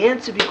 And the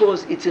answer,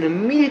 because it's an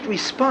immediate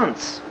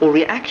response or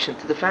reaction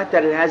to the fact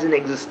that it has an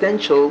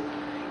existential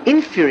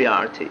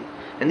inferiority,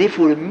 and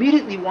therefore it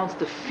immediately wants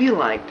to feel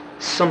like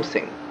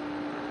something.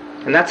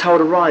 And that's how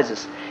it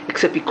arises.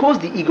 Except because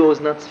the ego is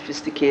not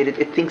sophisticated,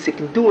 it thinks it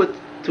can do it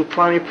through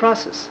primary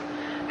process.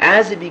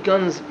 As it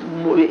begins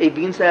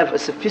to have a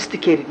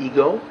sophisticated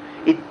ego,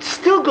 it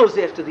still goes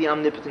after the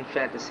omnipotent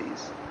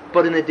fantasies,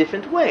 but in a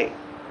different way,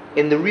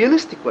 in the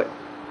realistic way.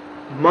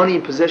 Money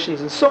and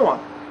possessions and so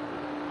on.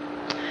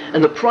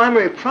 And the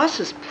primary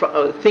process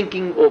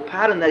thinking or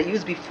pattern that I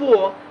used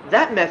before,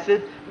 that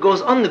method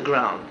goes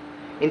underground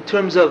in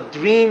terms of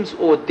dreams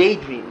or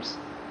daydreams.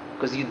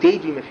 Because you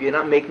daydream if you're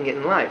not making it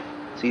in life.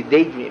 So you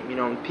daydream. You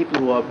know, people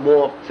who are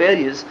more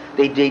failures,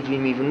 they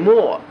daydream even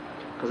more.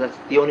 Because that's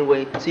the only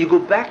way. So you go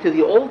back to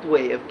the old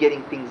way of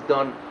getting things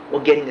done or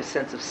getting a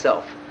sense of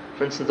self.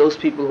 For instance, those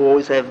people who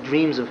always have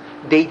daydreams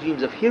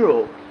of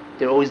hero,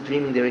 they're always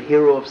dreaming they're a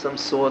hero of some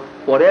sort,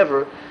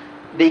 whatever.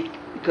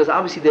 because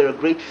obviously they're a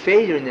great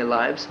failure in their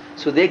lives,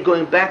 so they're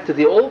going back to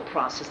the old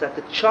process that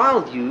the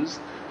child used,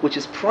 which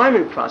is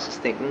primary process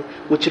thinking,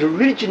 which had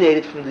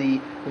originated from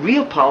the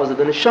real powers of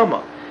the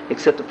neshama.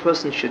 Except a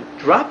person should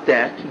drop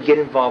that and get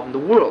involved in the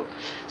world.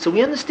 So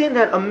we understand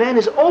that a man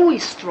is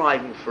always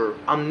striving for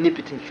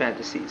omnipotent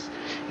fantasies,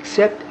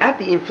 except at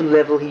the infant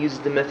level he uses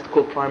the method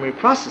called primary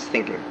process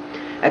thinking.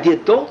 At the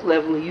adult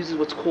level he uses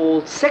what's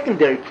called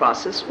secondary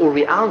process or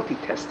reality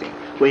testing,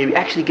 where he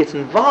actually gets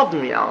involved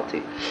in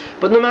reality.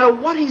 But no matter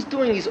what he's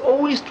doing, he's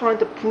always trying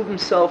to prove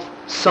himself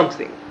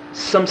something,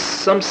 some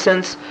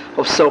sense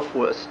of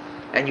self-worth.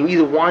 And you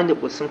either wind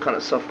up with some kind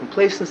of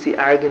self-complacency,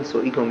 arrogance,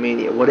 or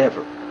egomania,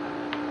 whatever.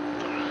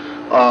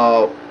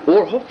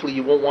 Or hopefully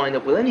you won't wind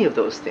up with any of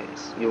those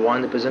things. You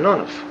wind up as an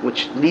onuf,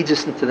 which leads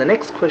us into the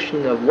next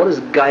question of what is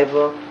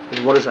gaiva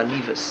and what is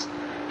anivus.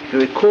 If you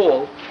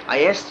recall,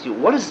 I asked you,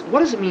 what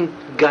does it mean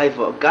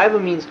gaiva?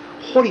 Gaiva means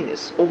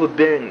haughtiness,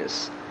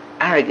 overbearingness,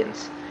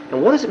 arrogance.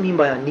 And what does it mean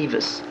by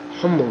anivus?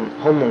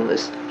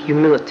 Humbleness,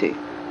 humility.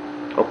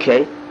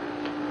 Okay?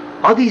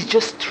 Are these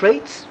just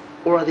traits,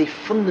 or are they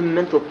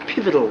fundamental,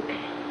 pivotal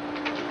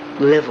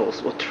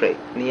levels or trait?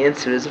 And the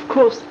answer is, of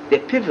course, they're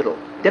pivotal.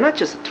 They're not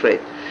just a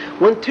trait.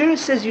 When Torah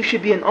says you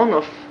should be an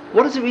onuf,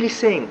 what is it really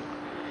saying?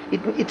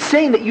 It's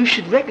saying that you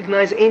should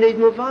recognize Einoid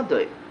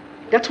Milvadoi.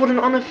 That's what an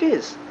onuf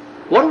is.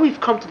 What do we've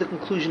come to the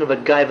conclusion of a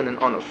gaiva and an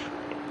onuf?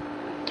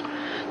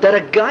 That a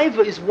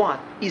gaiva is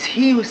what? Is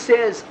he who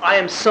says, I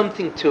am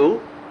something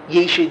too,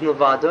 Yeshed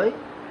Milvadoi.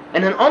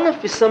 And an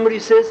onuf is somebody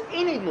who says,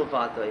 Einoid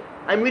Milvadoi.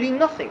 I'm really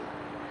nothing.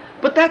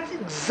 But that's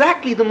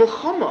exactly the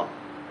milchama.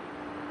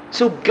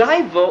 So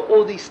gaiva,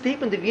 or the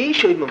statement of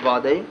Yeshed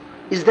Milvadoi,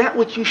 is that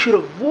which you should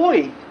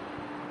avoid,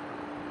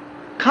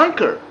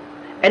 conquer.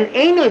 And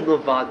Einoid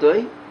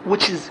Milvadoi,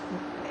 which is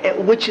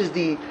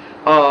the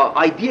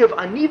idea of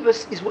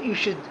anivus, is what you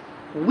should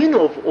win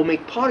over or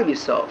make part of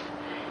yourself.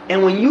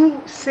 And when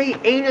you say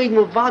Einoid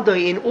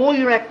Milvadoi in all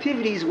your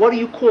activities, what are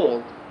you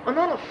called? An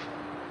onuf.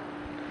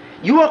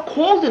 You are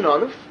called an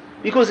onuf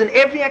because in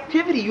every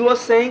activity you are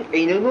saying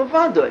Einoid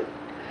Milvadoi.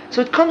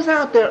 So it comes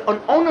out that an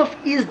onuf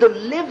is the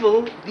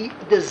level, the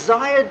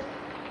desired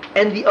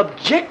and the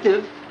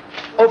objective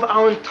of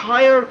our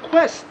entire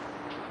quest,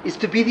 is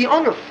to be the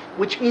onuf,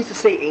 which means to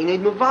say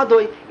Einoid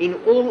Milvadoi in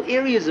all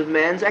areas of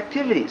man's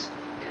activities.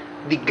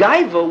 The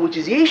gaiva, which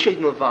is Yeshed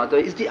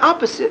Milvadoi, is the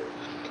opposite.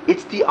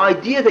 It's the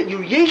idea that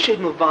you're Yeshed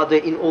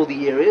Milvadoi in all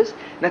the areas,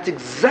 and that's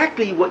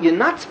exactly what you're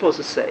not supposed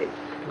to say,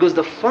 because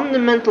the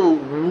fundamental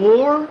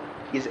war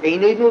is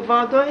Einoid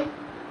Milvadoi,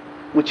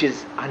 which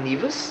is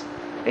anivus,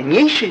 and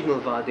Yeshed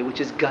Milvadoi, which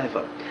is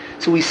gaiva.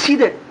 So we see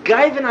that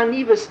gaiva and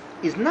anivus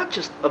is not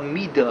just a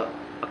midah,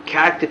 a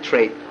character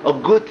trait, a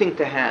good thing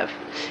to have.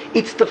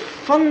 It's the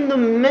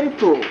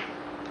fundamental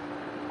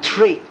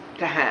trait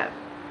to have.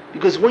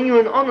 Because when you're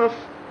an onuf,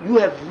 you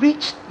have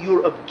reached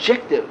your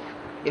objective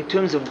in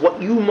terms of what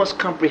you must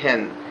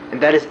comprehend,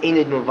 and that is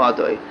Einoid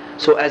Milvadoi.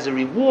 So as a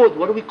reward,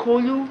 what do we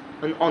call you?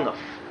 An onuf.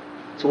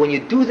 So when you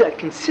do that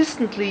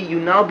consistently, you're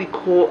now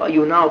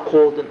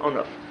called an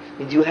onuf.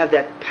 And you have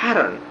that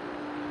pattern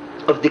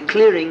of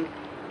declaring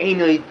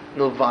Einoid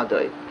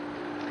Milvadoi.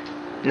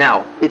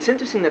 Now, it's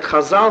interesting that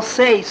Chazal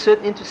say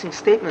certain interesting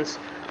statements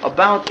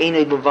about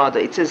Einoid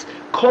Milvadoi. It says,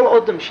 Kol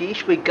Odom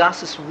sheish be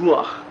gasus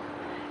ruach.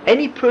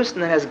 Any person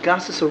that has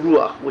gasus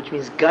ruach, which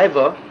means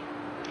gaiva,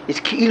 is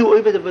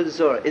ki'ilu oved avodah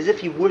zarah, as if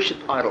he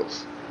worshipped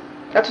idols.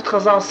 That's what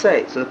Chazal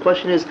say. So the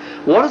question is,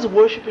 what does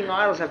worshipping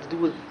idols have to do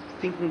with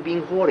thinking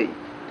being haughty?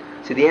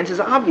 So the answer is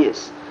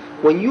obvious.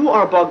 When you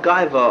are about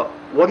gaiva,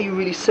 what are you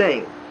really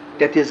saying?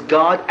 That there's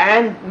God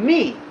and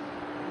me.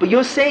 But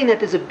you're saying that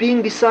there's a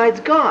being besides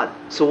God.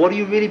 So what do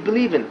you really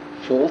believe in?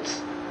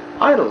 False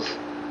idols.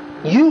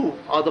 You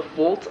are the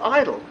false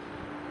idol.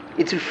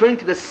 It's referring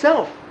to the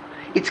self.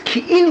 It's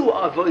ki'ilu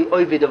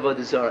oved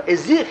avodah zarah,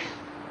 as if,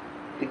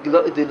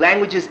 the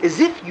language is as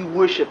if you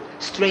worship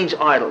strange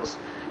idols.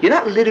 You're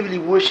not literally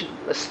worshiping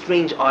a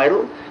strange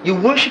idol.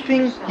 You're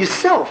worshiping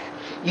yourself.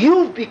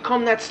 You've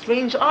become that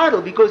strange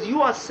idol because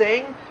you are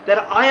saying that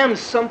I am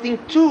something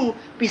too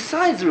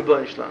besides the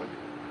Rebbeinu Shalom.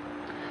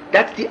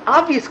 That's the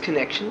obvious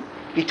connection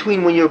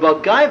between when you're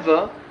about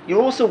gaiva,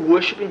 you're also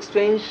worshipping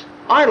strange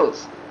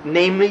idols,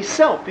 namely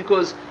self,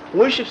 because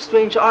worship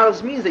strange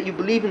idols means that you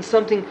believe in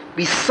something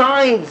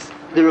besides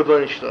the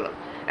Rebbeinu Shalom.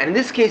 And in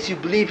this case, you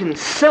believe in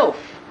self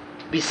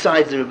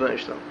besides the Rebbeinu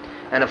Shalom.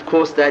 And of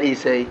course, that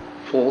is a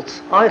false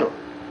idol.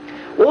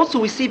 Also,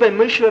 we see by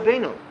Moshe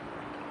Rabbeinu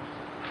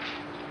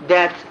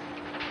that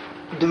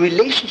the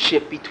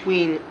relationship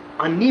between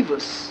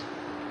anivus,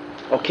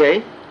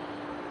 okay,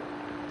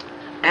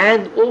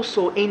 and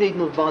also Einoid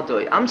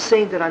Milvadoi. I'm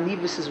saying that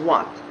anivus is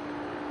what?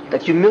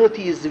 That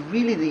humility is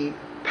really the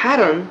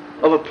pattern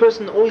of a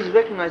person always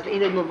recognized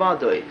Einoid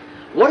Milvadoi.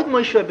 What did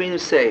Moshe Rabbeinu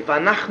say?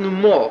 V'anachnu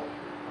mo.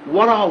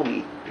 What are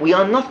we? We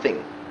are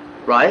nothing,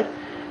 right?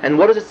 And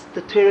what does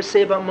the Torah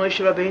say about Moshe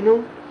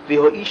Rabbeinu?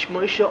 V'ho'ish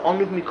Moshe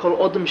omriv mikol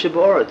odom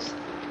sheba'aretz.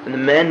 And the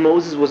man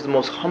Moses was the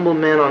most humble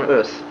man on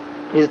earth.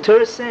 And the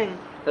Torah is saying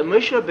that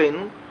Moshe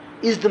Rabbeinu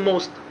is the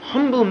most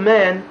humble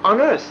man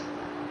on earth.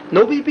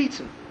 Nobody beats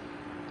him.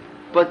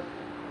 But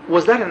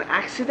was that an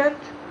accident?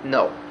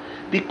 No.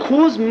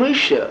 Because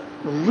Moshe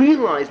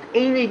realized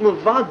Einay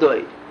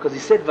Mavadoi, because he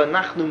said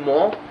Vanachnu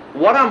Mo,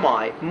 what am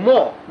I?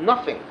 Mo,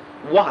 nothing.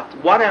 What?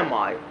 What am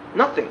I?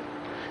 Nothing.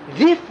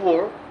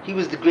 Therefore, he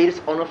was the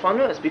greatest honor on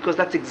earth, because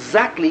that's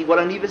exactly what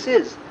Anivus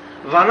is.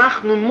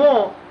 Vanachnu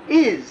Mo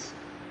is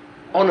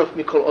honor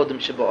Mikol Odom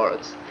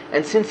Sheba'aretz.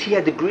 And since he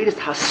had the greatest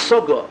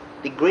hasaga,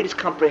 the greatest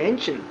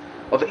comprehension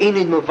of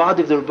Einay Mavadoi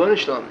of the Rebbeinu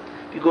Shalom,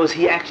 because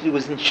he actually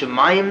was in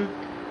Shemayim,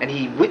 and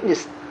he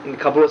witnessed in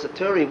Kabbalah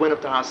Satorah, he went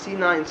up to Har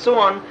Sinai and so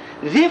on.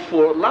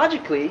 Therefore,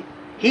 logically,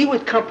 he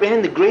would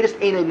comprehend the greatest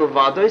Einay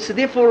Mavadoi, so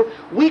therefore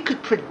we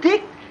could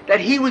predict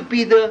that he would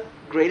be the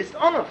greatest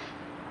Anaf.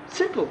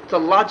 Simple. It's a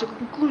logical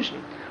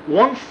conclusion.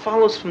 One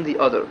follows from the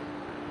other.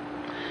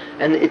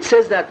 And it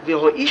says that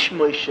V'ho'ish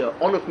Moshe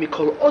Anaf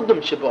Mikol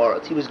Odom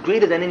Sheba'aretz, he was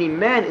greater than any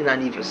man in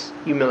Anivus,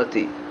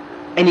 humility.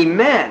 Any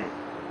man.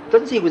 It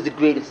doesn't say he was the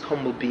greatest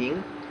humble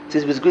being. It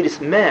says he was the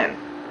greatest man.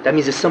 That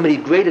means there's somebody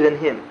greater than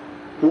him.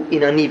 Who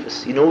in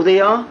Anivus. You know who they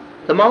are?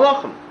 The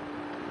Malachim.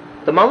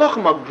 The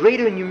Malachim are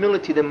greater in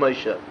humility than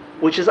Moshe,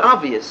 which is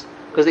obvious,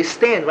 because they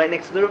stand right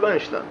next to the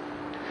Rebbeinu Shalom.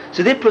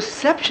 So their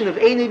perception of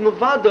Einay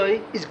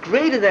Mavadoi is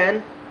greater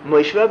than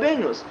Moshe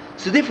Rabbeinu's.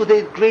 So therefore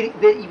they're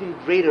even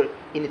greater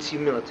in its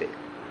humility.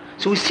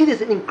 So we see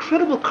there's an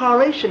incredible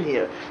correlation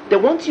here, that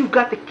once you've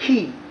got the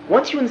key,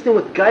 once you understand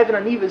what Gaiva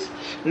and Anivus,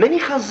 many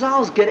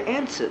Chazals get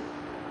answered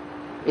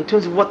in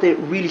terms of what they're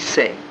really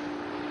saying.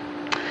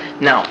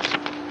 Now,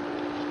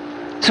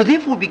 so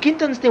therefore we begin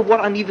to understand what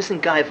Anivus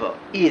and Gaiva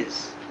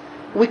is.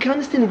 We can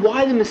understand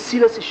why the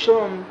Mesilas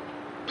Yesharim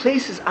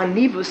places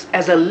Anivus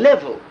as a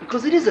level,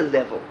 because it is a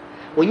level.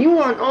 When you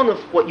are an Anaf,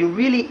 what you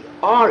really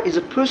are is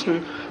a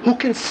person who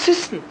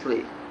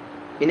consistently,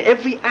 in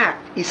every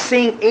act, is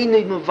saying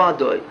Einay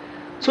Mavadoi.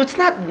 So it's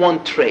not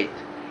one trait.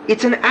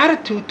 It's an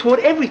attitude toward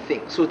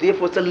everything. So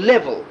therefore it's a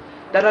level,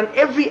 that on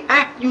every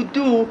act you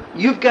do,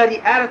 you've got the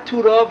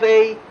attitude of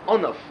a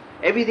Anaf.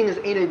 Everything is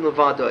Einay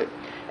Mavadoi.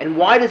 And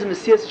why does the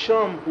Mesilas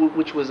Yesharim,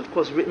 which was of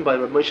course written by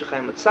Rav Moshe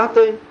Chaim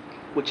Luzzatto,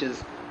 which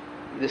is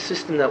the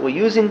system that we're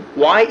using,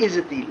 why is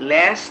it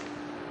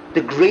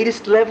the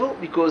greatest level?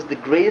 Because the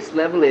greatest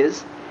level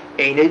is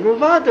Einay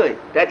Mavadoi.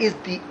 That is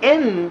the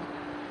end.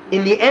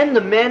 In the end,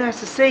 the man has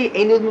to say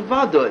Einay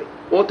Mavadoi.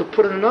 Or to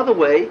put it another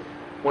way,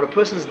 when a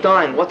person's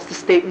dying, what's the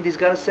statement he's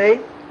got to say?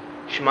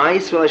 Shema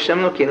Yisrael Hashem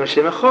Elokeinu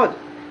Hashem Echad.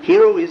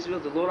 Hear, O Israel,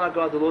 the Lord our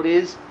God, the Lord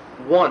is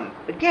one.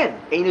 Again,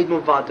 Einay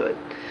Mavadoi.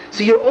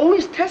 So you're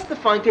always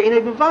testifying to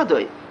Einay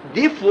Mavadoi.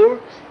 Therefore,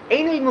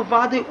 Einay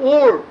Mavadoi,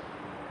 or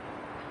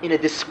in a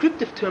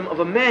descriptive term of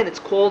a man, it's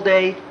called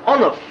a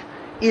Anaf,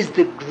 is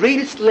the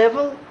greatest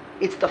level,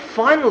 it's the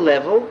final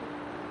level,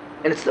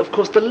 and it's of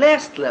course the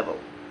last level.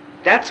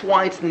 That's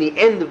why it's in the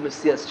end of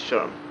Mesilas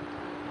Yesharim.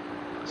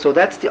 So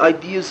that's the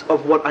ideas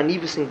of what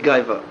Anivus and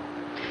Gaiva.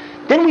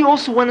 Then we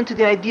also went into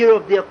the idea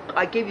of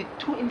I gave you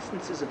two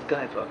instances of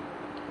Gaiva.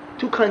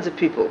 Two kinds of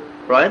people,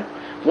 right?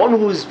 One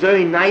who is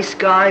very nice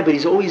guy, but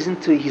he's always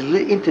into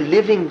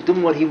living,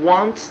 doing what he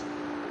wants,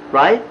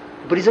 right?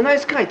 But he's a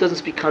nice guy. He doesn't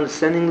speak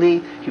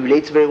condescendingly. He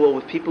relates very well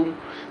with people,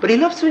 but he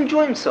loves to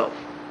enjoy himself.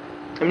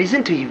 I mean,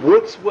 he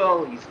works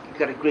well. He's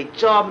got a great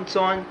job and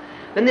so on.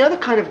 Then the other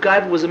kind of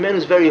Gaiva was a man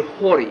who's very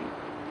haughty,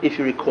 if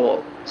you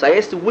recall. So I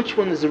asked him which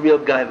one is the real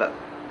Gaiva,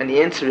 and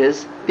the answer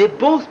is they're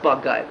both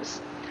Bar Gaivas.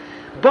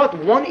 But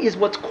one is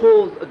what's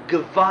called a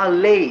Geva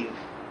Lev.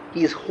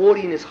 He is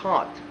haughty in his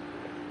heart.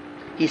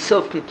 He's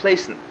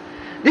self-complacent.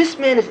 This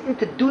man is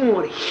into doing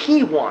what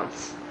he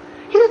wants.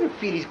 He doesn't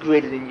feel he's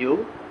greater than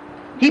you.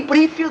 But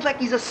he feels like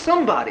he's a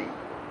somebody.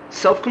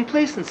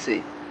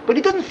 Self-complacency. But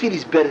he doesn't feel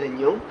he's better than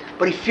you.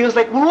 But he feels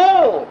like we're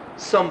all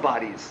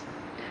somebodies.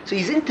 So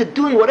he's into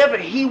doing whatever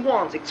he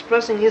wants,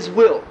 expressing his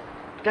will.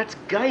 That's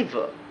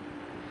Gaiva.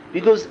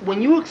 Because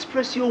when you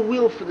express your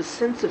will for the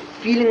sense of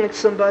feeling like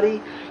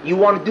somebody, you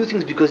want to do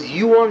things because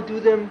you want to do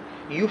them,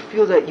 you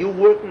feel that you're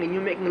working and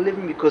you're making a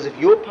living because of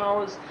your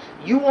powers,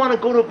 you want to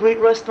go to a great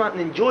restaurant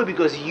and enjoy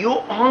because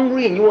you're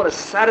hungry and you want to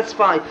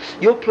satisfy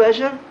your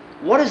pleasure,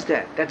 what is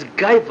that? That's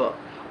Gaiva,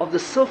 of the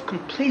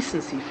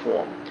self-complacency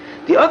form.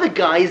 The other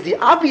guy is the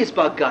obvious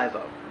Bar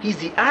Gaiva. He's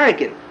the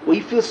arrogant, where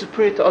he feels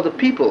superior to other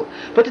people.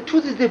 But the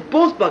truth is they're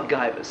both Bar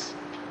Gaivas.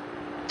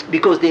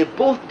 Because they're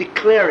both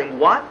declaring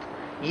what?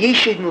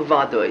 Yeshid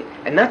Muvadoi.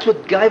 And that's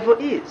what Gaiva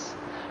is.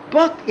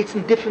 But it's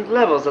in different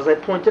levels, as I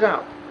pointed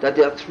out. That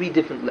there are three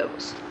different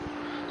levels.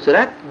 So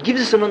that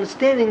gives us an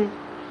understanding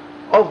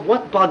of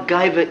what Bar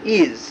Gaiva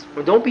is.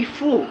 But don't be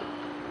fooled.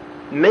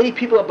 Many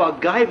people are Bar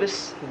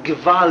Gaivas,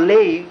 Geva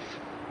Lev.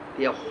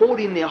 They are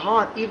haughty in their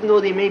heart, even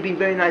though they may be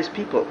very nice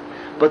people.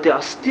 But they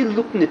are still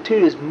looking at the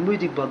Torah as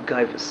Mudig Bar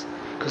Gaivas.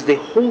 Because they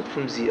hold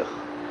from Ziach.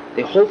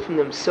 They hold from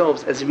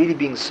themselves as really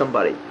being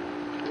somebody.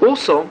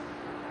 Also,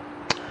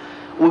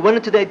 we went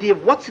into the idea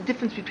of what's the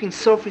difference between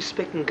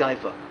self-respect and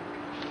Gaiva,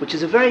 which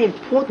is a very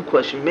important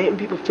question. Many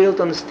people fail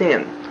to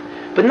understand.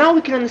 But now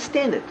we can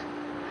understand it.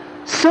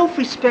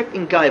 Self-respect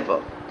and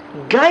Gaiva.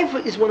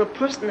 Gaiva is when a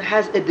person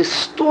has a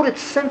distorted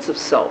sense of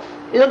self.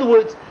 In other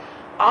words,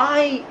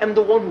 I am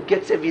the one who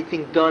gets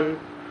everything done.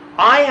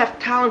 I have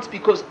talents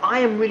because I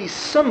am really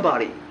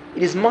somebody.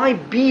 It is my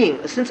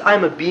being. Since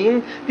I'm a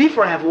being,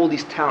 therefore I have all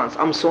these talents.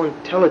 I'm so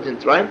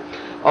intelligent, right?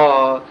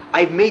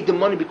 I've made the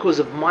money because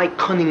of my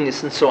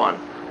cunningness and so on.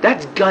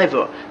 That's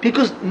gaiva,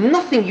 because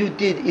nothing you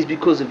did is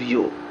because of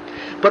you.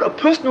 But a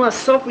person who has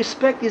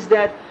self-respect is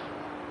that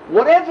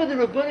whatever the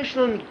Ribono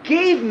Shel Olam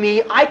gave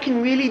me, I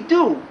can really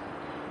do.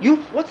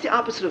 What's the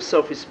opposite of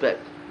self-respect?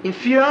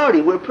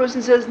 Inferiority, where a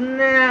person says,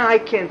 nah, I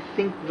can't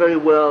think very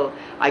well,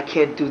 I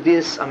can't do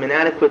this, I'm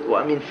inadequate, or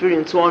I'm inferior,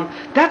 and so on.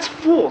 That's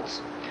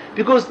false.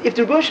 Because if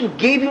the Ribono Shel Olam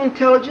gave you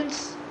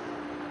intelligence,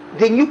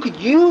 then you could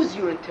use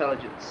your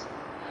intelligence.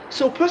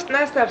 So a person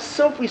has to have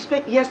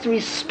self-respect. He has to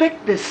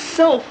respect the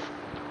self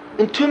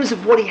in terms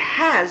of what he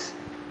has,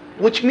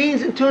 which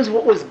means in terms of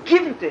what was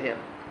given to him.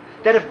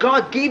 That if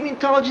God gave me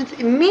intelligence,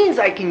 it means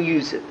I can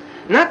use it.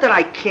 Not that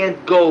I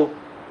can't go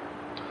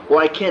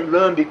or I can't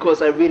learn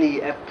because I really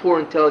have poor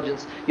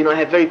intelligence. I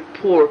have very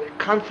poor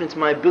confidence in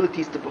my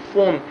abilities to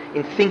perform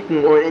in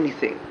thinking or in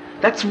anything.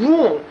 That's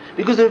wrong,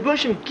 because the Ribono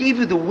Shel Olam gave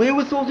you the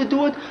wherewithal to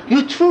do it.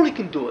 You truly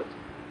can do it.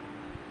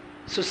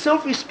 So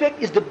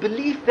self-respect is the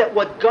belief that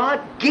what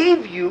God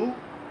gave you,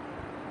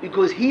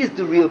 because He is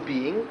the real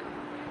being,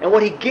 and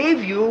what He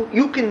gave you,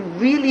 you can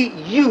really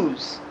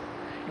use.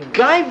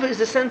 Gaiva is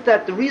the sense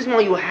that the reason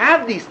why you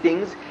have these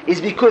things is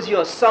because you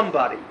are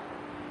somebody.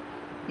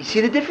 You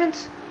see the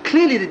difference?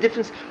 Clearly the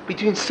difference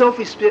between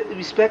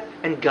self-respect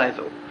and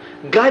gaiva.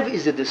 Gaiva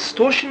is a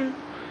distortion,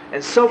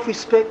 and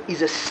self-respect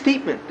is a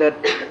statement that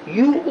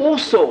you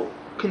also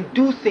can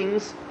do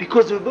things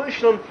because the Ribono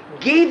Shel Olam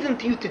gave them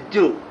to you to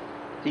do.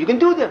 So you can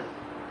do them.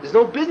 There's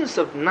no business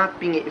of not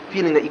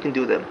feeling that you can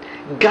do them.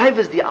 Gaiva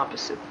is the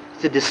opposite.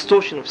 It's a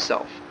distortion of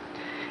self.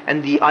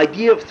 And the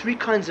idea of 3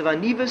 kinds of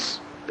anivas,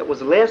 that was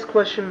the last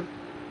question,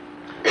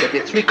 that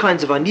there are 3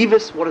 kinds of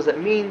anivas. What does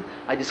that mean?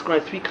 I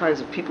described 3 kinds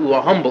of people who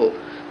are humble.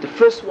 The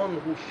first one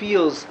who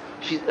feels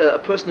she's a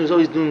person who's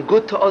always doing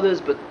good to others,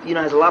 but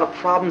has a lot of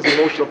problems,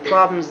 emotional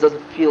problems,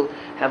 doesn't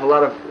have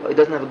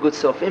a good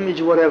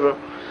self-image or whatever.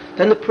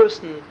 Then the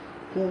person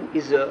who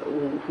is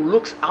who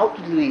looks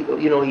outwardly,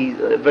 he's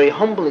very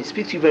humble, he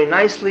speaks to you very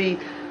nicely,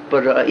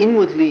 but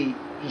inwardly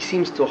he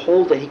seems to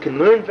hold that he can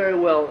learn very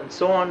well, and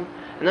so on.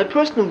 And the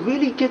person who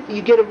really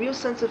you get a real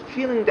sense of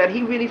feeling that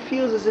he really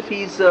feels as if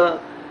he's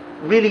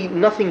really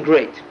nothing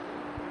great.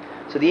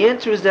 So the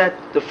answer is that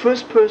the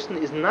first person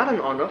is not an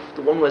anuf,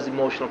 the one who has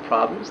emotional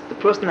problems. The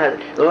person that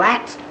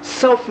lacks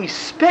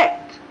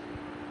self-respect.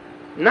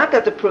 Not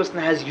that the person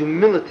has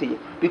humility,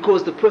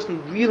 because the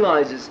person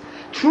realizes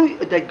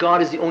that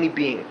God is the only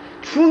being.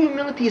 True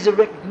humility is a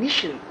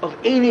recognition of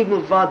Einei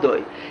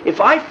Milvadoi. If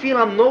I feel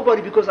I'm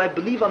nobody because I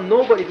believe I'm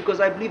nobody,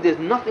 because I believe there's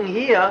nothing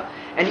here,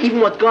 and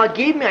even what God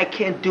gave me I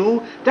can't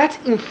do, that's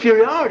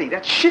inferiority,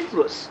 that's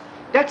shiftless.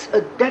 That's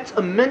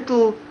a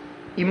mental,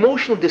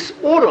 emotional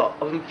disorder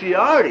of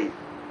inferiority.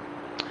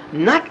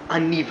 Not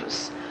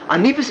anivus.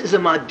 Anivus is a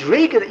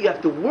madrega that you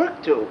have to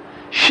work to.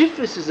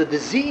 Shiftless is a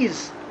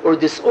disease or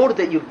disorder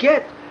that you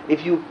get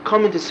if you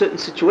come into certain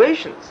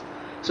situations.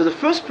 So the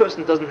first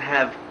person doesn't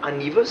have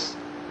anivus.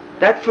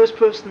 That first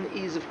person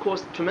is, of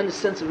course, a tremendous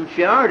sense of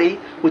inferiority,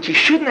 which he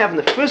shouldn't have in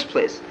the first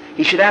place.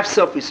 He should have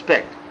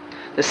self-respect.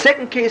 The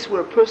second case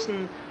where a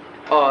person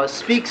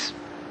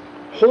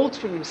holds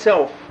from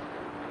himself,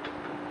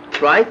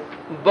 right?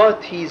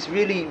 But he's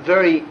really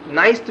very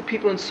nice to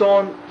people and so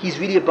on, he's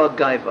really about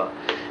gaiva.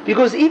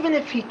 Because even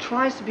if he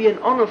tries to be an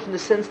anuf in the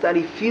sense that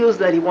he feels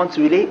that he wants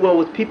to relate well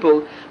with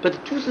people, but the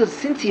truth is,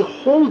 since he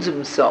holds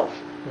himself,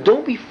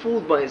 don't be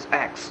fooled by his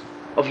acts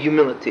of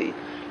humility.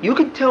 You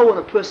can tell when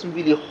a person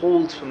really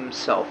holds from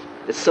himself.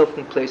 It's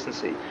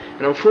self-complacency.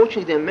 And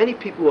unfortunately, there are many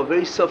people who are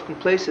very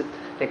self-complacent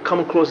and come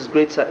across as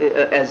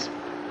as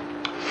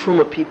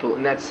fruma people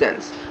in that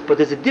sense. But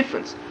there's a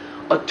difference.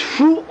 A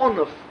true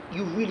anuf,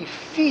 you really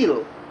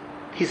feel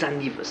his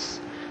anivus.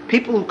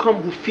 People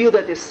who feel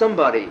that there's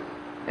somebody,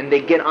 and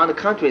they get, on the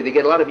contrary, they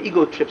get a lot of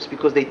ego trips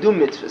because they do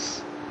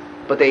mitzvahs,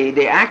 but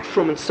they act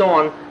from and so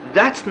on.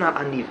 That's not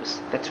anivus.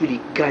 That's really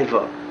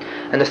gaiva.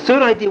 And the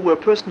third idea, where a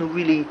person who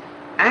really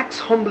acts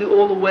humbly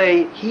all the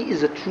way, he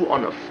is a true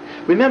anuf.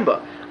 Remember,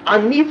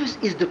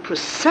 anivus is the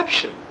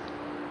perception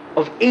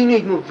of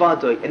Einei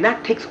Milvadoi, and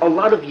that takes a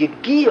lot of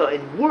yegiya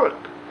and work.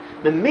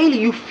 But mainly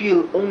you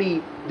feel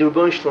only the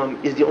Ribono Shel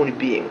Olam is the only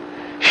being.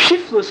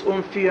 Shiftless or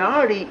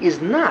inferiority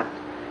is not.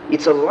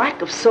 It's a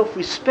lack of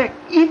self-respect,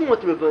 even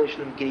what the Ribono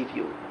Shel Olam gave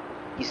you.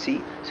 You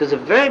see? So there's a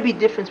very big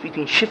difference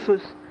between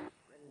shiftless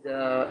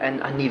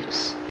and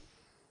anivus.